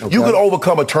late. Okay. You can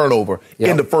overcome a turnover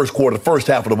in the first quarter, the first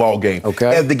half of the ball game.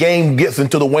 Okay. As the game gets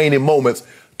into the waning moments,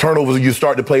 turnovers, you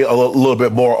start to play a little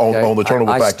bit more on the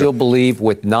turnover factor. I still believe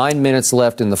with 9 minutes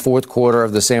left in the fourth quarter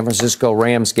of the San Francisco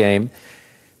Rams game,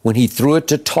 when he threw it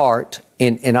to Tart,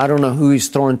 and I don't know who he's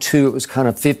throwing to, it was kind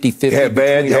of 50-50. Had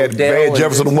Van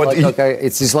Jefferson.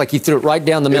 It's just like he threw it right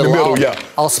down the middle. In the middle,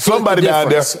 I'll somebody down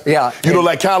there. Yeah. You know,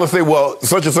 like Kyler said, well,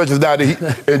 such and such is down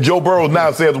there. And Joe Burrow now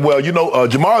says, well, you know,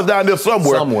 Jamar's down there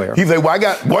somewhere. He said, well, I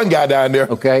got one guy down there.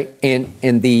 Okay.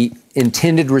 And the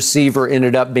intended receiver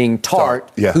ended up being Tart,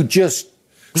 who just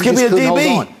couldn't hold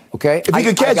on. Okay, if he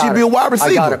could catch, he'd be a wide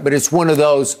receiver. I got it, but it's one of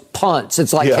those punts.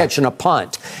 It's like catching a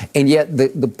punt. And yet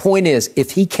the point is,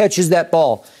 if he catches that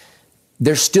ball,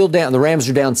 they're still down. The Rams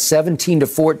are down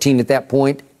 17-14 at that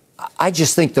point. I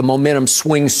just think the momentum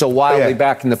swings so wildly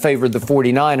back in the favor of the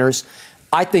 49ers.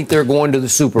 I think they're going to the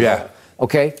Super Bowl. Yeah.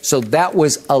 Okay, so that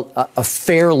was a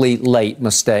fairly late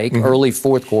mistake, early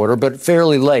fourth quarter, but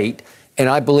fairly late. And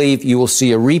I believe you will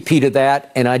see a repeat of that,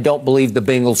 and I don't believe the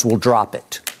Bengals will drop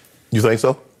it. You think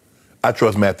so? I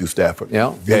trust Matthew Stafford.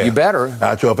 Yeah. Well, you better.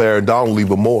 I trust Aaron Donald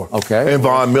even more. Okay. And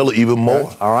Von Miller even more.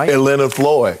 Okay. All right. And Leonard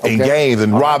Floyd and Gaines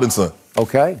and Robinson.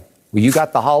 Okay. Well, you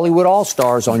got the Hollywood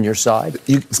All-Stars on your side.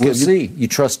 We'll see. You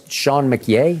trust Sean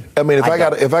McVay? I mean, if I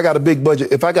got a big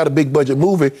budget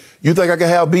movie, you think I can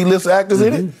have B-list actors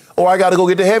in it? Or I got to go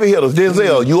get the heavy hitters?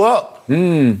 Denzel, you up?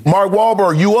 Mark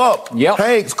Wahlberg, you up? Yep.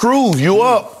 Hanks, Cruz, you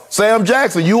up? Sam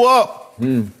Jackson, you up?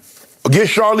 Get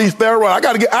Charlize Theron. I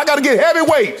gotta get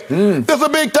heavyweights. This is a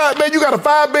big time, man. You got a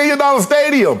 $5 billion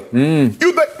stadium.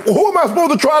 You think, who am I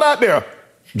supposed to trot out there?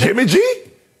 Jimmy G?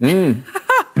 Is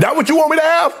that what you want me to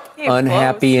have?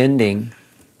 Unhappy ending.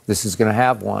 This is going to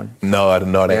have one. No, I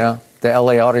didn't know that. Yeah. The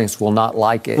LA audience will not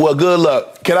like it. Well, good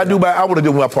luck. Can I do I want to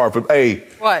do my part from,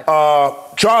 what?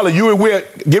 Charlie, you and Will,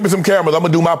 give me some cameras. I'm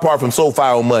going to do my part from SoFi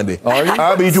on Monday. Are you?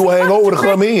 I'll be too hangover to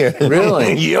come in.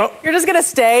 Really? Yep. You're just going to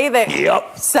stay?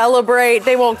 Celebrate?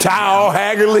 They won't. Towel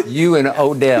Haggerly. You and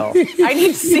Odell. I need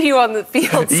to see you on the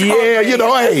field. Yeah, you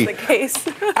know, hey. That's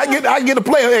the case. I get a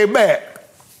player. Hey, Matt.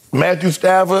 Matthew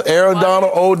Stafford, Aaron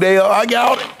Donald, Odell, I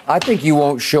got it. I think you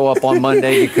won't show up on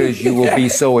Monday because you will be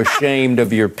so ashamed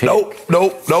of your pick.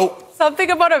 Nope.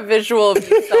 Something about a visual of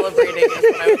you celebrating is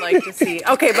what I would like to see.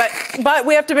 Okay, but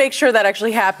we have to make sure that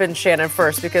actually happens, Shannon,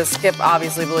 first, because Skip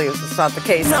obviously believes it's not the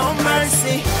case. No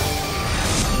mercy.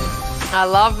 I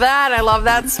love that. I love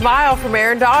that smile from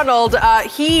Aaron Donald.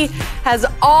 He has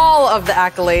all of the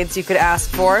accolades you could ask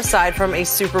for, aside from a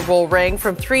Super Bowl ring,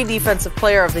 from 3 Defensive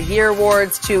Player of the Year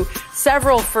awards to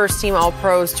several first-team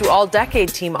All-Pros to all-decade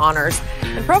team honors.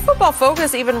 And Pro Football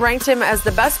Focus even ranked him as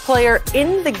the best player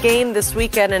in the game this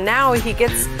weekend, and now he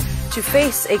gets to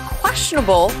face a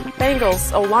questionable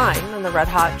Bengals O-line and the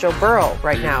red-hot Joe Burrow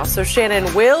right now. So,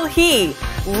 Shannon, will he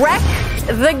wreck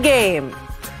the game?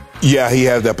 Yeah, he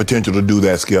has that potential to do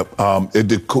that, Skip.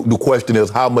 The question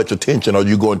is, how much attention are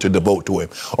you going to devote to him?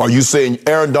 Are you saying,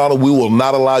 Aaron Donald, we will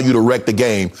not allow you to wreck the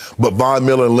game, but Von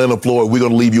Miller and Leonard Floyd, we're going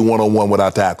to leave you one-on-one with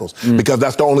our tackles? Because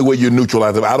that's the only way you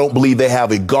neutralize him. I don't believe they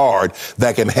have a guard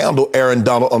that can handle Aaron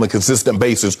Donald on a consistent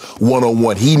basis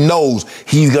one-on-one. He knows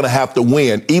he's going to have to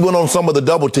win. Even on some of the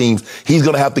double teams, he's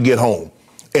going to have to get home.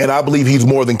 And I believe he's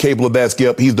more than capable of that,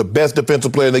 Skip. He's the best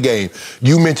defensive player in the game.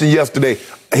 You mentioned yesterday,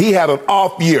 he had an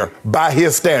off year by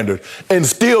his standard and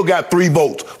still got 3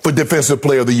 votes for Defensive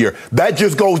Player of the Year. That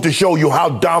just goes to show you how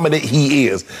dominant he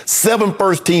is. 7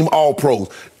 first-team All-Pros,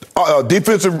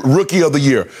 Defensive Rookie of the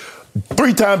Year,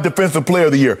 3-time Defensive Player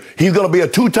of the Year. He's going to be a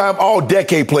 2-time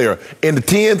All-Decade player in the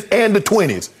 10s and the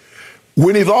 20s.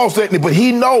 When he's all set, but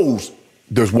he knows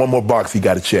there's one more box he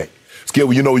got to check.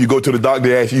 Skip, you know, you go to the doctor,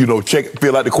 they ask you,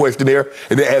 fill out the questionnaire,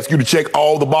 and they ask you to check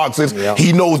all the boxes. Yeah.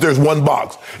 He knows there's one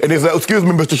box. And they say, excuse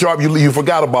me, Mr. Sharpe, you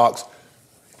forgot a box.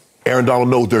 Aaron Donald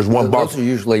knows there's one box. Those are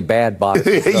usually bad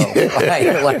boxes,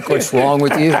 though. Like, what's wrong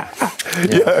with you?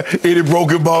 Yeah. Any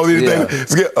broken ball, anything.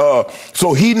 Yeah.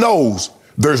 So he knows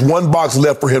there's one box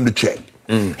left for him to check.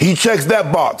 He checks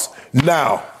that box.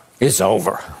 Now, it's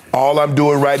over. All I'm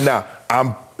doing right now,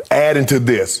 I'm adding to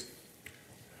this.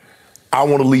 I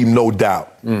want to leave no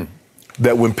doubt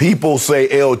that when people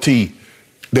say LT,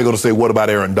 they're going to say, what about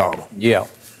Aaron Donald? Yeah.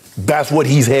 That's what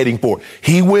he's heading for.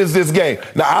 He wins this game.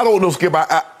 Now, I don't know, Skip.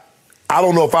 I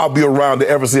don't know if I'll be around to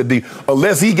ever see a D.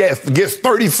 Unless he gets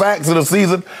 30 sacks in a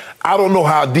season, I don't know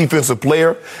how a defensive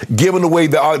player, given the way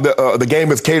the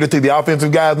game is catered to the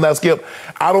offensive guys now, Skip,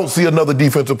 I don't see another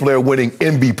defensive player winning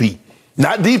MVP.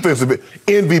 Not defensive,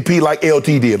 MVP like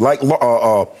LT did, like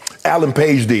Alan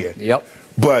Page did. Yep.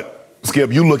 But,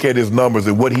 Skip, you look at his numbers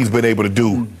and what he's been able to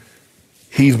do.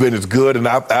 He's been as good, and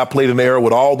I played in the era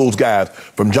with all those guys,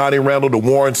 from Johnny Randall to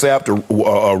Warren Sapp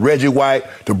to Reggie White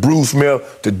to Bruce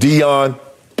Smith to Dion.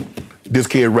 This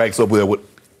kid racks up with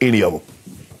any of them.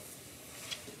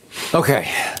 Okay,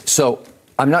 so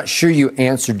I'm not sure you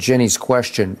answered Jenny's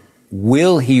question.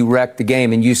 Will he wreck the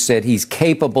game? And you said he's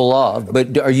capable of,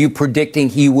 but are you predicting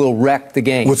he will wreck the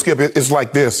game? Well, Skip, it's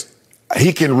like this.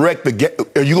 He can wreck the game.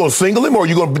 Are you going to single him or are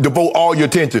you going to devote all your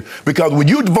attention? Because when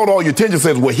you devote all your attention,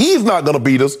 says, well, he's not going to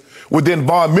beat us, well, then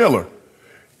Von Miller.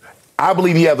 I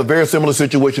believe he has a very similar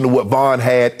situation to what Von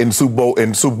had in Super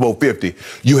Bowl 50.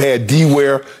 You had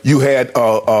D-Ware, you had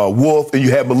Wolf, and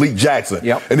you had Malik Jackson.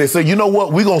 Yep. And they say, you know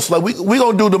what, we're going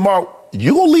to do tomorrow.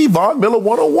 You going to leave Von Miller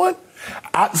one-on-one?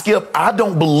 Skip, I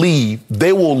don't believe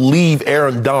they will leave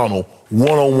Aaron Donald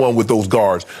one-on-one with those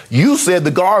guards. You said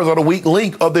the guards are the weak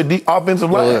link of the offensive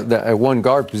line. Well, at one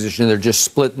guard position, they're just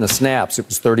splitting the snaps. It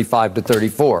was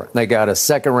 35-34. They got a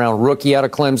second-round rookie out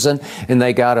of Clemson, and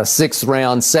they got a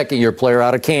sixth-round second-year player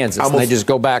out of Kansas. And they just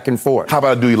go back and forth. How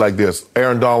about I do you like this?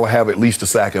 Aaron Donald will have at least a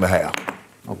sack and a half.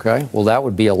 Okay. Well, that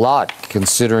would be a lot,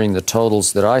 considering the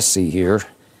totals that I see here.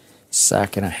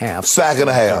 Sack and a half. Sack and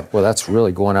a half. Well, that's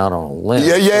really going out on a limb.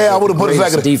 Yeah, I would have put a sack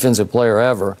and a half. Defensive player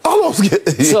ever.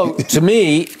 So, to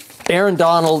me, Aaron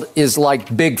Donald is like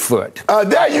Bigfoot.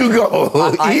 There you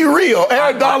go. He's real.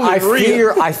 Aaron Donald is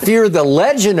real. I fear the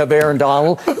legend of Aaron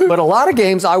Donald, but a lot of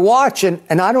games I watch, and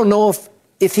I don't know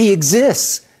if he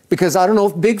exists, because I don't know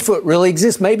if Bigfoot really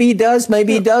exists. Maybe he does,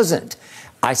 maybe he doesn't.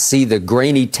 I see the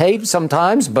grainy tape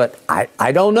sometimes, but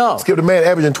I don't know. Skip, the man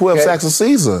averaging 12 sacks a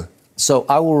season. So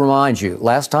I will remind you,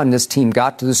 last time this team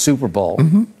got to the Super Bowl,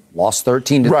 lost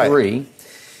 13-3.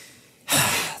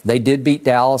 They did beat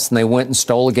Dallas, and they went and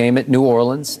stole a game at New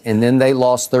Orleans, and then they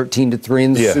lost 13-3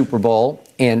 in the Super Bowl.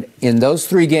 And in those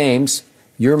 3 games,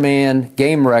 your man,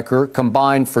 game wrecker,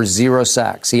 combined for 0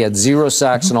 sacks. He had 0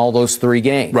 sacks in all those 3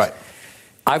 games. Right.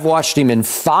 I've watched him in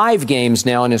 5 games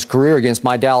now in his career against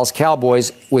my Dallas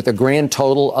Cowboys with a grand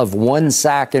total of 1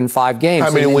 sack in 5 games.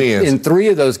 How many wins? In 3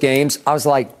 of those games, I was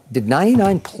like, did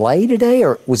 99 play today,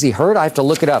 or was he hurt? I have to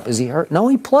look it up. Is he hurt? No,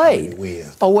 he played.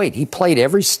 Oh, wait, he played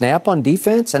every snap on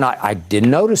defense, and I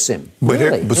didn't notice him. But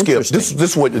Skip, this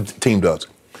is what the team does.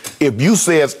 If you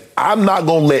says, I'm not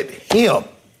going to let him,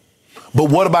 but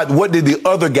what did the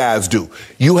other guys do?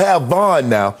 You have Vaughn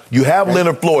now. You have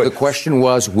Leonard Floyd. The question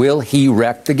was, will he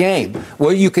wreck the game?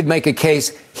 Well, you could make a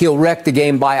case he'll wreck the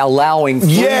game by allowing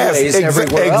freeways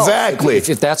everywhere else. Exactly.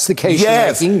 If that's the case you're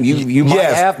making, you might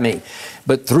have me.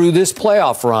 But through this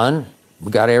playoff run,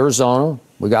 we got Arizona,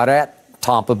 we got at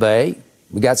Tampa Bay,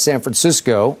 we got San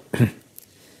Francisco.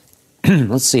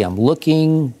 Let's see, I'm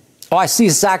looking. Oh, I see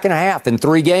a sack and a half in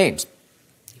 3 games.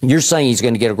 You're saying he's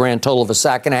going to get a grand total of a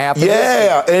sack and a half?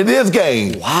 Yeah, in this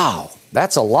game. Wow,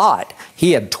 that's a lot.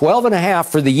 He had 12 and a half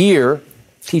for the year.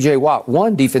 T.J. Watt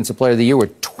won Defensive Player of the Year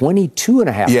with 22 and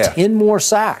a half, 10 more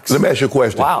sacks. Let me ask you a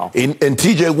question. Wow. And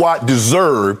T.J. Watt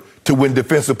deserved to win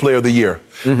Defensive Player of the Year.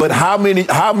 But how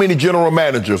many general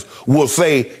managers will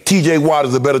say T.J. Watt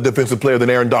is a better defensive player than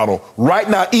Aaron Donald? Right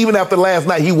now, even after last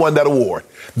night, he won that award.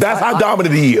 That's how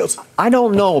dominant he is. I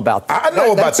don't know about that. I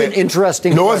know about that. That's an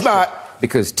interesting question. No, it's not.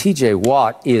 Because T.J.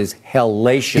 Watt is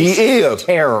hellacious. He is.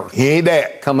 Terror. He ain't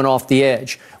that. Coming off the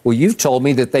edge. Well, you've told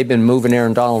me that they've been moving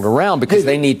Aaron Donald around because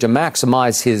they need to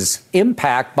maximize his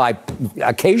impact by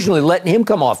occasionally letting him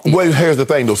come off the edge. Well, here's the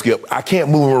thing, though, Skip. I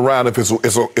can't move him around if it's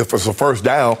a first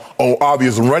down on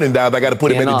obvious running downs. I got to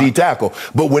put him in the D tackle.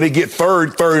 But when it get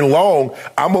third and long,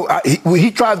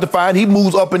 he tries to find. He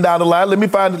moves up and down the line. Let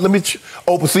me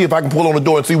see if I can pull on the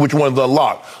door and see which one's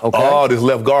unlocked. Okay. Oh, this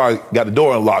left guard got the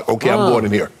door unlocked. Okay, I'm going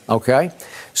in here. Okay.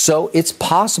 So it's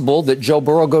possible that Joe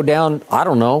Burrow go down, I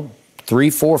don't know, 3,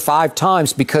 4, 5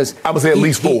 times because I would say at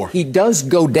least 4. He does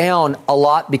go down a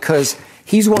lot because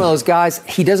He's one of those guys,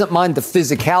 he doesn't mind the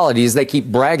physicality as they keep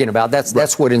bragging about.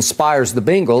 That's what inspires the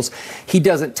Bengals. He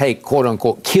doesn't take,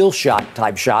 quote-unquote, kill shot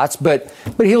type shots, but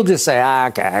he'll just say,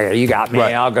 okay, you got me,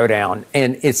 I'll go down.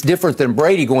 And it's different than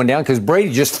Brady going down because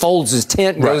Brady just folds his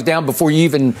tent and goes down before you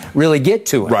even really get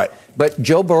to him. Right. But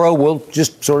Joe Burrow will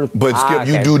just sort of. But Skip,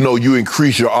 you do know you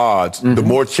increase your odds. The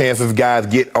more chances guys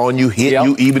get on you, hit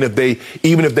you, even if they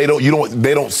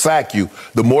don't sack you.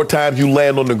 The more times you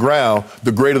land on the ground,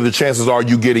 the greater the chances are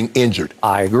you getting injured.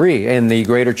 I agree, and the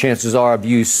greater chances are of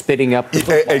you spitting up the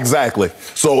football. Exactly.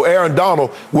 So Aaron Donald,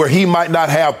 where he might not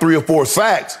have 3 or 4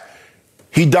 sacks,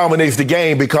 he dominates the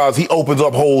game because he opens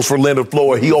up holes for Leonard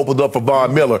Floyd. He opens up for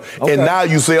Von Miller. Okay. And now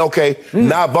you say, okay,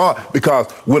 now Von, because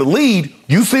with a lead,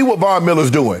 you see what Von Miller's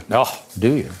doing. Oh,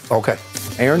 do you? Okay.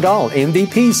 Aaron Donald,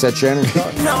 MVP, said Shannon.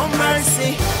 No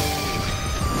mercy.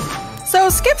 So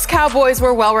Skip's Cowboys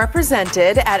were well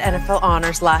represented at NFL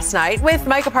Honors last night, with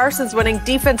Micah Parsons winning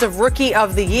Defensive Rookie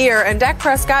of the Year and Dak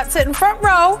Prescott sitting front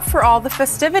row for all the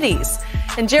festivities.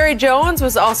 And Jerry Jones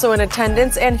was also in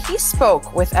attendance, and he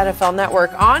spoke with NFL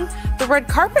Network on the red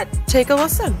carpet. Take a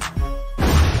listen.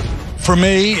 For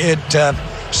me, it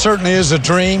certainly is a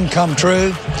dream come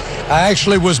true. I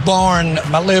actually was born,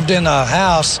 I lived in a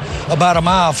house about a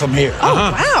mile from here. Oh,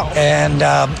 wow. And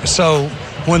so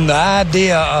when the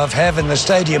idea of having the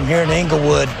stadium here in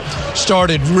Inglewood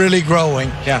started really growing,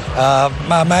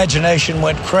 my imagination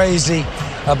went crazy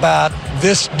about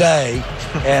this day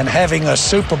and having a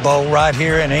Super Bowl right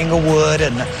here in Inglewood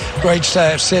and the great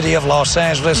city of Los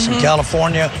Angeles and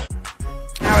California.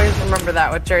 I always remember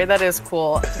that with Jerry. That is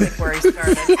cool, where he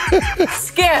started.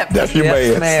 Skip. That's your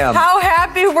man. Ma'am. How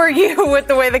happy were you with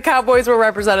the way the Cowboys were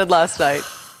represented last night?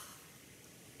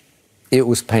 It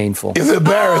was painful. It's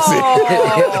embarrassing.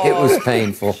 Oh. It was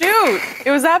painful. Shoot, it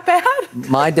was that bad?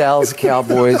 My Dallas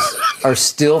Cowboys are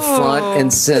still front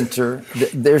and center.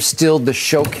 They're still the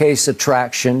showcase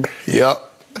attraction. Yep.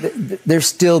 They're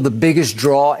still the biggest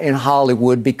draw in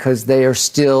Hollywood because they are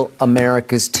still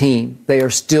America's team. They are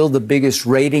still the biggest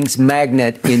ratings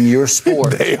magnet in your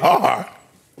sport. They are.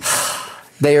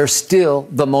 They are still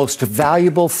the most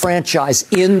valuable franchise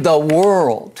in the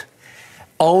world,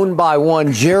 owned by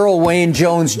one Gerald Wayne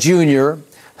Jones Jr.,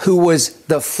 who was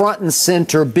the front and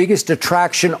center biggest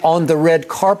attraction on the red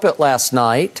carpet last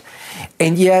night.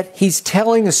 And yet he's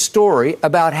telling a story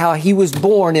about how he was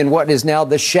born in what is now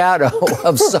the shadow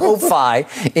of SoFi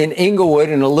in Inglewood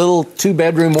in a little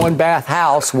 2-bedroom, 1-bath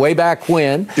house way back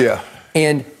when. Yeah.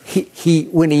 And he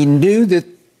when he knew that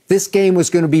this game was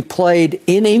going to be played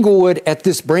in Inglewood at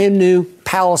this brand new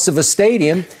palace of a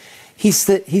stadium, he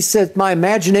said my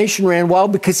imagination ran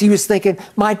wild because he was thinking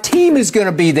my team is going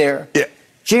to be there. Yeah.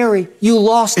 Jerry, you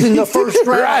lost in the first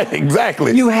round. Right,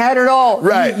 exactly. You had it all.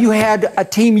 Right. You had a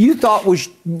team you thought was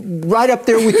right up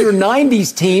there with your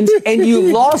 90s teams, and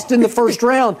you lost in the first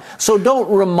round. So don't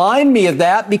remind me of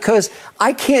that because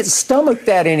I can't stomach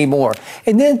that anymore.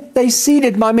 And then they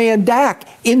seated my man Dak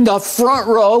in the front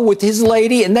row with his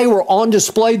lady, and they were on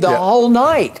display the whole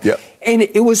night. Yep. And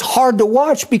it was hard to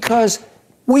watch because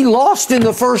we lost in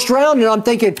the first round, and I'm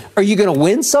thinking, are you going to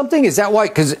win something? Is that why?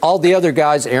 Because all the other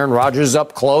guys, Aaron Rodgers is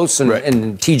up close,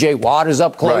 and T.J. Watt is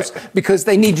up close, because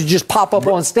they need to just pop up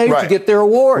on stage to get their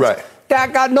awards.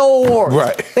 Dak got no awards.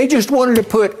 They just wanted to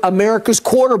put America's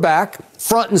quarterback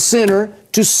front and center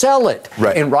to sell it.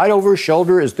 And right over his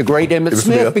shoulder is the great Emmitt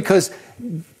Smith, because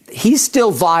he's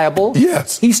still viable.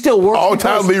 Yes. He's still working.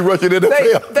 All-time lead rusher in the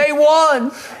NFL. They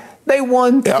won. They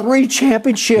won 3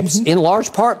 championships in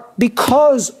large part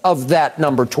because of that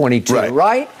number 22,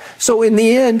 right? So in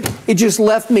the end, it just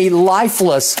left me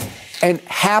lifeless and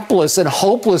hapless and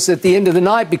hopeless at the end of the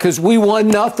night because we won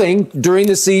nothing during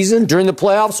the season, during the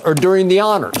playoffs, or during the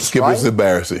honors. Skip, it's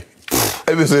embarrassing.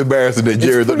 It's embarrassing that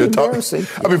Jerry's up there talking.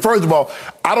 I mean, first of all,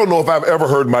 I don't know if I've ever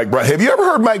heard Mike Brown. Have you ever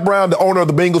heard Mike Brown, the owner of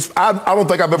the Bengals? I don't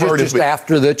think I've ever heard him speak. Just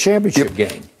after the championship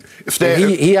game.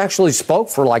 He actually spoke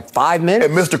for like 5 minutes.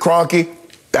 And Mr. Kroenke,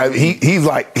 he's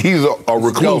a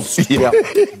recluse.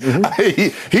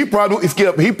 He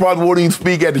probably wouldn't even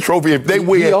speak at the trophy if they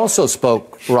win. He also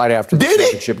spoke right after the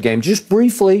championship game, just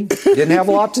briefly. Didn't have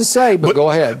a lot to say, but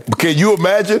go ahead. Can you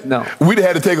imagine? No. We'd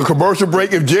have had to take a commercial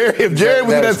break if Jerry was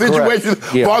in that situation.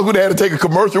 Fox would have had to take a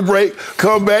commercial break,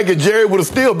 come back, and Jerry would have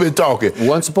still been talking.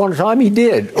 Once upon a time, he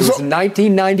did. It was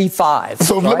 1995.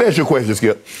 So let me ask you a question,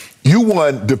 Skip. You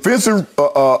won Defensive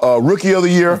Rookie of the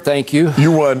Year. Thank you.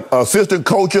 You won Assistant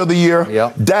Coach of the Year.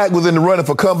 Yep. Dak was in the running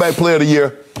for Comeback Player of the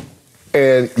Year.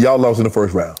 And y'all lost in the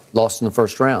first round. Lost in the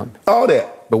first round. All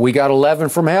that. But we got 11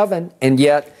 from heaven. And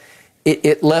yet,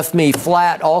 It left me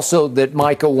flat also that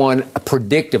Micah won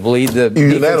predictably.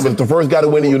 Unanimous. The first guy to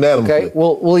win unanimously. Okay.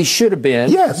 Well, he should have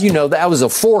been. Yes. You know, that was a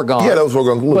foregone. Yeah, that was a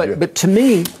foregone conclusion. But to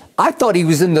me, I thought he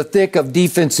was in the thick of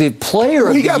defensive player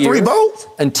of the year. He got 3 votes?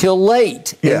 Until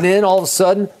late. Yeah. And then all of a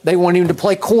sudden, they want him to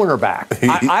play cornerback.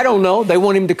 I don't know. They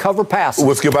want him to cover passes.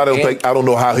 Well, Skip, I don't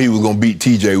know how he was going to beat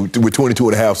TJ with 22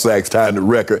 and a half sacks tying the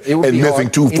record and missing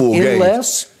 2 full games.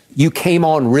 Unless you came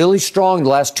on really strong the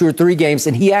last 2 or 3 games,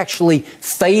 and he actually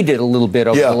faded a little bit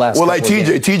over the last couple of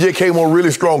games. TJ came on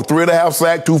really strong, 3.5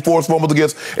 sacks, 2 forced fumbles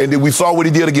against, and then we saw what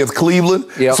he did against Cleveland.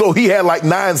 Yep. So he had like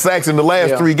 9 sacks in the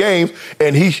last 3 games,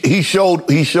 and he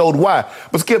showed why.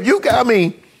 But Skip,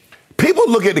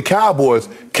 people look at the Cowboys.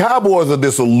 Cowboys are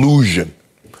this illusion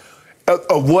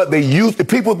of what they used to.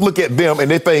 People look at them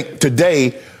and they think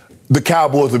today the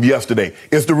Cowboys of yesterday.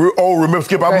 It's remember,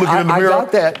 Skip, I'm looking in the mirror. I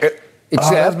got that.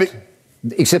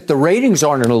 Except the ratings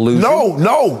aren't an illusion.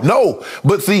 No.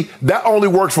 But see, that only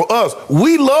works for us.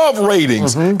 We love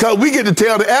ratings because we get to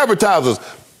tell the advertisers,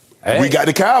 we got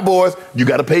the Cowboys, you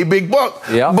got to pay big bucks.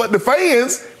 Yeah. But the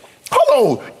fans,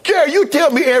 hold on, Jerry, you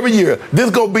tell me every year, this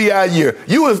is going to be our year.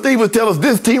 You and Stevens tell us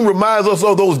this team reminds us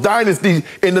of those dynasties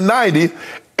in the 90s.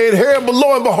 And here,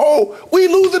 lo and behold, we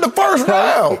lose in the first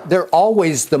round. They're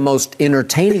always the most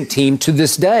entertaining team to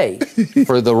this day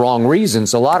for the wrong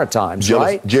reasons a lot of times,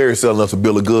 right? Jerry's selling us a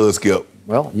bill of goods, Skip.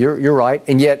 Well, you're right.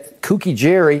 And yet, Kooky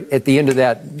Jerry, at the end of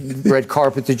that red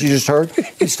carpet that you just heard,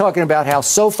 he's talking about how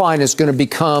SoFi is going to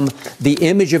become, the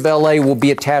image of L.A. will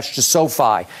be attached to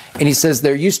SoFi. And he says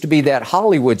there used to be that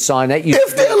Hollywood sign. That it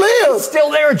still is. It's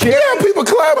still there, Jerry. Yeah, people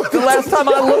clapping. The last time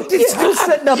I looked, it's still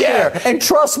sitting up there. And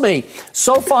trust me,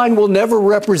 SoFi will never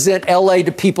represent L.A.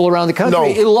 to people around the country. No.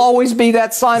 It'll always be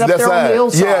that sign up there on the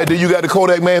hillside. Yeah, then you got the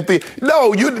Kodak Man thing.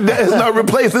 No, that's not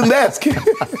replacing that.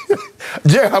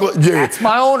 Jerry, that's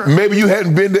my owner. Maybe you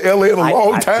hadn't been to L.A. in a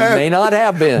long time. May not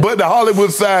have been. But the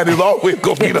Hollywood sign is always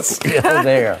going to be still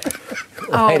there.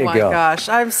 Oh, my gosh.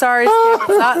 I'm sorry, Skip.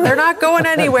 They're not going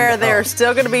anywhere. They're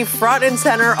still going to be front and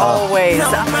center always.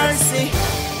 No mercy.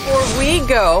 Before we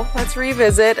go, let's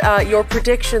revisit your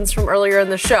predictions from earlier in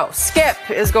the show. Skip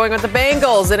is going with the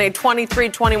Bengals in a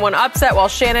 23-21 upset, while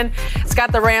Shannon has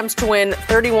got the Rams to win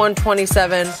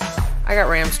 31-27. I got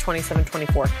Rams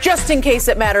 27-24, just in case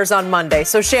it matters on Monday.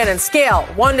 So, Shannon, scale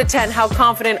 1 to 10. How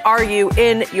confident are you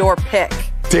in your pick?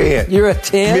 10. You're a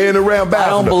 10? Me and the Ram Ambassador. I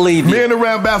don't believe you. Me and the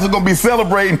Ram Ambassador are going to be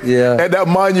celebrating at that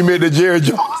monument at Jerry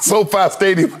Jones SoFi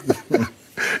Stadium.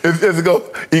 It's going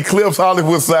to eclipse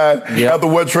Hollywood side after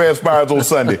what transpires on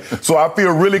Sunday. So I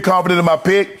feel really confident in my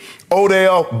pick.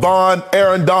 Odell, Bond,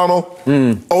 Aaron Donald.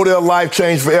 Odell, life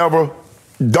changed forever.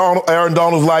 Aaron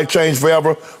Donald's life changed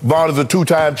forever. Bond is a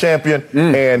 2-time champion,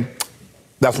 and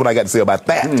that's what I got to say about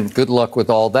that. Good luck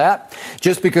with all that.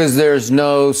 Just because there's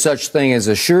no such thing as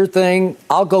a sure thing,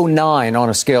 I'll go 9 on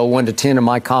a scale 1 to 10 in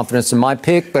my confidence in my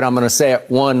pick, but I'm going to say it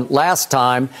one last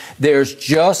time. There's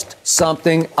just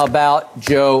something about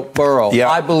Joe Burrow. Yep.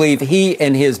 I believe he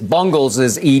and his bungles,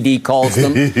 as ED calls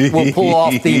them, will pull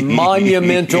off the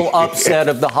monumental upset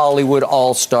of the Hollywood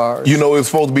All-Stars. You know, it's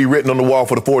supposed to be written on the wall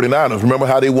for the 49ers. Remember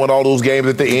how they won all those games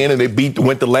at the end and they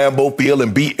went to Lambeau Field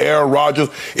and beat Aaron Rodgers?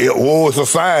 It's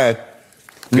a sign.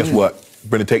 Guess what? We're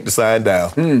going to take the sign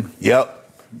down. Yep.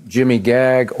 Jimmy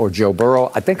Gag or Joe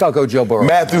Burrow. I think I'll go Joe Burrow.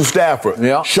 Matthew Stafford,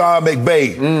 Sean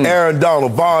McVay, Aaron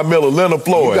Donald, Von Miller, Leonard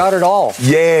Floyd. You got it all.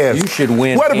 Yes. You should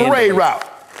win. What a parade route.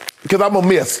 Because I'm going to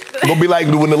miss. It's going to be like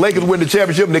when the Lakers win the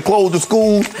championship and they close the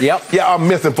schools. Yep. Yeah, I'm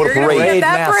missing for the parade. You're going to get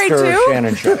that parade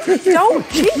too? Shannon. Don't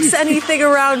jinx anything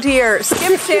around here.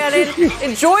 Skip, Shannon.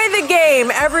 Enjoy the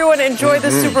game. Everyone enjoy the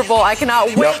Super Bowl. I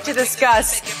cannot wait to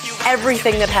discuss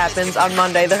everything that happens on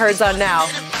Monday. The Herd's on now.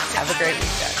 Have a great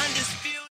weekend.